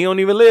what? He don't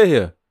even live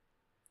here.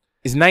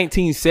 It's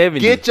 1970.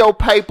 Get your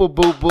paper,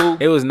 boo boo.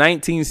 It was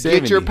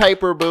 1970. Get your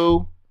paper,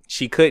 boo.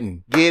 She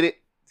couldn't get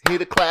it. Hear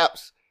the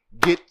claps.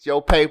 Get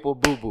your paper,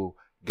 boo boo.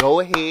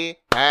 Go ahead,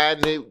 hire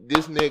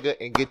this nigga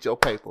and get your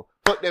paper.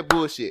 Fuck that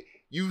bullshit.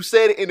 You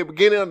said it in the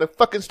beginning of the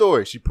fucking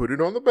story. She put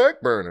it on the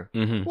back burner.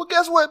 Mm-hmm. Well,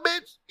 guess what,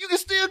 bitch? You can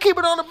still keep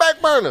it on the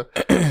back burner.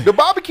 The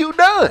barbecue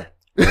done.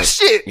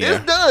 Shit,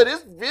 it's done.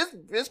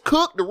 It's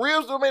cooked. The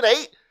ribs are been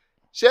ate.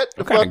 Shut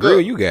the fuck up. What kind of grill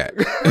you got?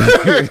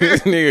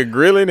 This nigga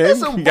grilling and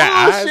some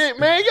bullshit,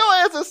 man. Your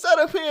ass is set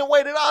up here and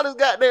waited all this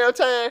goddamn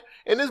time,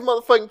 and this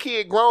motherfucking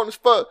kid grown as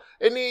fuck,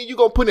 and then you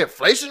gonna put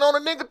inflation on a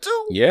nigga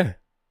too? Yeah.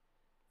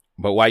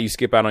 But why you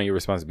skip out on your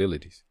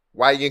responsibilities?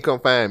 Why you didn't come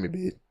find me,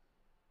 bitch?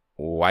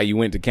 Why you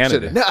went to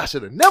Canada? I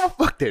should have never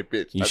fucked that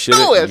bitch. You should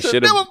have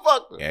never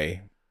fucked her.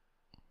 Hey.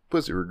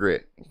 Pussy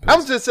regret.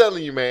 I'm just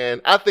telling you,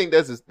 man. I think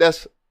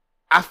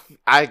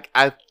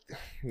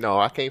no,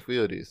 I can't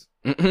feel this.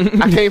 I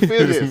can't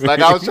feel this.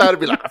 Like, I was trying to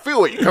be like, I feel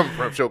where you coming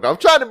from, Shoka. I'm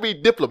trying to be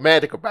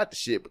diplomatic about the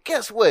shit, but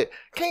guess what?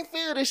 Can't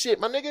feel this shit,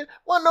 my nigga.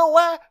 Wanna know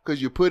why?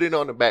 Because you put it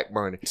on the back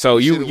burner. So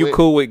you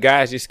cool with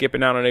guys just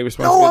skipping out on their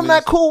responsibilities? No, I'm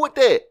not cool with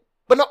that.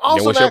 But I'm also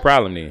then what's your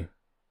problem then?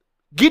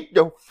 Get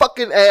your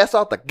fucking ass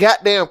off the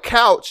goddamn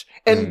couch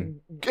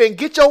and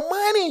get your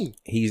money.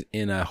 He's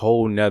in a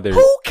whole nother.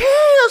 Who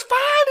cares?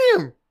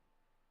 Find him.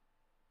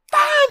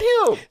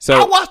 Find him. So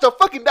I watched a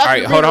fucking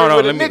documentary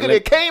with a nigga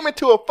that came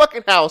into a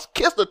fucking house,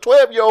 kissed a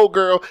 12-year-old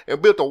girl, and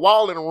built a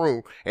wall in a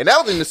room. And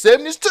that was in the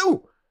 70s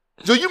too.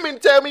 So you mean to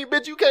tell me,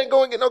 bitch, you can't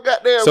go and get no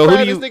goddamn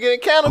this nigga in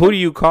Canada? Who do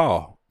you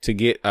call to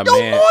get a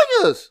man? Your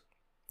lawyers.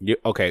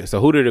 Okay,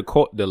 so who did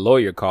the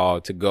lawyer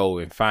call to go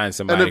and find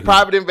somebody? And a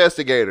private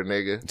investigator,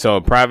 nigga. So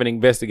a private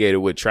investigator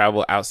would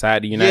travel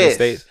outside the United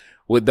States?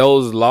 With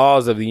those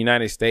laws of the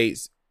United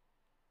States,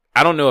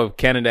 I don't know if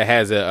Canada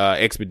has a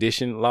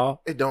expedition law.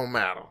 It don't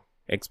matter.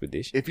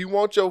 Expedition. If you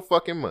want your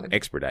fucking money.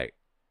 Expedite.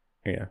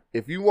 Yeah.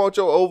 If you want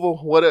your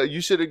whatever, you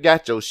should have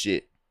got your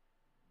shit.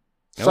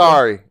 Okay.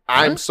 Sorry.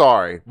 I'm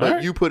sorry.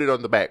 But you put it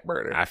on the back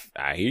burner.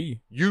 I hear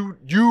you.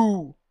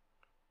 You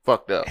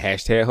fucked up.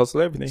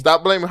 #hustle everything.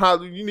 Stop blaming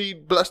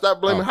Hollywood.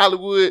 Stop blaming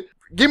Hollywood.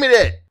 Give me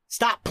that.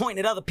 Stop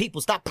pointing at other people.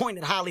 Stop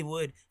pointing at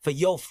Hollywood for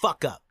your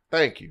fuck up.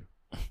 Thank you.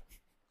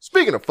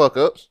 Speaking of fuck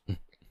ups.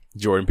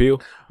 Jordan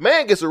Peele.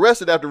 Man gets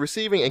arrested after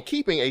receiving and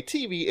keeping a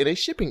TV in a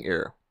shipping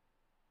error.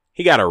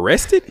 He got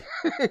arrested?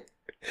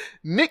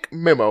 Nick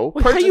Memo.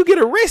 How you get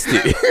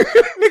arrested?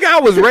 Nigga, I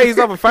was raised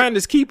off of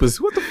finders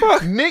keepers. What the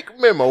fuck? Nick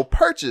Memo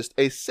purchased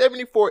a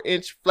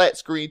 74-inch flat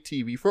screen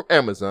TV from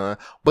Amazon,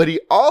 but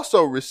he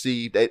also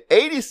received an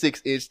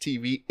 86-inch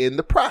TV in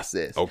the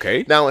process.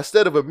 Okay. Now,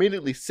 instead of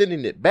immediately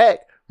sending it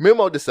back,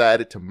 Memo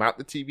decided to mount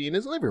the TV in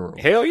his living room.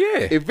 Hell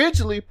yeah.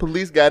 Eventually,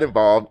 police got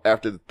involved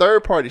after the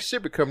third-party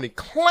shipping company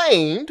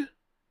claimed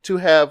to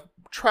have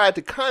tried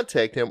to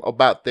contact him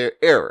about their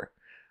error,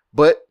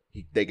 but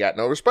they got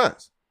no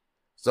response.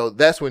 So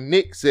that's when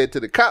Nick said to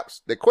the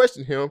cops that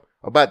questioned him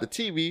about the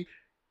TV,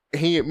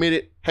 he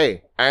admitted,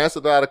 "Hey, I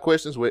answered a lot of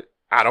questions with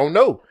I don't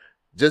know,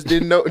 just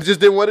didn't know, just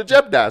didn't want to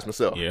jeopardize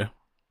myself." Yeah,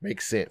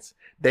 makes sense.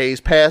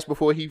 Days passed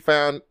before he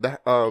found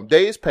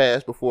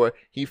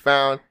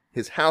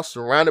his house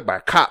surrounded by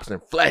cops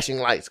and flashing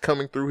lights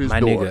coming through his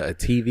door. My nigga, a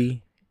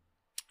TV.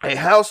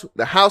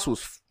 The house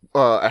was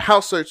a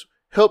house search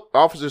helped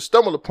officers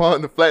stumble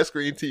upon the flat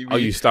screen TV. Oh,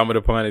 you stumbled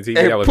upon the TV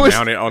that was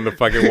mounted on the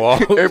fucking wall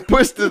and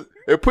pushed the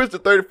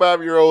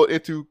 35-year-old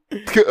into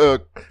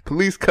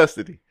police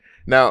custody.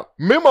 Now,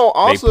 Memo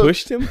also they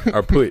pushed him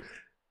or put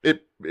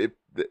it.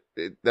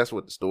 That's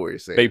what the story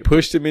is saying. They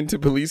pushed him into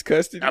police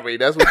custody. I mean,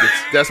 that's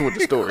what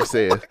the story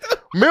says.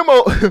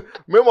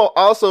 Memo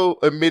also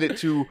admitted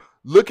to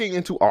looking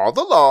into all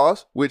the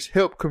laws, which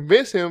helped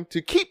convince him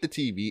to keep the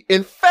TV.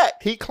 In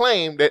fact, he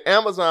claimed that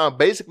Amazon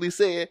basically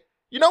said,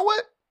 "You know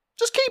what?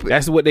 Just keep it."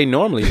 That's what they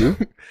normally do.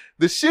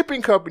 The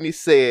shipping company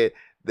said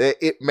that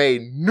it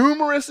made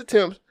numerous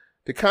attempts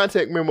to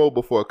contact Memo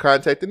before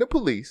contacting the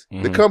police.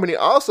 Mm-hmm. The company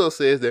also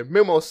says that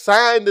Memo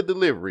signed the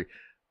delivery,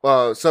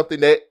 something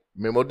that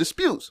Memo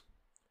disputes.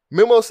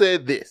 Memo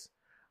said this: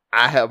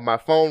 "I have my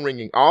phone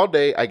ringing all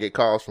day. I get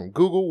calls from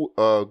Google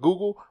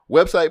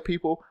website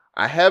people.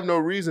 I have no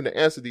reason to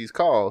answer these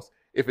calls.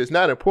 If it's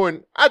not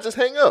important, I just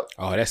hang up."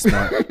 Oh, that's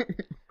smart.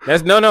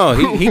 That's no.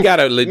 He got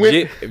a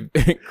legit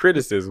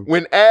criticism.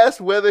 When asked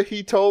whether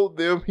he told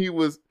them he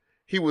was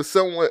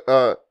someone,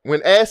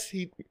 when asked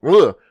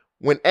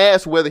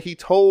whether he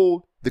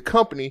told the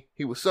company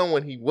he was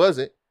someone he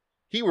wasn't,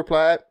 he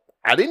replied,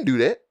 "I didn't do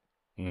that."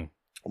 Mm.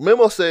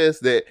 Memo says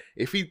that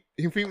if he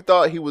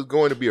thought he was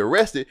going to be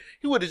arrested,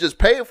 he would have just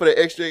paid for the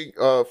extra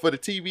for the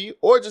TV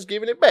or just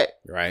given it back.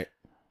 Right.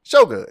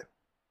 Shogun.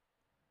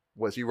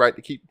 Was he right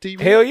to keep the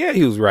TV? Hell yeah,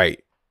 he was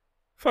right.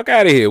 Fuck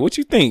out of here. What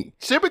you think?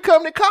 Shipping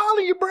company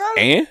calling you, bro.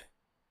 And?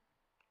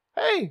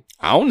 Hey.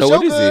 I don't know what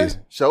this is.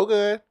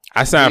 Shogun.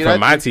 I signed for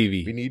my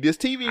TV. We need this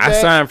TV back.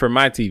 I signed for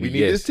my TV, We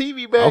need this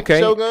TV back, okay.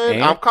 Shogun.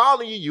 And? I'm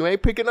calling you. You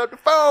ain't picking up the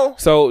phone.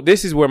 So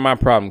this is where my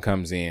problem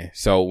comes in.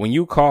 So when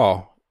you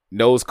call,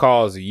 those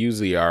calls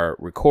usually are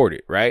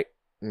recorded, right?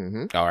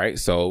 Mm-hmm. All right.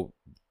 So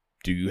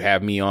do you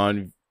have me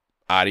on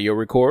audio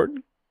record?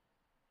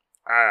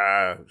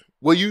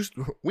 Well,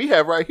 we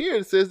have right here.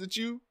 It says that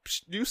you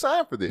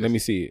signed for this. Let me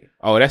see it.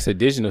 Oh, that's a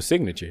digital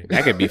signature.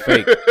 That could be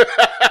fake.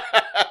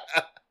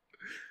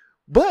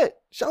 But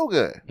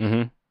Shogun,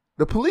 mm-hmm.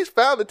 The police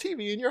found the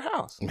TV in your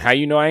house. How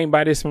you know I ain't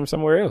buy this from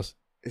somewhere else?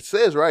 It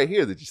says right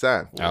here that you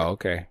signed for it. Oh,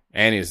 okay.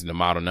 And it's the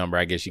model number.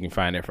 I guess you can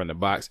find it from the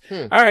box.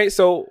 All right.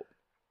 So,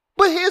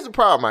 but here's the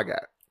problem I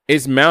got.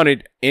 It's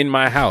mounted in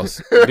my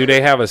house. Do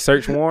they have a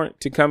search warrant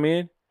to come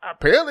in?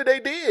 Apparently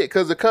they did,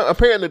 because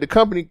apparently the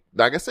company,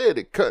 like I said,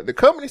 the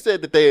company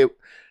said that they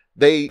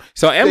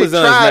so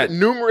Amazon tried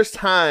numerous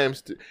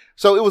times.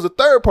 So it was a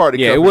third party.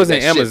 Yeah, it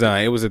wasn't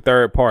Amazon. It was a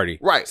third party.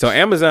 Right. So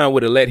Amazon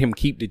would have let him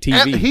keep the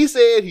TV. He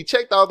said he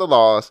checked all the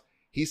laws.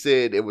 He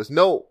said it was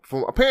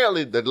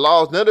apparently the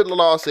laws. None of the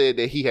laws said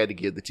that he had to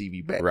give the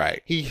TV back.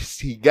 Right. He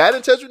got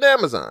in touch with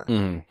Amazon.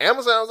 Mm-hmm.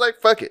 Amazon was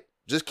like, "Fuck it,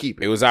 just keep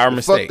it. It was our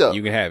mistake.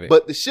 You can have it."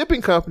 But the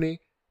shipping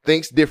company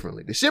thinks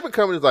differently. The shipping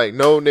company is like,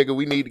 "No, nigga,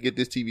 we need to get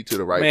this TV to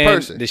the right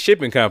person." The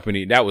shipping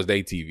company, that was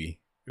their TV.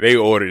 They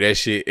ordered that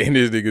shit, and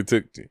this nigga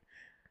took it.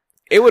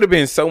 It would have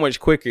been so much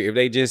quicker if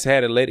they just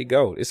had to let it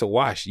go. It's a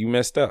wash. You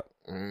messed up.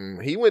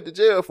 He went to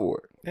jail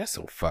for it. That's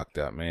so fucked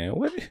up, man.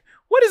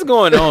 What is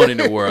going on in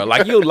the world?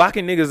 Like, you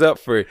locking niggas up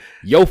for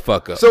your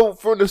fuck up. So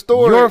from the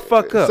story, your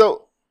fuck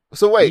up.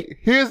 So wait.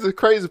 Here's the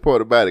crazy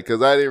part about it,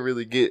 because I didn't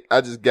really get.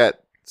 I just got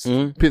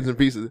bits and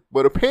pieces.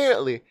 But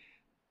apparently,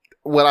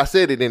 well, I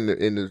said it in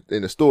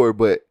the story,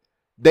 but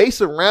they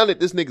surrounded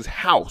this nigga's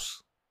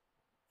house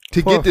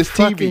to get this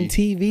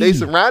TV. They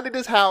surrounded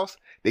his house.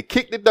 They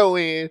kicked the door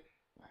in,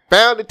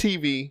 found the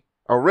TV,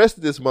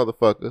 arrested this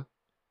motherfucker,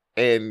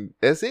 and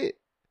that's it.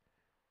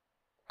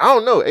 I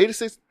don't know.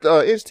 86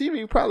 inch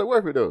TV probably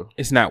worth it though.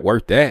 It's not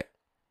worth that.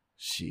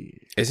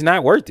 Shit. It's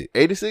not worth it.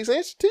 86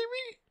 inch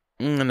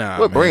TV? Nah.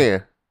 What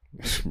brand?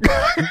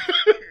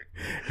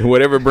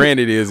 Whatever brand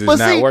it is, it's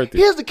not worth it.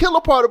 Here's the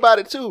killer part about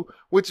it too,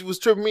 which was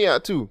tripping me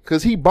out too,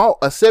 because he bought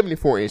a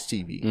 74 inch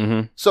TV.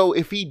 Mm-hmm. So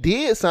if he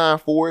did sign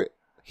for it,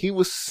 he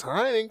was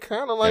signing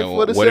kind of like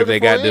for the 74 What if they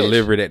got inch?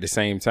 delivered at the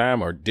same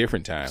time or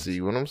different times?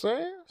 See what I'm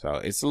saying? So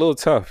it's a little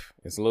tough.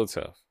 It's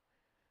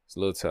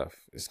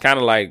kind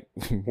of like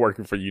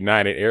working for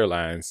United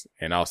Airlines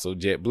and also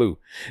JetBlue.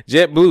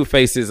 JetBlue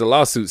faces a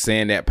lawsuit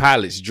saying that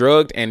pilots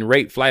drugged and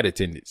raped flight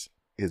attendants.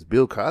 Is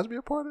Bill Cosby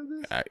a part of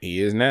this?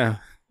 He is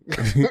now.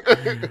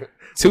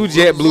 Two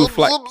JetBlue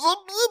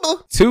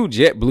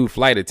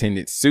flight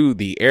attendants sued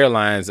the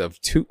airlines of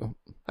two.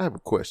 I have a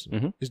question.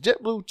 Mm-hmm. Is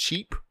JetBlue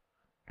cheap?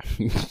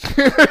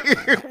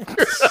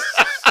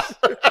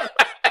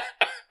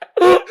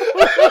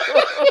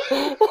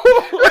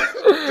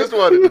 Just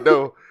wanted to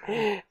know,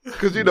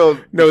 because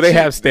no, they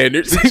have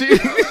standards.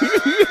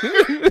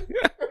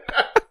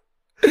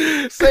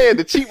 Saying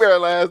the cheap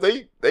airlines,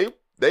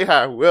 they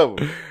hire whoever.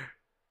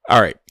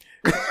 All right.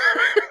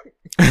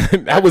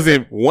 I was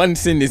in one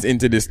sentence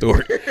into this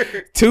story.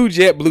 Two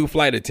JetBlue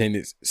flight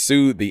attendants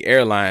sued the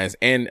airlines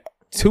and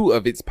two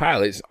of its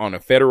pilots in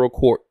federal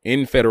court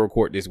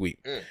this week.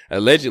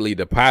 Allegedly,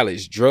 the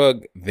pilots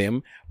drugged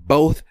them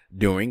both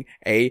during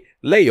a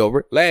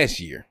layover last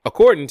year.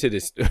 According to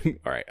this,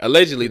 all right.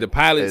 Allegedly, the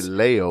pilots a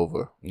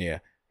layover. Yeah.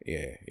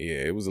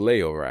 It was a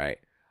layover, right?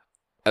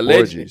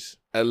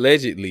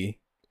 Allegedly,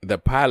 the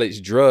pilots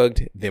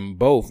drugged them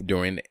both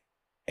during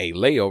a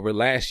layover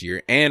last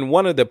year, and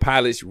one of the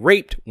pilots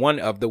raped one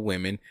of the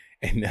women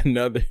and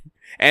another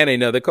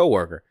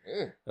coworker.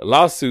 The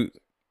lawsuit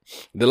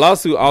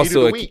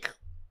also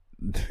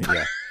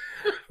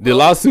The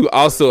lawsuit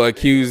also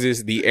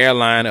accuses the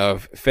airline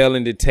of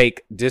failing to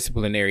take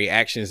disciplinary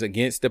actions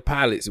against the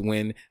pilots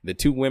when the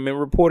two women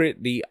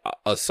reported the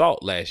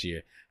assault last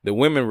year. The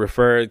women,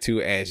 referred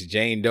to as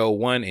Jane Doe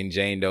 1 and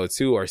Jane Doe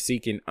 2, are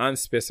seeking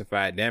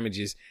unspecified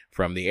damages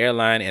from the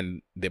airline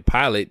and the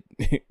pilot.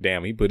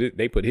 Damn,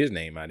 they put his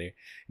name out there.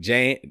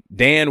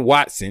 Dan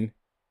Watson.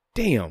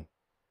 Damn.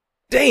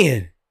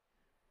 Dan.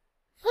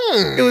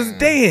 It was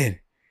Dan.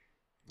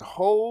 The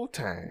whole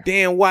time.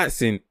 Dan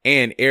Watson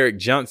and Eric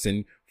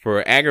Johnson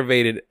for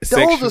aggravated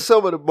Those are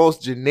some of the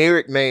most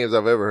generic names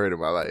I've ever heard in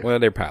my life. Well,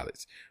 they're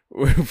pilots.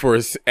 For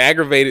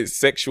aggravated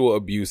sexual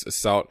abuse,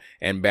 assault,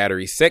 and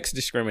battery.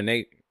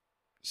 Discrimination?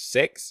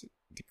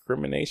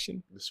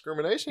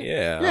 Discrimination?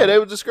 Yeah. Yeah, they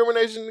were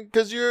discrimination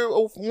because you're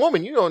a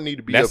woman. You don't need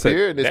to be up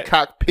here in this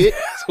cockpit.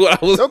 That's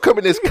what I was. Don't come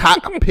in this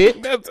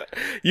cockpit.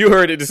 You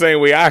heard it the same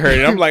way I heard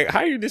it. I'm like, how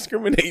are you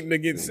discriminating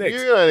against sex?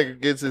 You're not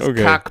against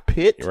this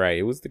cockpit. Right,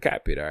 it was the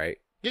cockpit, all right.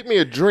 Get me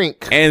a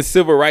drink. And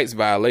civil rights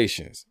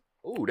violations.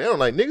 Ooh, they don't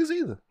like niggas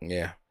either.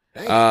 Yeah.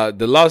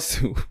 The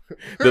lawsuit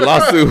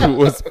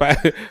was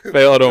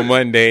filed on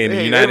Monday in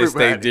the United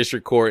States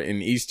District Court in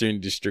the Eastern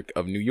District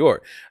of New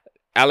York.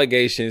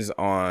 Allegations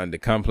on the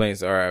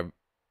complaints are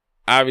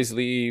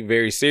obviously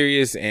very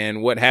serious,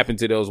 and what happened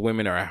to those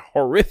women are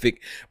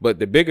horrific. But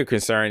the bigger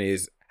concern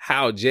is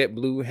how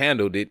JetBlue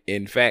handled it.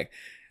 In fact,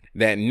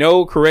 that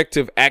no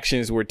corrective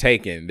actions were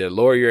taken. The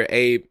lawyer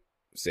Abe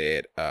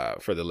said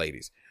for the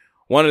ladies,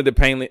 one of the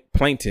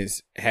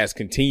plaintiffs has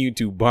continued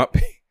to bump.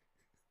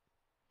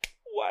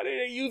 Why are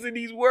they using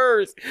these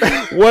words?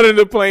 One of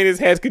the plaintiffs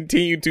has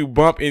continued to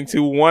bump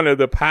into one of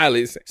the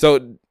pilots.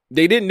 So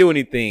they didn't do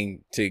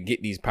anything to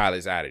get these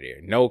pilots out of there.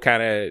 No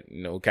kind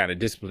of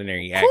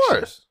disciplinary action. Of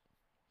course.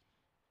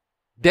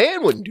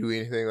 Dan wouldn't do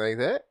anything like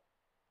that.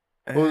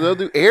 What they'll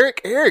do?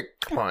 Eric,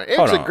 come on.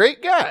 Eric's a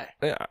great guy.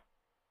 Yeah.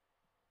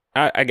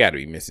 I got to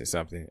be missing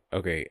something.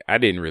 Okay, I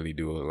didn't really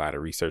do a lot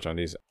of research on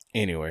this.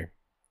 Anyway,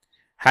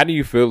 how do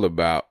you feel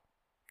about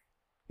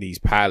these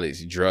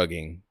pilots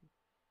drugging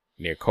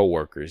their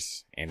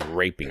coworkers and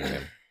raping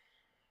them?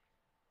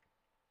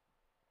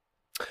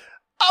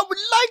 I would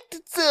like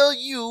to tell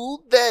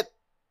you that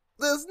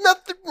there's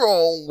nothing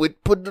wrong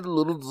with putting a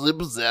little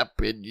zip zap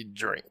in your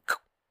drink.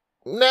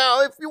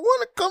 Now, if you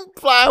want to come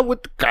fly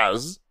with the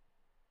cuz,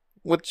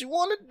 what you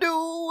want to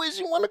do is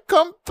you want to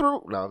come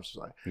through. No, I'm just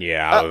like,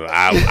 yeah,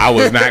 I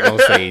was not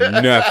gonna say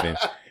nothing.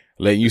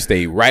 Let you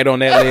stay right on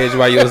that ledge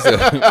by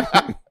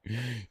yourself.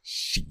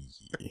 Shit.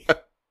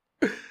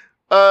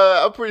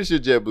 I'm pretty sure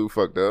JetBlue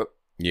fucked up.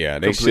 Yeah,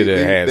 they should have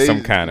had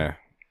some kind of.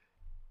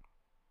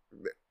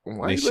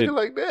 Why are you looking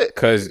like that?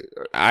 Because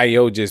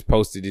IO just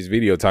posted this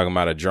video talking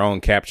about a drone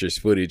captures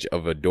footage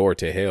of a door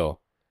to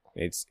hell.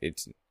 It's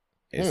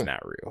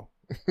not real.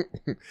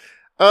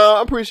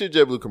 I'm pretty sure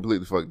JetBlue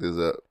completely fucked this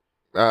up.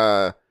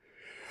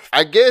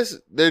 I guess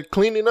they're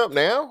cleaning up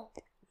now.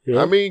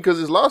 Yeah. I mean,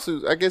 because it's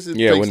lawsuits. I guess it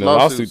takes when the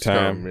lawsuit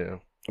time. Yeah.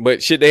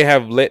 But should they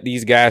have let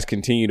these guys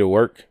continue to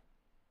work?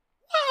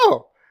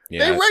 No.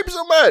 Yeah. They raped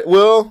somebody.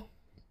 Well,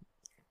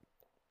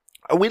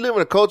 we live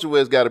in a culture where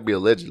it's got to be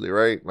allegedly,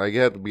 right? Like, you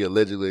have to be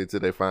allegedly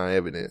until they find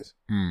evidence.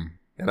 And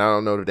I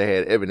don't know that they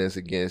had evidence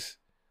against.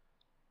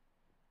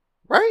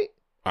 Right?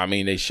 I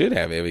mean, they should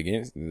have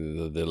evidence.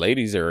 The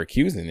ladies are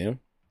accusing them.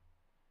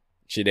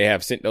 Should they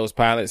have sent those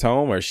pilots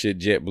home, or should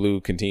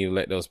JetBlue continue to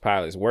let those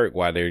pilots work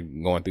while they're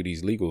going through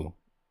these legal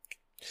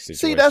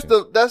situations? See,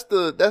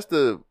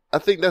 I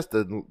think that's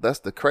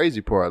the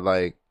crazy part.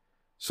 Like,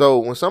 so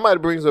when somebody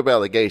brings up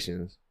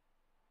allegations,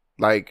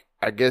 like,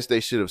 I guess they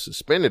should have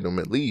suspended them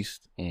at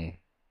least.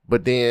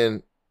 But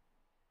then,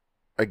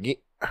 again,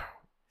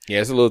 yeah,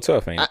 it's a little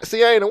tough, ain't it?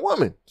 I ain't a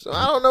woman, so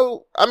I don't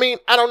know. I mean,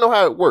 I don't know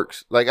how it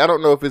works. Like, I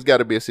don't know if it's got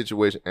to be a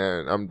situation,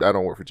 and I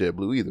don't work for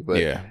JetBlue either,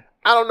 but yeah.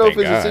 I don't know if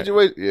it's a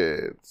situation.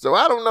 Yeah. So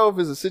I don't know if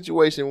it's a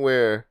situation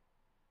where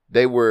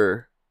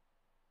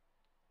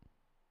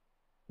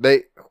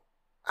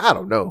I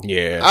don't know.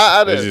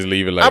 Yeah, let's just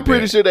leave it like I'm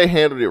pretty that. sure they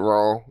handled it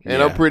wrong, and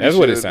Yeah, I'm pretty that's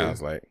sure what it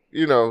sounds like.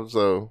 You know,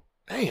 so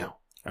damn. All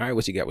right,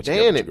 what you got? What you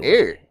Dan got? and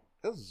Eric.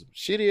 That's some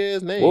shitty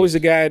ass name. What was the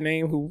guy's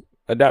name who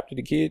adopted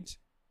the kids?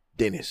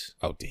 Dennis?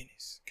 Oh,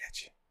 Dennis.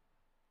 Gotcha.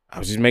 I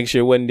was just making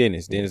sure it wasn't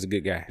Dennis. Dennis is a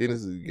good guy.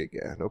 Dennis is a good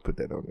guy. Don't put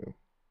that on him.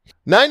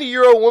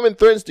 90-year-old woman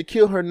threatens to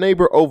kill her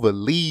neighbor over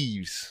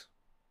leaves.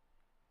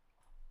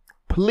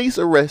 Police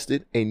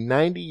arrested a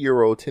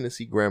 90-year-old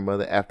Tennessee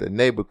grandmother after a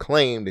neighbor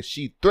claimed that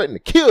she threatened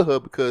to kill her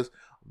because of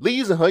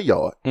leaves in her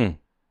yard.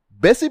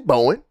 Bessie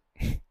Bowen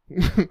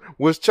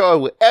was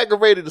charged with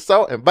aggravated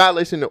assault and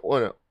violation of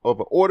an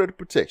order of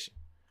protection.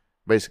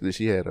 Basically,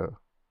 she had a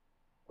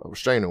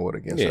restraining order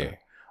against her.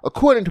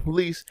 According to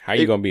police, how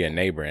you gonna be a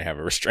neighbor and have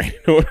a restraining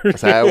order?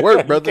 That's how it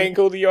works, brother. You can't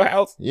go to your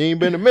house. You ain't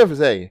been to Memphis,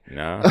 have you?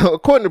 No.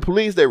 According to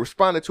police, they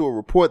responded to a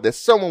report that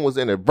someone was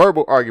in a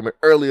verbal argument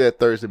earlier that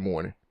Thursday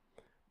morning.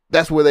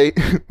 That's where they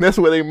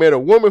met a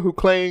woman who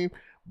claimed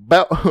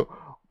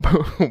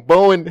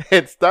Bowen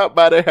had stopped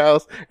by their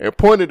house and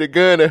pointed a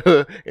gun at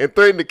her and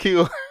threatened to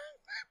kill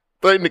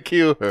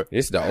her.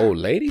 It's the old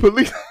lady?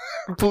 Police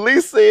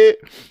said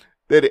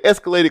that it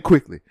escalated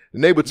quickly. The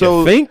neighbor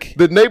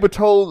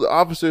told the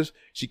officers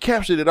she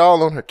captured it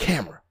all on her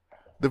camera.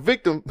 The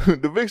victim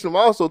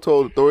also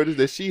told authorities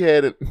that she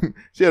had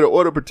an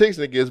order of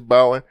protection against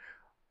Bowen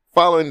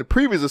following the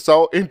previous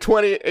assault in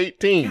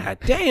 2018. God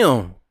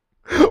damn.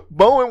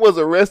 Bowen was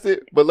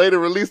arrested but later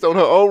released on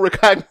her own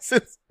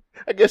recognizance.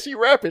 I guess she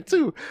rapping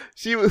too.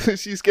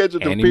 She's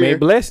scheduled to appear.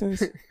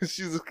 Blessings.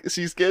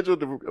 She's scheduled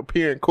to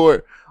appear in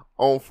court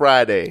on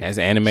Friday. That's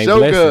anime so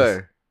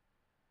blessings.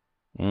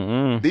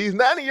 Good. These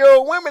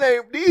 90-year-old women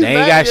they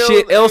ain't got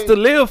shit else to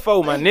live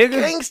for, my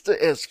nigga. Gangster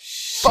as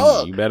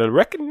fuck. You better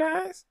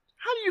recognize.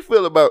 How do you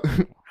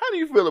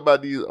feel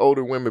about these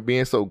older women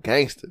being so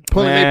gangster,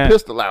 pulling their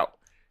pistol out?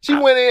 She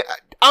went in.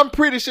 I'm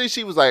pretty sure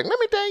she was like, "Let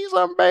me tell you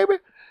something, baby.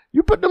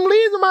 You put them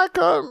leaves in my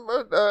car,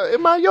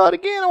 in my yard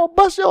again, I'm gonna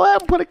bust your ass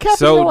and put a cap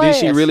in your ass."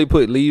 So did she really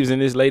put leaves in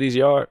this lady's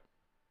yard?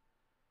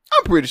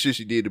 I'm pretty sure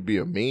she did to be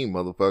a mean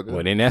motherfucker.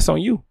 Well, then that's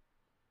on you.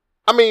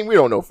 I mean, we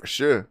don't know for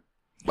sure,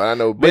 but I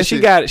know. But she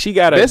got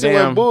a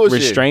damn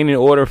restraining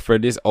order for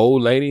this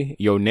old lady,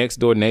 your next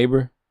door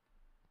neighbor.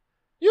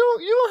 You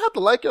don't have to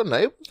like your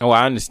neighbor. Oh,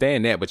 I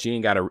understand that, but you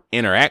ain't got to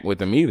interact with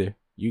them either.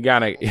 You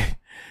gotta.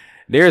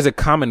 There's a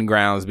common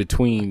grounds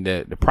between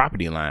the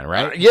property line,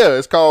 right? Yeah,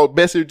 it's called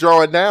Bessie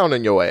drawing down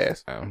on your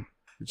ass.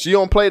 She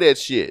don't play that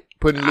shit.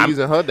 Putting leaves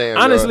in her damn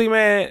honestly, yard.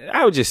 man,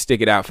 I would just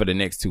stick it out for the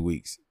next 2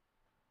 weeks.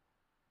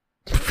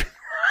 I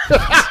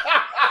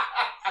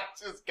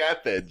just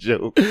got that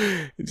joke.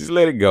 Just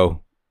let it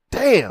go.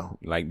 Damn.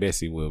 Like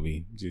Bessie will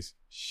be. Just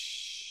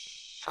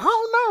I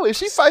don't know. If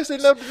she fights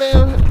enough to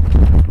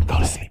damn. Go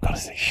to sleep.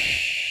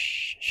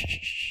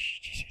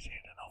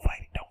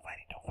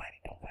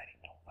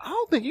 I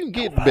don't think you can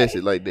get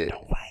Bessie like that.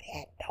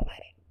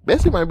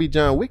 Bessie might be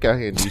John Wick out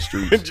here in these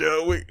streets.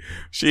 John Wick.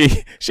 She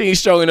ain't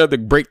strong enough to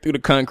break through the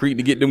concrete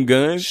to get them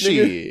guns.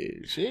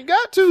 Shit. She ain't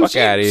got to. Fuck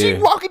out of here.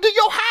 She walking to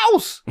your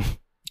house.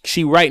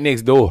 She right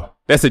next door.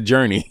 That's a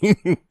journey.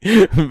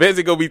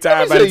 Bessie gonna be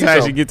tired by the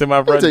time she get to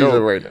my front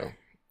door. Right now.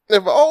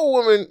 If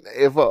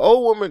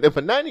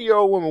a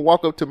 90-year-old woman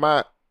walk up to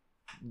my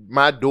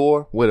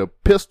door with a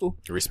pistol,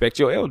 respect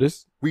your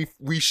elders.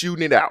 We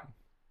shooting it out.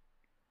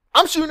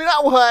 I'm shooting it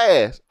out with her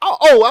ass.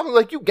 Oh, I'm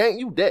like, you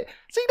dead.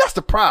 See, that's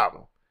the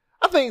problem.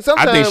 I think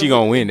she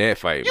gonna win that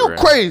fight. You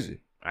crazy.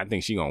 I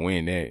think she gonna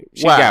win that.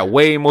 She got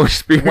way more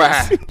experience.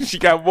 Why? She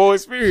got more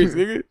experience,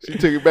 nigga. She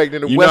took it back to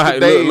the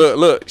Western days.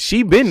 Look.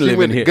 She been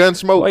living here.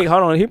 Gunsmoke. Wait,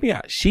 hold on. Hear me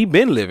out. She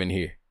been living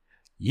here.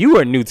 You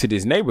are new to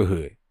this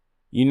neighborhood.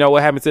 You know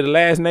what happened to the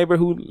last neighbor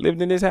who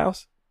lived in this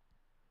house?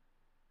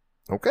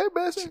 Okay,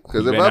 Bessie.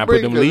 Because if I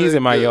put them leaves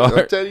in my yard,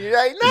 I'm telling you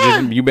right now.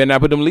 You better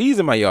not put them leads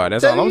in my yard.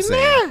 That's all I'm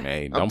saying.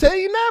 Hey, I'm telling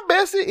you now,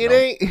 Bessie. It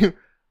ain't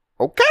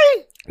okay.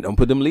 Don't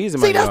put them leads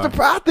in my yard. See, that's the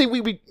problem. I think we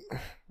be.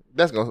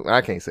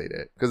 I can't say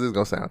that because it's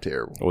gonna sound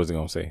terrible. What was it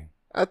gonna say?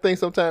 I think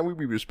sometimes we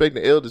be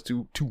respecting the elders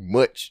too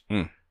much.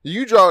 If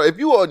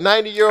you are a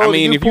 90-year-old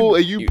and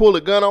you pull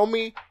a gun on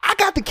me, I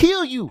got to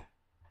kill you.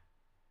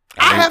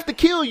 I have to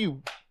kill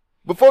you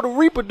before the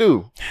Reaper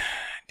do.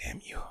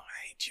 Damn you!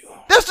 I hate you.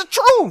 That's the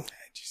truth.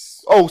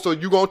 Oh, so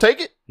you gonna take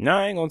it? No,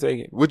 I ain't gonna take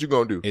it. What you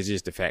gonna do? It's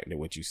just the fact that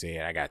what you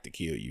said, I got to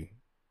kill you.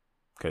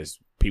 Because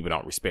people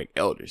don't respect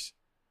elders.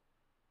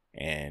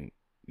 And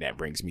that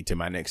brings me to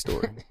my next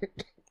story.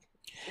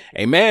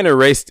 A man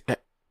erased...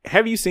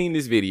 Have you seen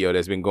this video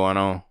that's been going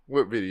on?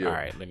 What video? All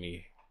right, let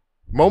me...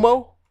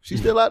 Momo? She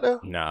still out there?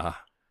 Nah.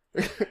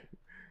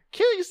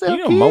 Kill yourself, You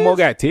know kids. Momo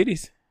got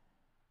titties.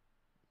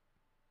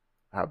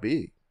 How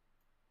big?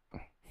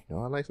 I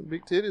like some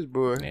big titties,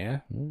 boy.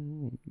 Yeah.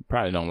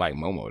 Probably don't like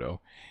Momo,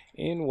 though.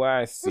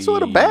 NYC. That's what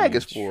the bag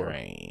is for.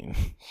 Train.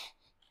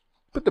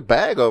 Put the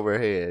bag over her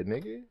head,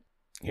 nigga.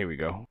 Here we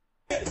go.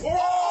 The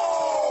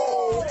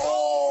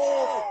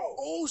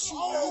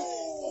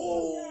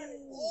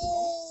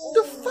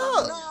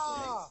fuck?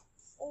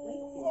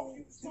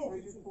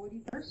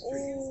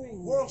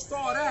 World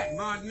Star that,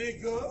 my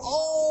nigga.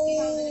 Oh.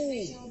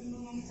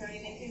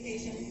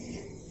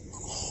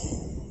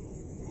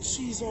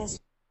 Jesus.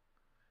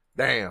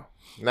 Damn.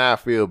 Now I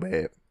feel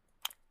bad.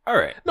 All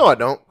right. No, I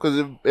don't.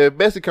 Because if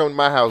Bessie come to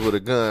my house with a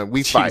gun,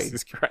 we fight.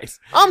 Jesus Christ.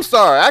 I'm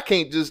sorry. I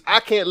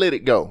can't let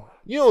it go.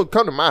 You don't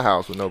come to my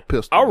house with no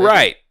pistol. All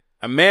right.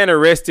 A man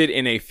arrested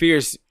in a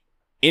fierce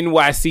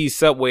NYC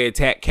subway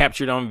attack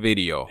captured on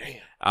video.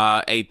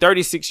 A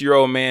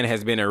 36-year-old man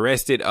has been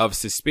arrested of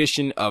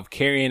suspicion of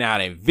carrying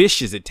out a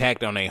vicious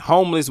attack on a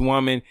homeless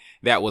woman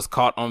that was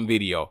caught on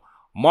video.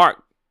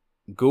 Mark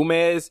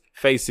Gomez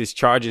faces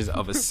charges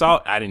of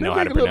assault. I didn't know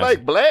how to pronounce it. Look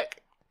like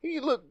black. He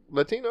look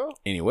Latino.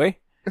 Anyway,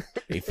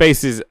 he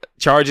faces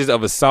charges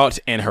of assault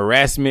and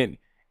harassment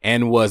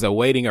and was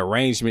awaiting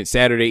arraignment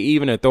Saturday.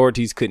 Even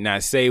authorities could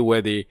not say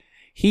whether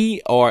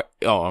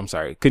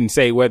couldn't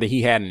say whether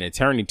he had an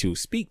attorney to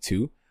speak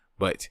to,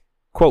 but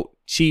quote,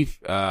 Chief,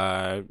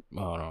 hold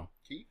on.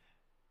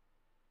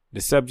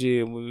 The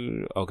subject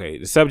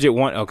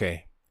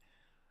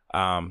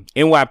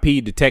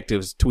NYP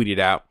detectives tweeted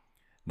out,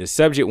 the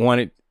subject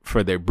wanted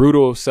for the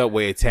brutal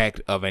subway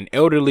attack of an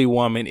elderly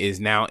woman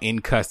is now in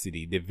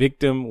custody. The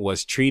victim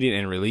was treated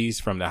and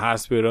released from the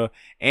hospital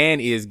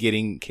and is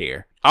getting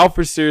care.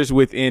 Officers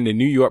within the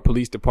New York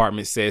Police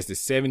Department says the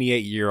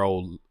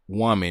 78-year-old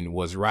woman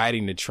was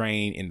riding the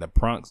train in the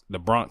Bronx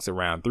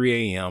around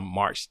 3 a.m.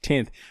 March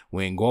 10th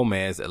when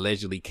Gomez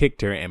allegedly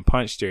kicked her and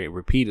punched her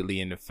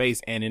repeatedly in the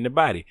face and in the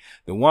body.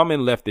 The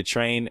woman left the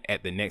train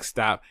at the next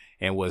stop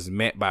and was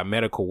met by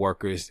medical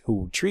workers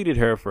who treated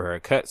her for her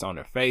cuts on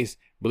her face,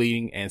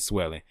 bleeding and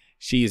swelling.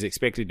 She is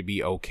expected to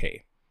be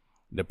okay.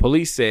 The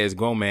police says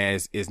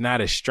Gomez is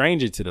not a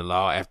stranger to the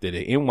law after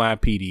the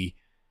NYPD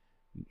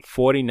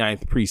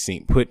 49th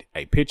precinct put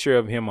a picture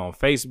of him on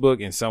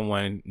Facebook and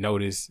someone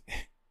noticed.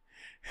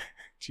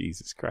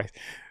 Jesus Christ.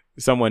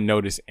 Someone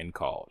noticed and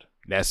called.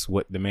 That's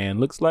what the man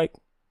looks like.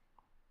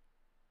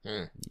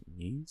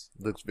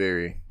 Looks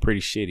very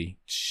pretty shitty.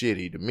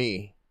 Shitty to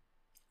me.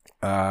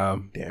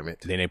 Damn it.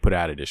 Then they put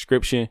out a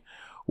description.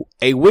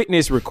 A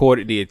witness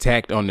recorded the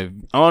attack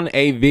on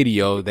a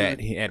video that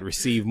he had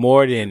received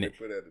more than.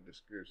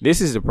 This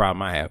is the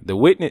problem I have.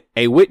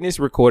 A witness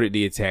recorded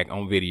the attack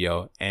on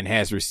video and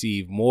has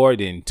received more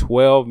than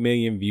 12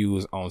 million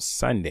views on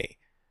Sunday.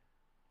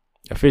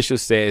 Official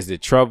says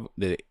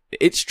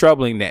it's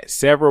troubling that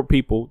several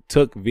people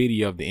took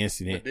video of the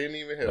incident,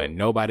 but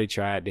nobody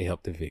tried to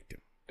help the victim.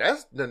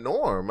 That's the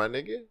norm, my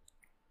nigga.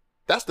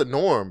 That's the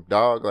norm,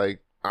 dog.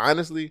 Like,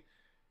 honestly,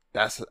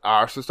 that's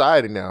our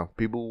society now.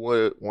 People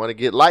want to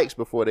get likes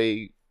before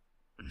they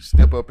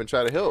step up and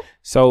try to help.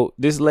 So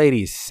this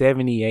lady is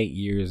 78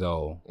 years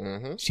old.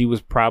 Mm-hmm. She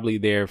was probably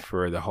there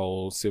for the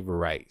whole civil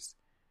rights.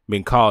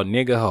 Been called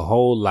nigga her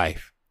whole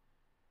life.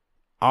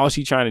 All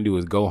she trying to do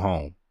is go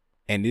home.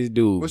 And this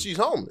dude... Well, she's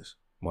homeless.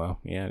 Well,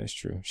 yeah, that's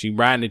true. She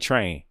riding the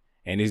train,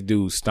 and this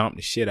dude stomped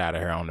the shit out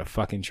of her on the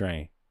fucking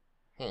train.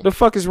 The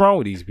fuck is wrong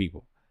with these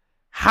people?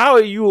 How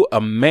are you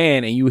a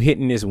man and you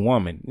hitting this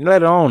woman,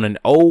 let alone an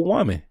old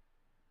woman?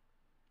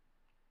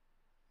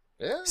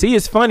 Yeah. See,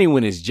 it's funny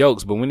when it's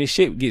jokes, but when this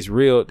shit gets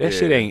real,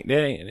 shit ain't.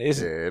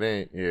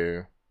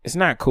 It's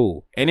not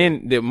cool. And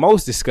then the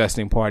most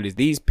disgusting part is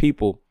these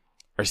people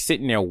are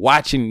sitting there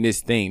watching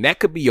this thing. That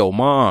could be your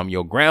mom,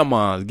 your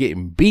grandma's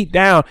getting beat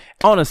down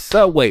on a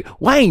subway.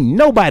 Why ain't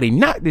nobody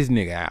knocked this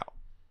nigga out?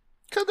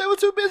 Because they were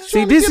too busy.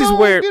 See, this is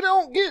where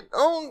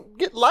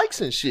get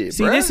likes and shit.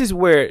 See, bruh. This is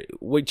where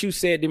what you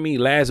said to me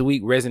last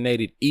week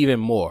resonated even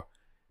more.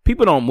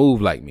 People don't move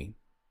like me.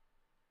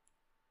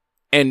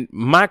 And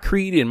my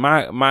creed and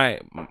my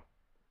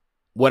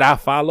what I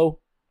follow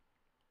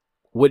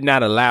would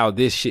not allow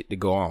this shit to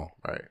go on.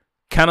 Right.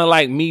 Kind of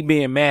like me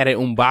being mad at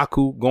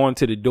M'Baku going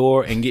to the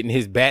door and getting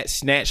his bat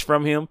snatched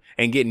from him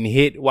and getting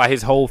hit while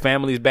his whole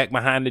family is back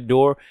behind the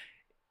door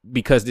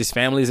because this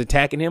family is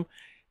attacking him.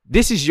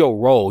 This is your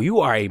role. You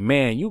are a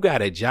man. You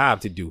got a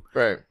job to do.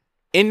 Right.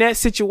 In that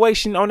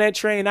situation on that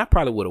train, I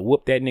probably would have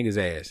whooped that nigga's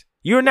ass.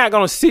 You're not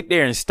going to sit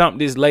there and stump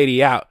this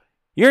lady out.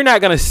 You're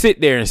not going to sit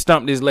there and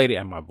stump this lady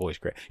out. My voice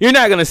cracked. You're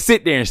not going to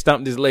sit there and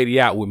stump this lady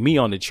out with me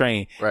on the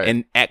train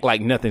and act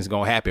like nothing's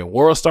going to happen.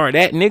 World Star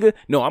that nigga?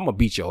 No, I'm going to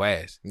beat your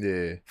ass.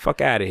 Yeah.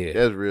 Fuck out of here.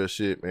 That's real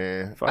shit,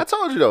 man. I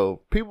told you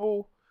though,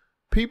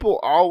 people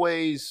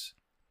always,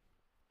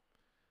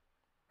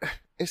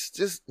 it's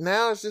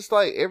just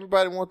like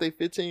everybody want their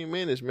 15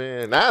 minutes,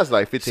 man. Now it's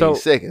like 15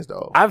 seconds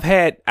though. I've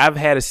had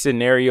a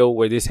scenario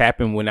where this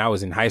happened when I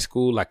was in high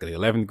school, like the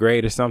 11th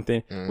grade or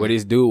something, where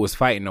this dude was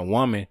fighting a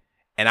woman.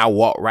 And I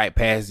walked right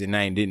past it and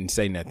I didn't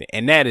say nothing.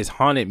 And that has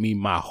haunted me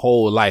my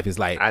whole life. It's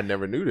like I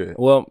never knew that.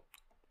 Well,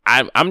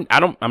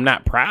 I'm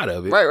not proud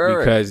of it. Right.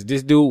 Because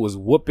this dude was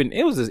whooping.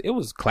 It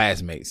was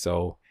classmates.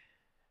 So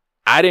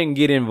I didn't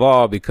get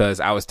involved because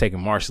I was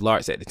taking martial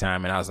arts at the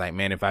time. And I was like,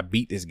 man, if I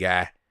beat this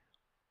guy,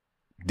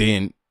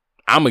 then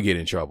I'm going to get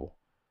in trouble.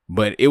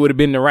 But it would have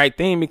been the right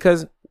thing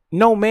because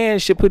no man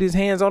should put his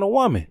hands on a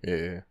woman.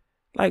 Yeah.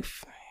 Like,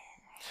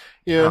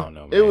 Yeah, I don't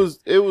know, man.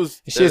 It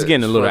was. Shit's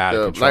getting a little out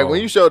of control. Like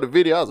when you showed the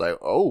video, I was like,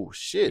 "Oh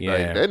shit!" Yeah.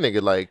 Like that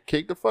nigga like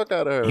kicked the fuck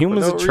out of her.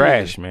 Humans for no are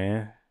trash, reason.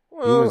 man.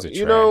 Well, Humans are trash.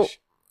 you know,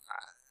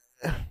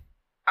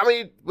 I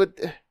mean, but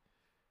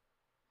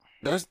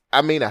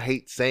I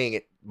hate saying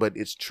it, but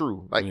it's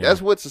true. Like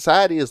that's what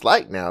society is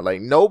like now.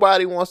 Like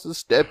nobody wants to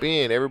step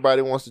in.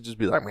 Everybody wants to just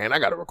be like, "Man, I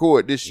gotta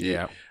record this shit.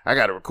 Yeah. I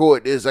gotta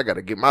record this. I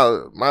gotta get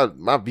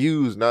my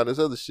views and all this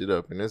other shit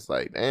up." And it's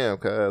like, damn,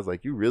 cuz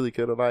like you really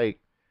could have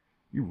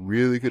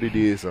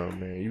did something,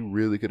 man. You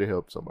really could have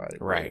helped somebody.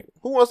 Right. Like,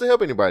 who wants to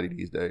help anybody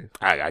these days?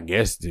 I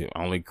guess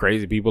only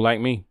crazy people like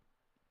me.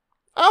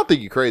 I don't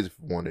think you're crazy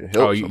for wanting to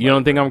help. Oh, you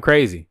don't think I'm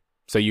crazy?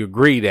 So you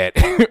agree that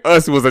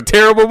Us was a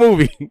terrible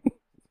movie?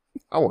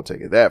 I won't take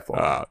it that far.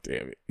 Oh,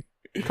 damn it.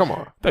 Come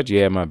on. I thought you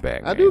had my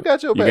back. I do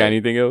got your back. You got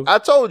anything else? I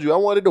told you I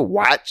wanted to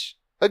watch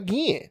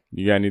again.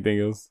 You got anything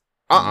else?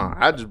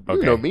 I just,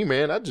 you know me,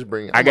 man.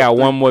 I got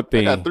one more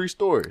thing. I got 3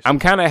 stories. I'm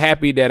kind of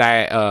happy that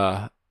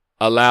I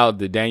allowed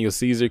the Daniel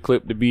Caesar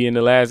clip to be in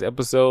the last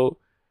episode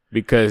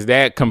because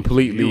that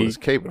completely You was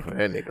caping for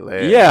that nigga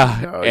last.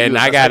 Yeah, and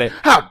I got it.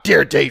 How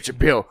dare Dave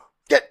Chappelle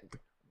get?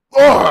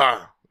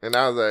 And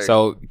I was like,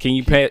 so can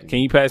you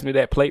pass me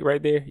that plate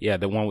right there? Yeah,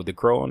 the one with the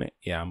crow on it.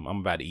 Yeah, I'm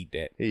about to eat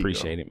that.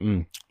 Appreciate it.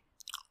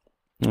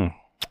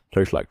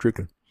 Tastes like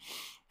chicken.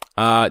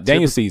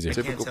 Daniel Caesar.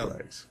 Typical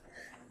place.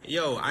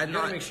 Yo, I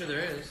gotta make sure there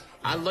is.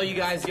 I love you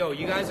guys. Yo,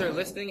 you guys are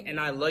listening, and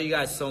I love you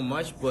guys so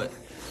much. But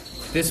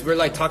we're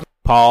like talking.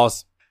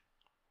 Pause.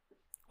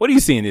 What do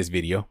you see in this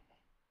video?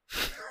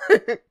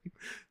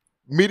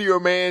 Meteor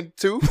Man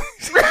 2.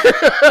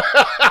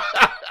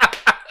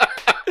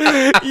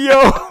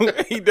 Yo,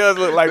 he does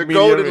look like the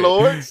Meteor Golden Man.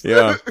 Lords.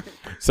 Yeah.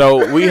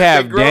 So we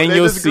have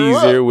Daniel just grew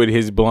Caesar up. with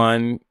his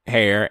blonde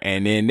hair,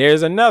 and then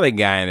there's another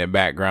guy in the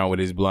background with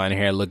his blonde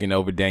hair looking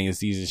over Daniel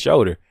Caesar's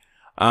shoulder.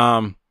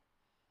 I'm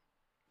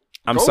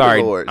Golden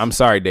sorry. Lords. I'm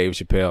sorry, Dave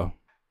Chappelle.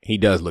 He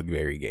does look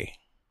very gay.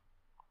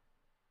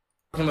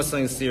 Talking about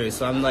something serious,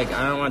 so I'm like,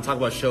 I don't want to talk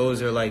about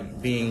shows or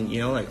like being,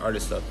 like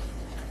artist stuff.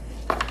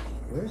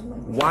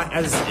 Why?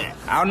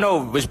 I don't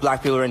know which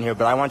black people are in here,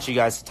 but I want you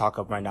guys to talk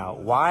up right now.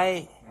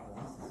 Why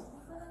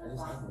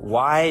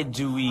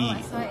do we?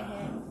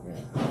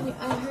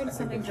 I heard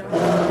something drop.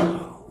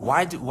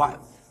 Why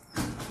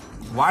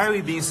are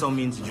we being so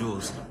mean to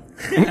Jules?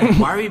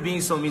 Why are we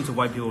being so mean to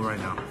white people right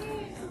now?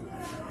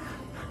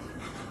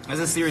 That's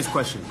a serious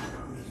question.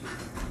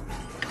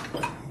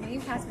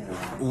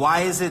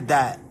 Why is it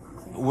that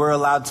we're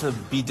allowed to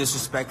be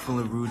disrespectful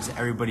and rude to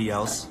everybody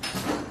else?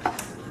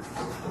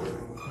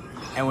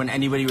 And when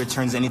anybody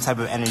returns any type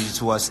of energy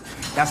to us,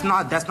 that's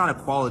not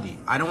equality.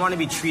 I don't want to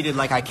be treated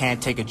like I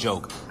can't take a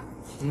joke.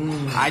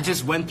 I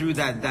just went through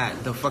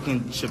the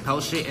fucking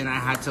Chappelle shit, and I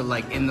had to,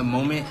 like, in the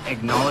moment,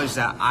 acknowledge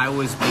that I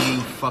was being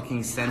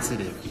fucking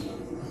sensitive.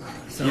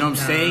 You know what I'm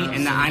saying?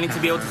 And that I need to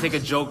be able to take a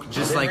joke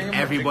just like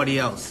everybody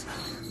else.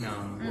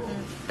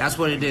 That's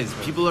what it is.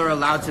 People are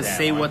allowed to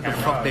say what the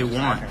fuck they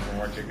want.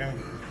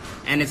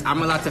 And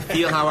I'm allowed to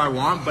feel how I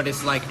want, but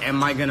it's like,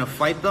 am I gonna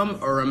fight them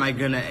or am I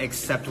gonna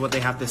accept what they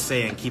have to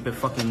say and keep it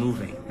fucking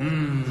moving?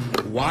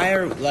 Why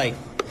are, like,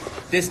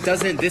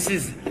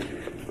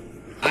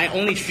 I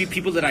only treat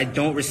people that I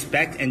don't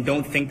respect and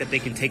don't think that they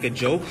can take a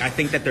joke. I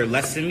think that they're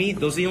less than me.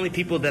 Those are the only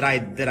people that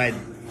I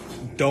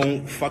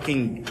don't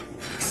fucking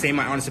say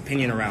my honest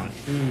opinion around.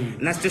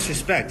 And that's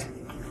disrespect.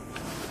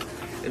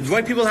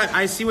 White people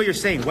I see what you're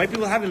saying. White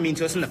people haven't mean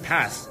to us in the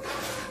past.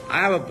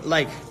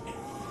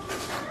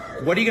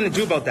 What are you gonna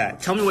do about that?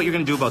 Tell me what you're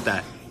gonna do about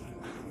that.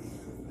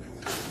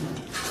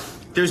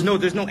 There's no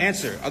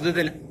answer other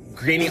than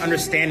gaining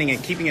understanding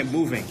and keeping it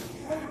moving.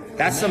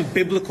 That's some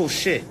biblical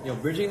shit. Yo,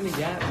 bridging the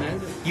gap, man.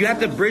 You have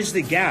to bridge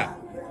the gap.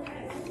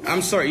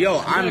 I'm sorry,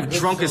 I'm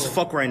drunk as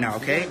fuck right now,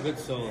 okay?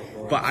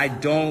 But I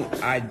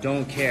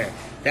don't care.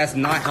 That's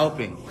not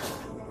helping.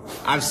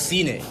 I've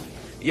seen it.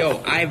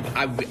 Yo,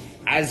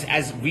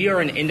 as we are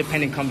an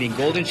independent company,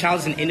 Golden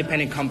Child is an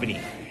independent company.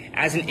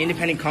 As an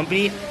independent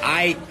company,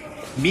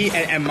 me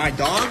and my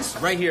dogs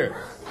right here,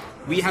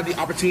 we have the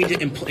opportunity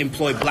to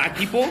employ black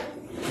people.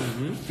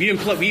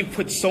 We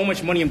put so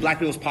much money in black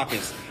people's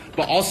pockets,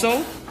 but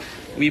also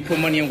we put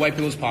money in white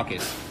people's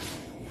pockets.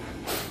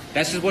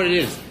 That's just what it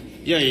is.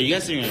 Yo, you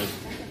guys are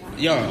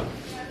yo.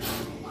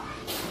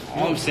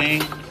 All I'm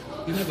saying,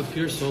 you have a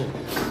pure soul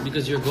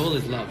because your goal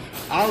is love.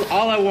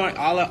 All I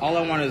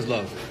want is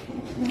love.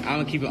 I'm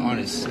gonna keep it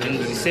honest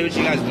and say what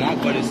you guys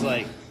want, but it's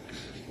like,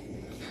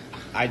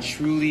 I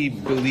truly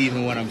believe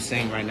in what I'm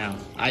saying right now.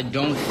 I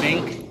don't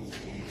think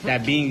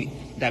that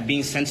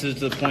being sensitive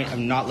to the point of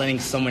not letting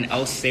someone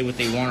else say what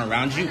they want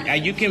around you,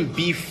 you can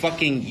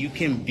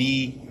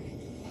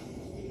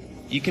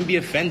be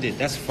offended.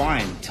 That's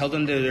fine. Tell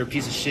them that they're a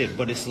piece of shit.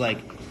 But it's like,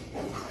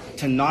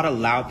 to not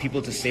allow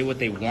people to say what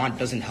they want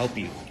doesn't help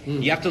you.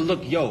 You have to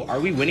look, are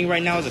we winning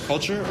right now as a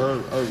culture,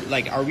 or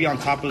like, are we on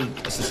top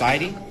of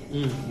society?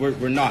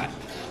 We're not.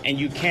 And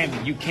you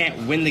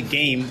can't win the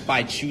game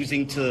by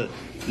choosing to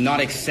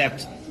not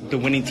accept the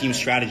winning team's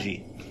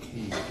strategy.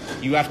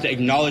 You have to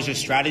acknowledge your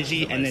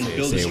strategy and then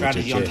build a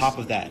strategy on top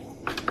of that.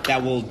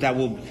 that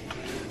will.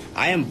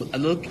 I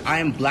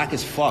am black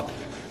as fuck.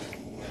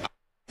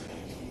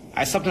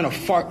 I slept on a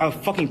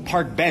fucking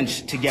park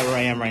bench to get where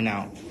I am right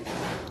now.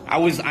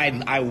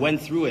 I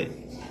went through it.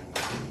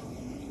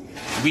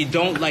 We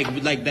don't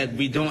like that.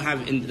 We don't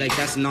have like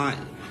that's not.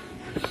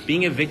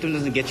 Being a victim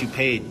doesn't get you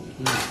paid.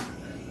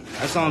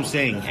 That's all I'm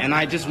saying. And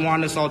I just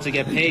want us all to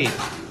get paid.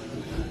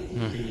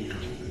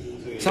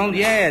 Tell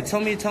me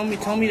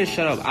to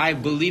shut up. I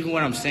believe in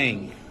what I'm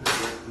saying.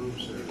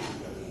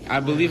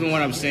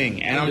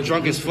 And I'm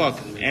drunk as fuck.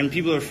 And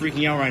people are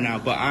freaking out right now.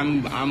 But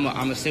I'm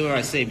gonna say what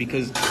I say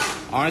because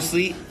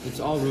honestly, it's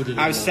all rooted.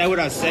 I've said what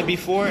I've said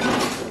before,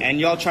 and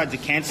y'all tried to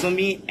cancel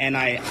me, and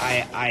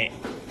I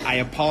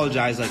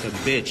apologize like a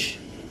bitch.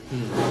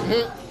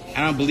 And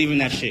I don't believe in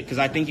that shit because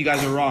I think you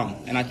guys are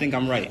wrong, and I think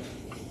I'm right.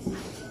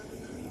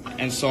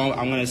 And so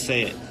I'm gonna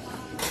say it,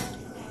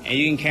 and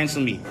you can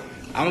cancel me.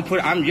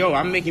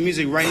 I'm making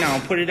music right now.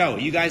 I'll put it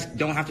out. You guys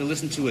don't have to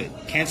listen to it.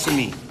 Cancel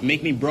me.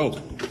 Make me broke.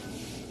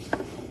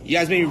 You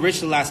guys made me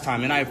rich the last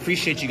time, and I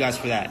appreciate you guys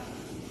for that.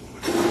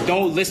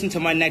 Don't listen to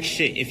my next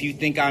shit if you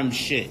think I'm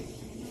shit.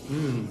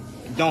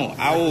 Don't.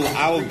 I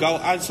will go.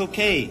 It's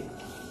okay.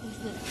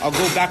 I'll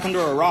go back under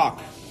a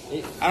rock.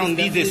 I don't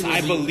need this.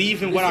 I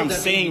believe in what I'm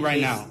saying right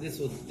now.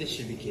 This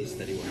should be case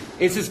study 1.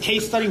 It's just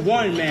case study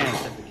 1, man.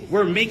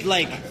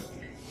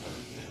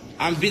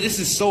 This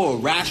is so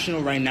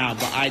irrational right now,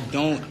 but I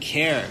don't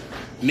care.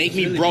 Make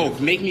me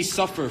broke. Make me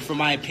suffer for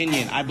my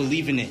opinion. I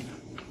believe in it.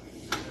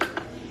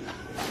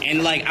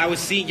 And like I was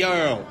seeing,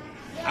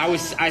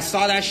 I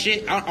saw that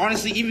shit.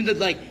 Honestly, even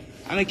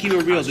I'm gonna keep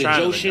it real. The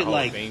Joe shit,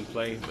 but this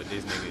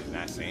nigga is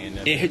not saying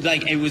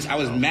nothing. I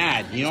was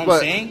mad. You know what I'm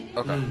saying?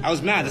 Okay. I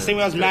was mad. The same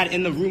way I was mad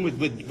in the room with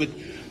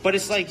but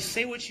it's like,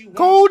 say what you want.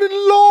 Golden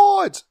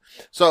Lords.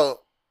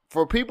 So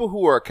for people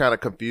who are kind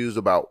of confused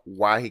about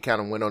why he kind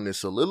of went on this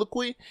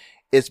soliloquy,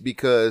 it's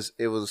because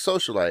it was a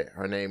socialite.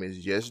 Her name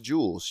is Yes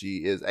Jules.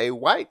 She is a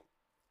white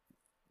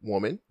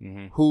woman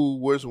who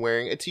was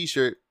wearing a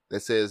t-shirt that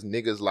says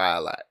 "Niggas lie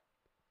a lot."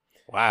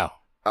 Wow.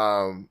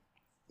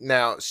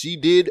 Now she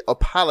did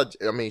apologize.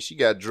 I mean, she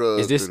got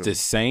drugged. Is this the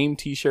same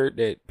t-shirt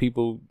that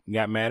people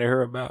got mad at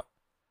her about?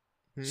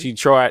 She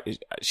tried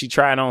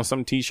on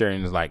some t-shirt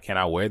and was like, "Can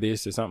I wear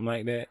this?" or something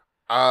like that.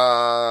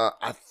 I'll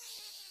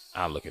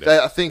look it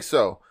up. I think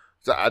so.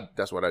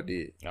 That's what I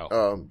did.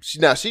 She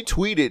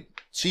tweeted.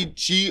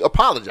 She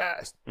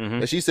apologized.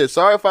 And she said,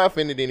 "Sorry if I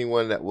offended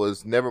anyone. That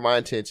was never my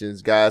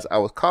intentions, guys. I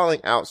was calling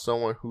out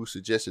someone who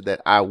suggested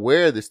that I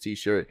wear this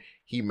t-shirt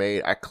he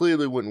made. I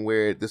clearly wouldn't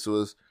wear it. This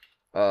was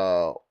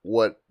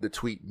what the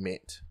tweet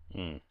meant."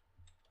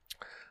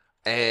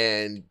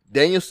 And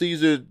Daniel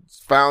Caesar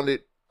found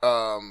it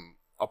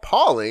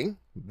appalling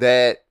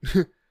that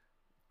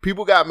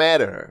people got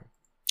mad at her.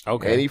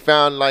 Okay. And he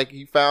found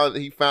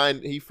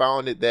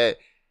it that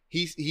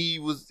he's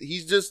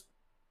just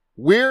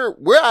we're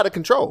out of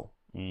control.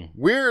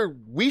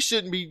 We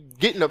shouldn't be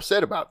getting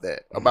upset about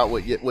that, about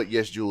what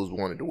Yes Jules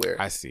wanted to wear.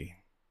 I see.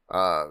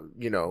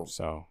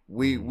 So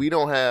we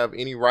don't have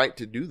any right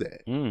to do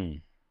that.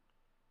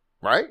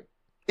 Right?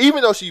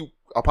 Even though she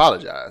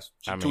apologized.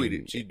 She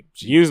tweeted.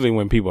 She usually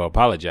when people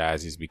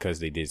apologize it's because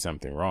they did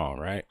something wrong,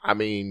 right? I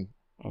mean,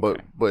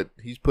 but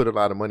he's put a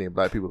lot of money in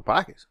black people's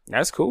pockets.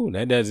 That's cool.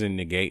 That doesn't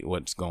negate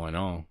what's going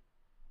on.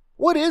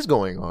 What is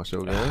going on,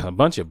 Shogun? A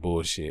bunch of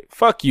bullshit.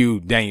 Fuck you,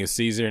 Daniel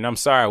Caesar, and I'm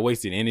sorry I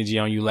wasted energy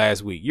on you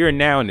last week. You're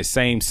now in the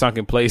same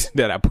sunken place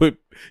that I put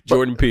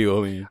Jordan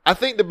Peele in. I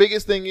think the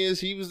biggest thing is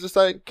he was just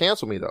like,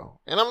 cancel me though.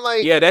 And I'm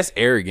like, yeah, that's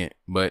arrogant,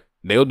 but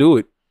they'll do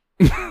it.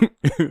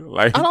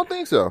 I don't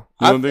think so.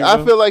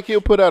 I feel like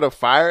he'll put out a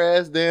fire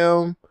ass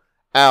damn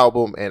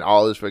album and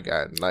all is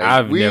forgotten. Like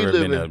I've never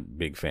been a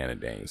big fan of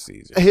Daniel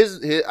Caesar.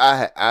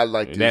 I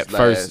liked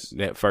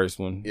that first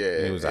one. Yeah,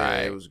 it was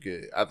alright. It was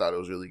good. I thought it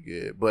was really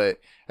good. But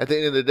at the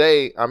end of the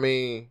day, I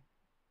mean,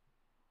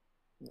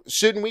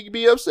 shouldn't we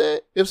be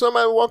upset if a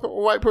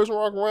white person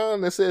walking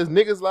around that says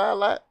 "niggas lie a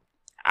lot"?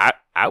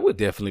 I would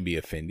definitely be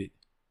offended.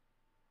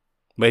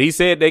 But he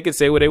said they could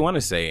say what they want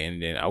to say,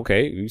 and then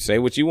okay, you say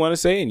what you want to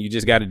say, and you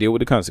just got to deal with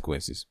the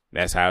consequences.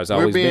 That's how it's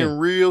always been. We're being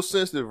real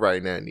sensitive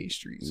right now in these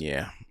streets.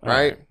 Yeah,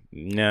 right.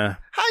 Nah.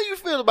 How you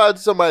feel about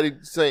somebody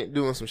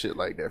doing some shit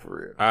like that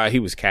for real? He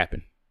was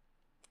capping.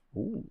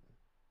 Ooh,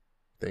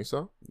 think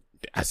so?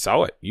 I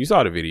saw it. You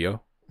saw the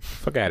video.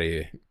 Fuck out of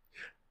here.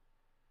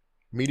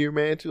 Meteor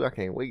Man 2. I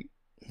can't wait.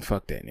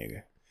 Fuck that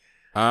nigga.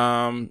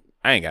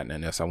 I ain't got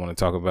nothing else I want to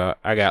talk about.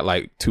 I got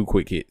like 2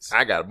 quick hits.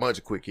 I got a bunch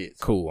of quick hits.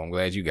 Cool. I'm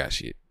glad you got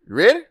shit. You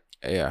ready?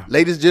 Yeah.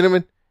 Ladies and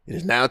gentlemen, it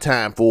is now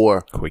time for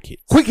quick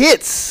hits. Quick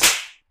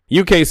hits.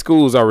 UK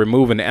schools are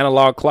removing the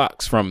analog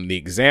clocks from the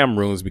exam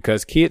rooms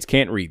because kids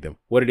can't read them.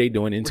 What are they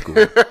doing in school?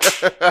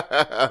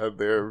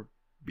 They're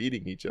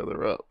beating each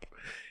other up.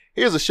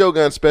 Here's a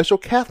Shogun special.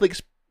 Catholic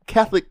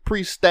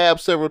priest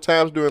stabbed several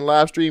times during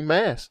live stream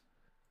mass.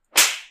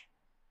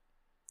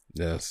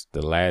 That's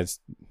the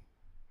last.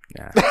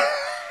 Nah.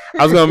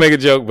 I was gonna make a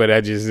joke, but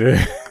I just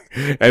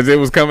as it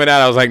was coming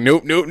out, I was like,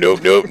 nope.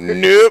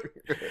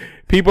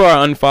 People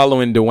are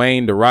unfollowing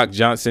Dwayne "The Rock"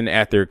 Johnson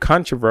after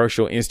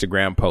controversial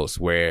Instagram posts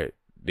where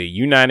the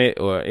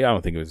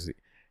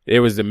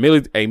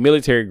a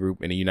military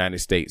group in the United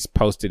States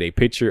posted a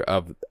picture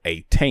of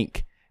a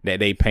tank that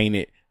they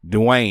painted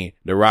Dwayne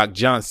 "The Rock"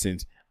 Johnson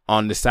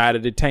on the side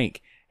of the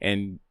tank,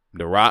 and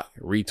The Rock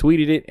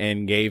retweeted it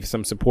and gave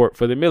some support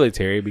for the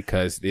military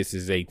because this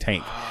is a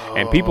tank,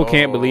 and people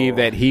can't believe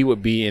that he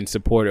would be in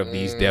support of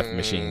these death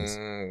machines.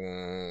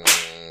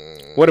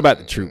 What about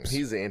the troops?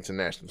 He's an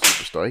international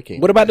superstar. He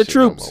can't. What about the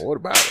troops? No, what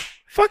about him?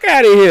 Fuck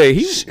out of here.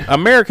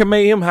 America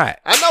made him hot.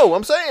 I know.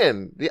 I'm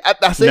saying.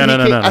 I say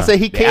no. I say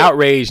he can't. The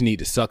outrage need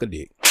to suck a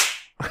dick.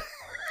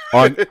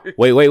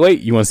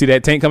 Wait. You want to see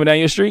that tank coming down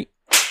your street?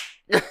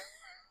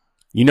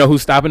 You know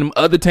who's stopping them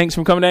other tanks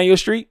from coming down your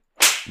street?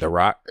 The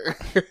Rock.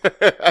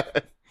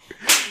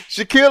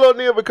 Shaquille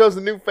O'Neal becomes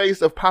the new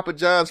face of Papa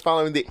John's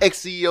following the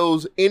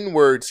ex-CEO's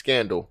N-word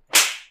scandal.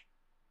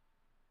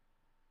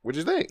 What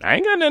you think? I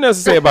ain't got nothing else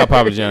to say about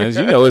Papa John's.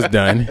 You know it's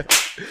done.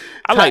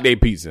 I like their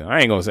pizza. I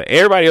ain't gonna say.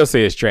 Everybody else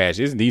say it's trash.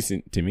 It's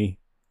decent to me.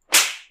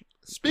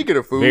 Speaking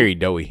of food, very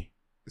doughy.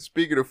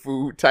 Speaking of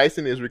food,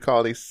 Tyson is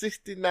recalling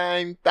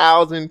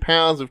 69,000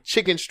 pounds of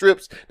chicken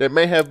strips that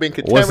may have been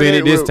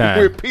contaminated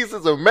with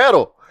pieces of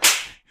metal.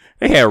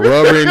 They had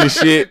rubber in the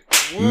shit,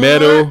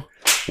 metal,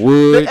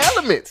 wood. The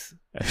elements.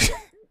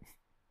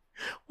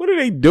 What are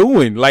they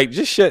doing? Like,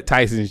 just shut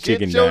Tyson's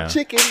chicken down. Get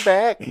your chicken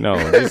back. No,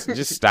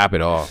 just stop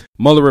it all.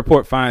 Mueller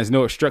report finds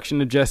no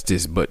obstruction of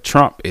justice, but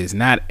Trump is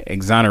not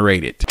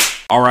exonerated.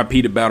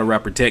 R.I.P. to battle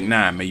rapper Tech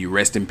 9. May you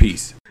rest in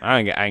peace. I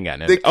ain't got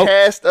nothing. The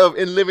cast of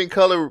In Living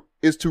Color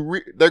is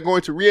they're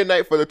going to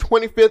reunite for the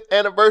 25th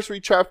anniversary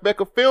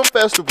Tribeca Film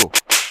Festival.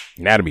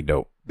 That'd be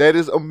dope. That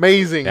is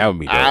amazing. That would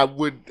be dope.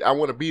 I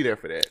want to be there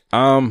for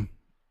that.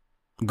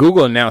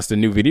 Google announced a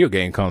new video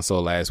game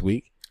console last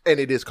week. And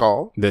it is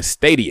called the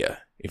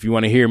Stadia. If you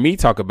want to hear me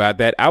talk about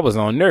that, I was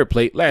on Nerd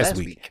Plate last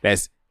week.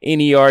 That's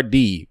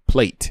NERD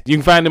Plate. You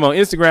can find them on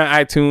Instagram,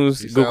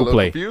 iTunes, Google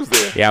Play. There.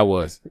 Yeah, I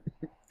was.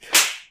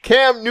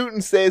 Cam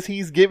Newton says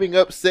he's giving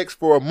up sex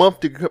for a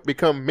month to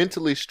become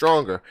mentally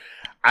stronger.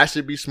 I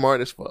should be smart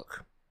as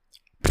fuck.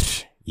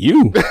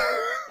 You.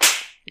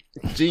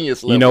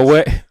 Genius levels. You know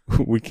what?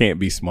 We can't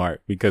be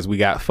smart because we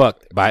got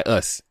fucked by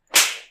us.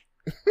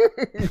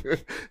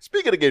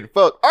 Speaking of getting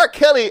fucked, R.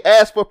 Kelly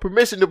asked for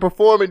permission to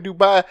perform in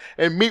Dubai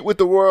and meet with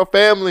the royal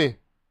family.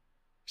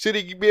 Should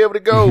he be able to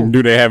go?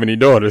 Do they have any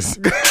daughters?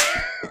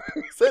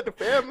 Said the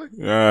family.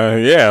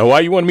 Yeah. Why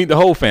you want to meet the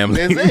whole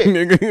family? That's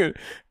it.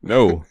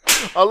 No.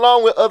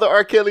 Along with other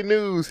R. Kelly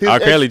news,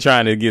 Kelly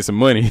trying to get some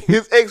money.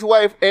 His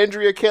ex-wife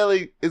Andrea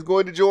Kelly is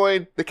going to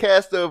join the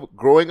cast of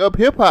Growing Up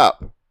Hip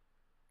Hop.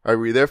 Are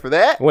we there for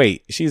that?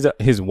 Wait, she's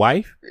his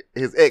wife?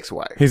 His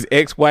ex-wife. His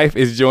ex-wife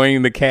is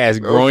joining the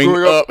cast Growing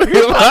Up.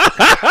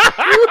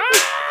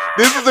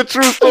 This is a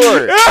true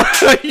story.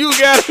 You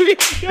gotta be.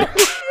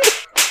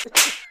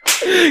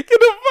 Get the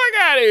fuck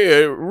out of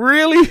here.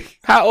 Really?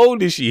 How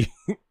old is she?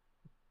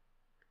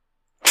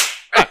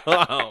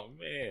 Oh,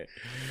 man.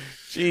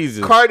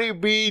 Jesus. Cardi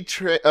B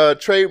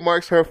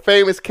trademarks her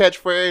famous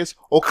catchphrase,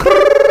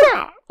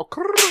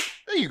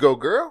 there you go,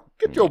 girl.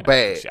 Get your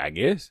bag. I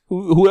guess.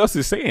 Who else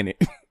is saying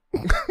it?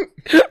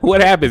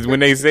 What happens when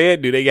they say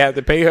it? Do they have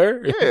to pay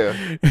her? Yeah.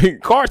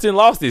 Carson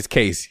lost his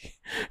case.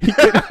 You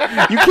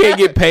can't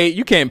get paid.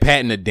 You can't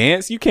patent a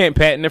dance. You can't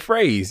patent a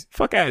phrase.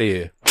 Fuck out of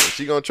here.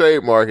 She gonna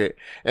trademark it.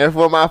 And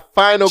for my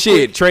final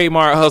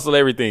trademark, hustle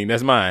everything.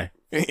 That's mine.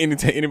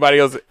 Anybody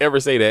else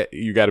ever say that,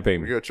 you got to pay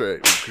me. You're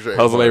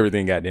hustle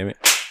everything, goddammit.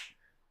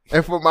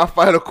 And for my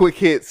final quick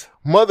hits,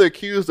 mother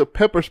accused of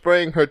pepper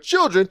spraying her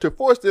children to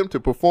force them to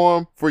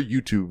perform for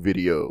YouTube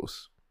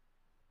videos.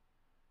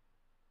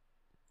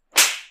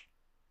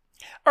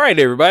 All right,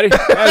 everybody.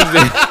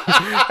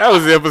 That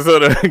was the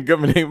episode of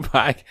Government Name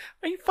Podcast.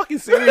 Are you fucking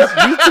serious?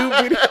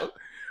 YouTube video?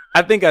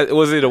 I think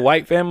was it a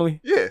white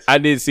family? Yes. I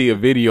did see a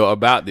video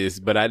about this,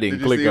 but I didn't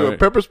click on it.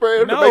 Pepper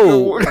spray?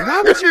 No.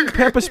 Why would you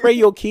pepper spray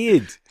your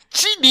kids?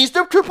 She needs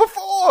them to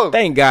perform.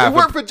 Thank God. It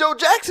worked for Joe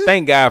Jackson.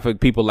 Thank God for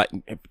people like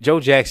Joe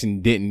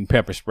Jackson didn't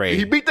pepper spray.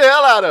 He beat the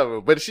hell out of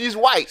her, but she's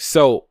white.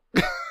 So,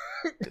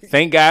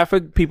 thank God for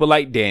people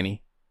like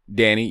Danny.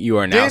 Danny, you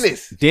are now.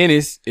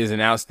 Dennis is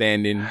an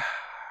outstanding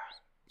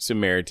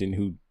Samaritan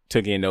who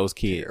took in those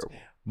kids. Terrible.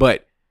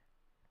 But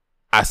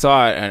I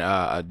saw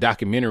a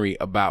documentary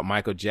about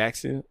Michael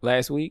Jackson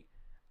last week.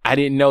 I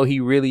didn't know he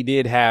really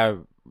did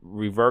have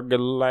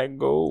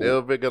vitiligo.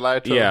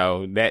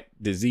 Yeah, that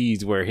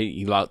disease where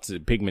he lost the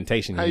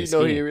pigmentation in his skin.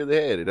 How you know he really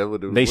had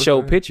it? They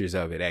showed pictures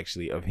of it,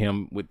 actually, of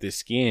him with the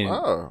skin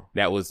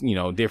that was,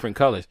 different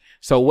colors.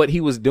 So what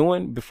he was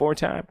doing before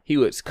time, he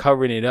was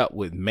covering it up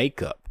with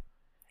makeup.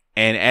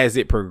 And as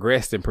it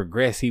progressed,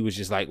 he was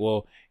just like,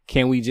 well,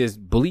 can we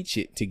just bleach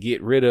it to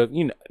get rid of,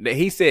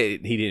 he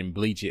said he didn't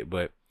bleach it,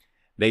 but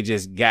they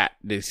just got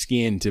the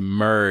skin to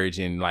merge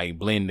and like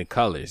blend the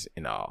colors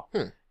and all.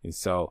 And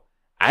so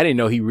I didn't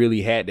know he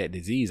really had that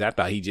disease. I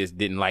thought he just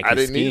didn't like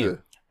his skin.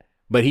 Either.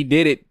 But he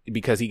did it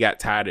because he got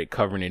tired of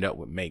covering it up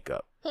with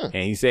makeup.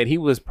 And he said he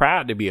was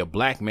proud to be a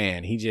black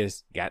man. He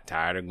just got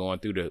tired of going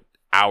through the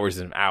hours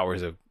and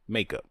hours of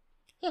makeup.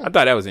 I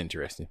thought that was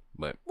interesting.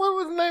 But what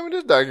was the name of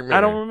this documentary?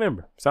 I don't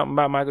remember. Something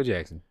about Michael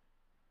Jackson.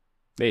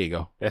 There you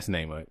go. That's the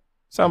name of it.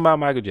 Something about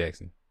Michael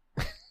Jackson.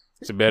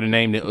 It's a better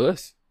name than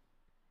us.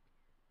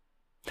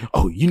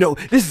 Oh, you know,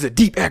 this is a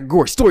deep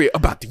Agor story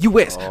about the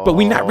U.S., but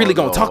we're not really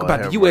going to talk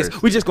about the U.S. Mercy.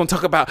 We're just going to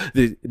talk about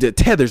the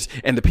tethers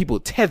and the people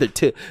tethered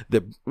to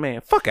the...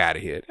 Man, fuck out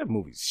of here. That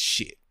movie's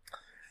shit.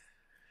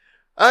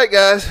 All right,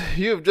 guys.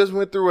 You have just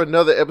went through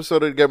another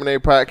episode of the Governor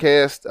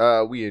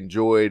Podcast. We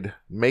enjoyed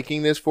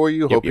making this for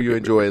you. Hope you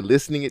enjoy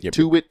listening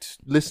to it.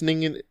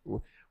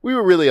 We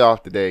were really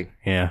off today.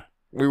 Yeah.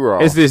 We were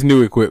off. It's this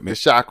new equipment.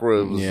 The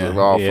chakras was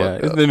all fucked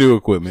up. It's the new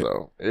equipment.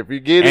 So if you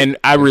get it. And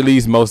I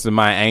released most of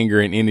my anger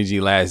and energy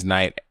last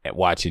night at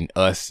watching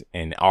us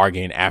and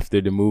arguing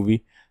after the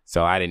movie.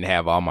 So I didn't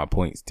have all my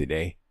points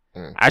today.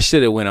 I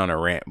should have went on a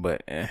rant,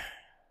 but I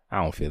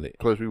don't feel it.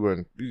 Plus we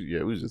wasn't.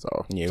 Yeah, we was just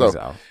off. Yeah, we was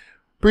off.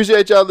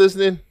 Appreciate y'all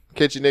listening.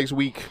 Catch you next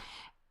week.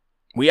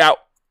 We out.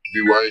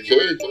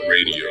 BYK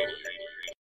Radio.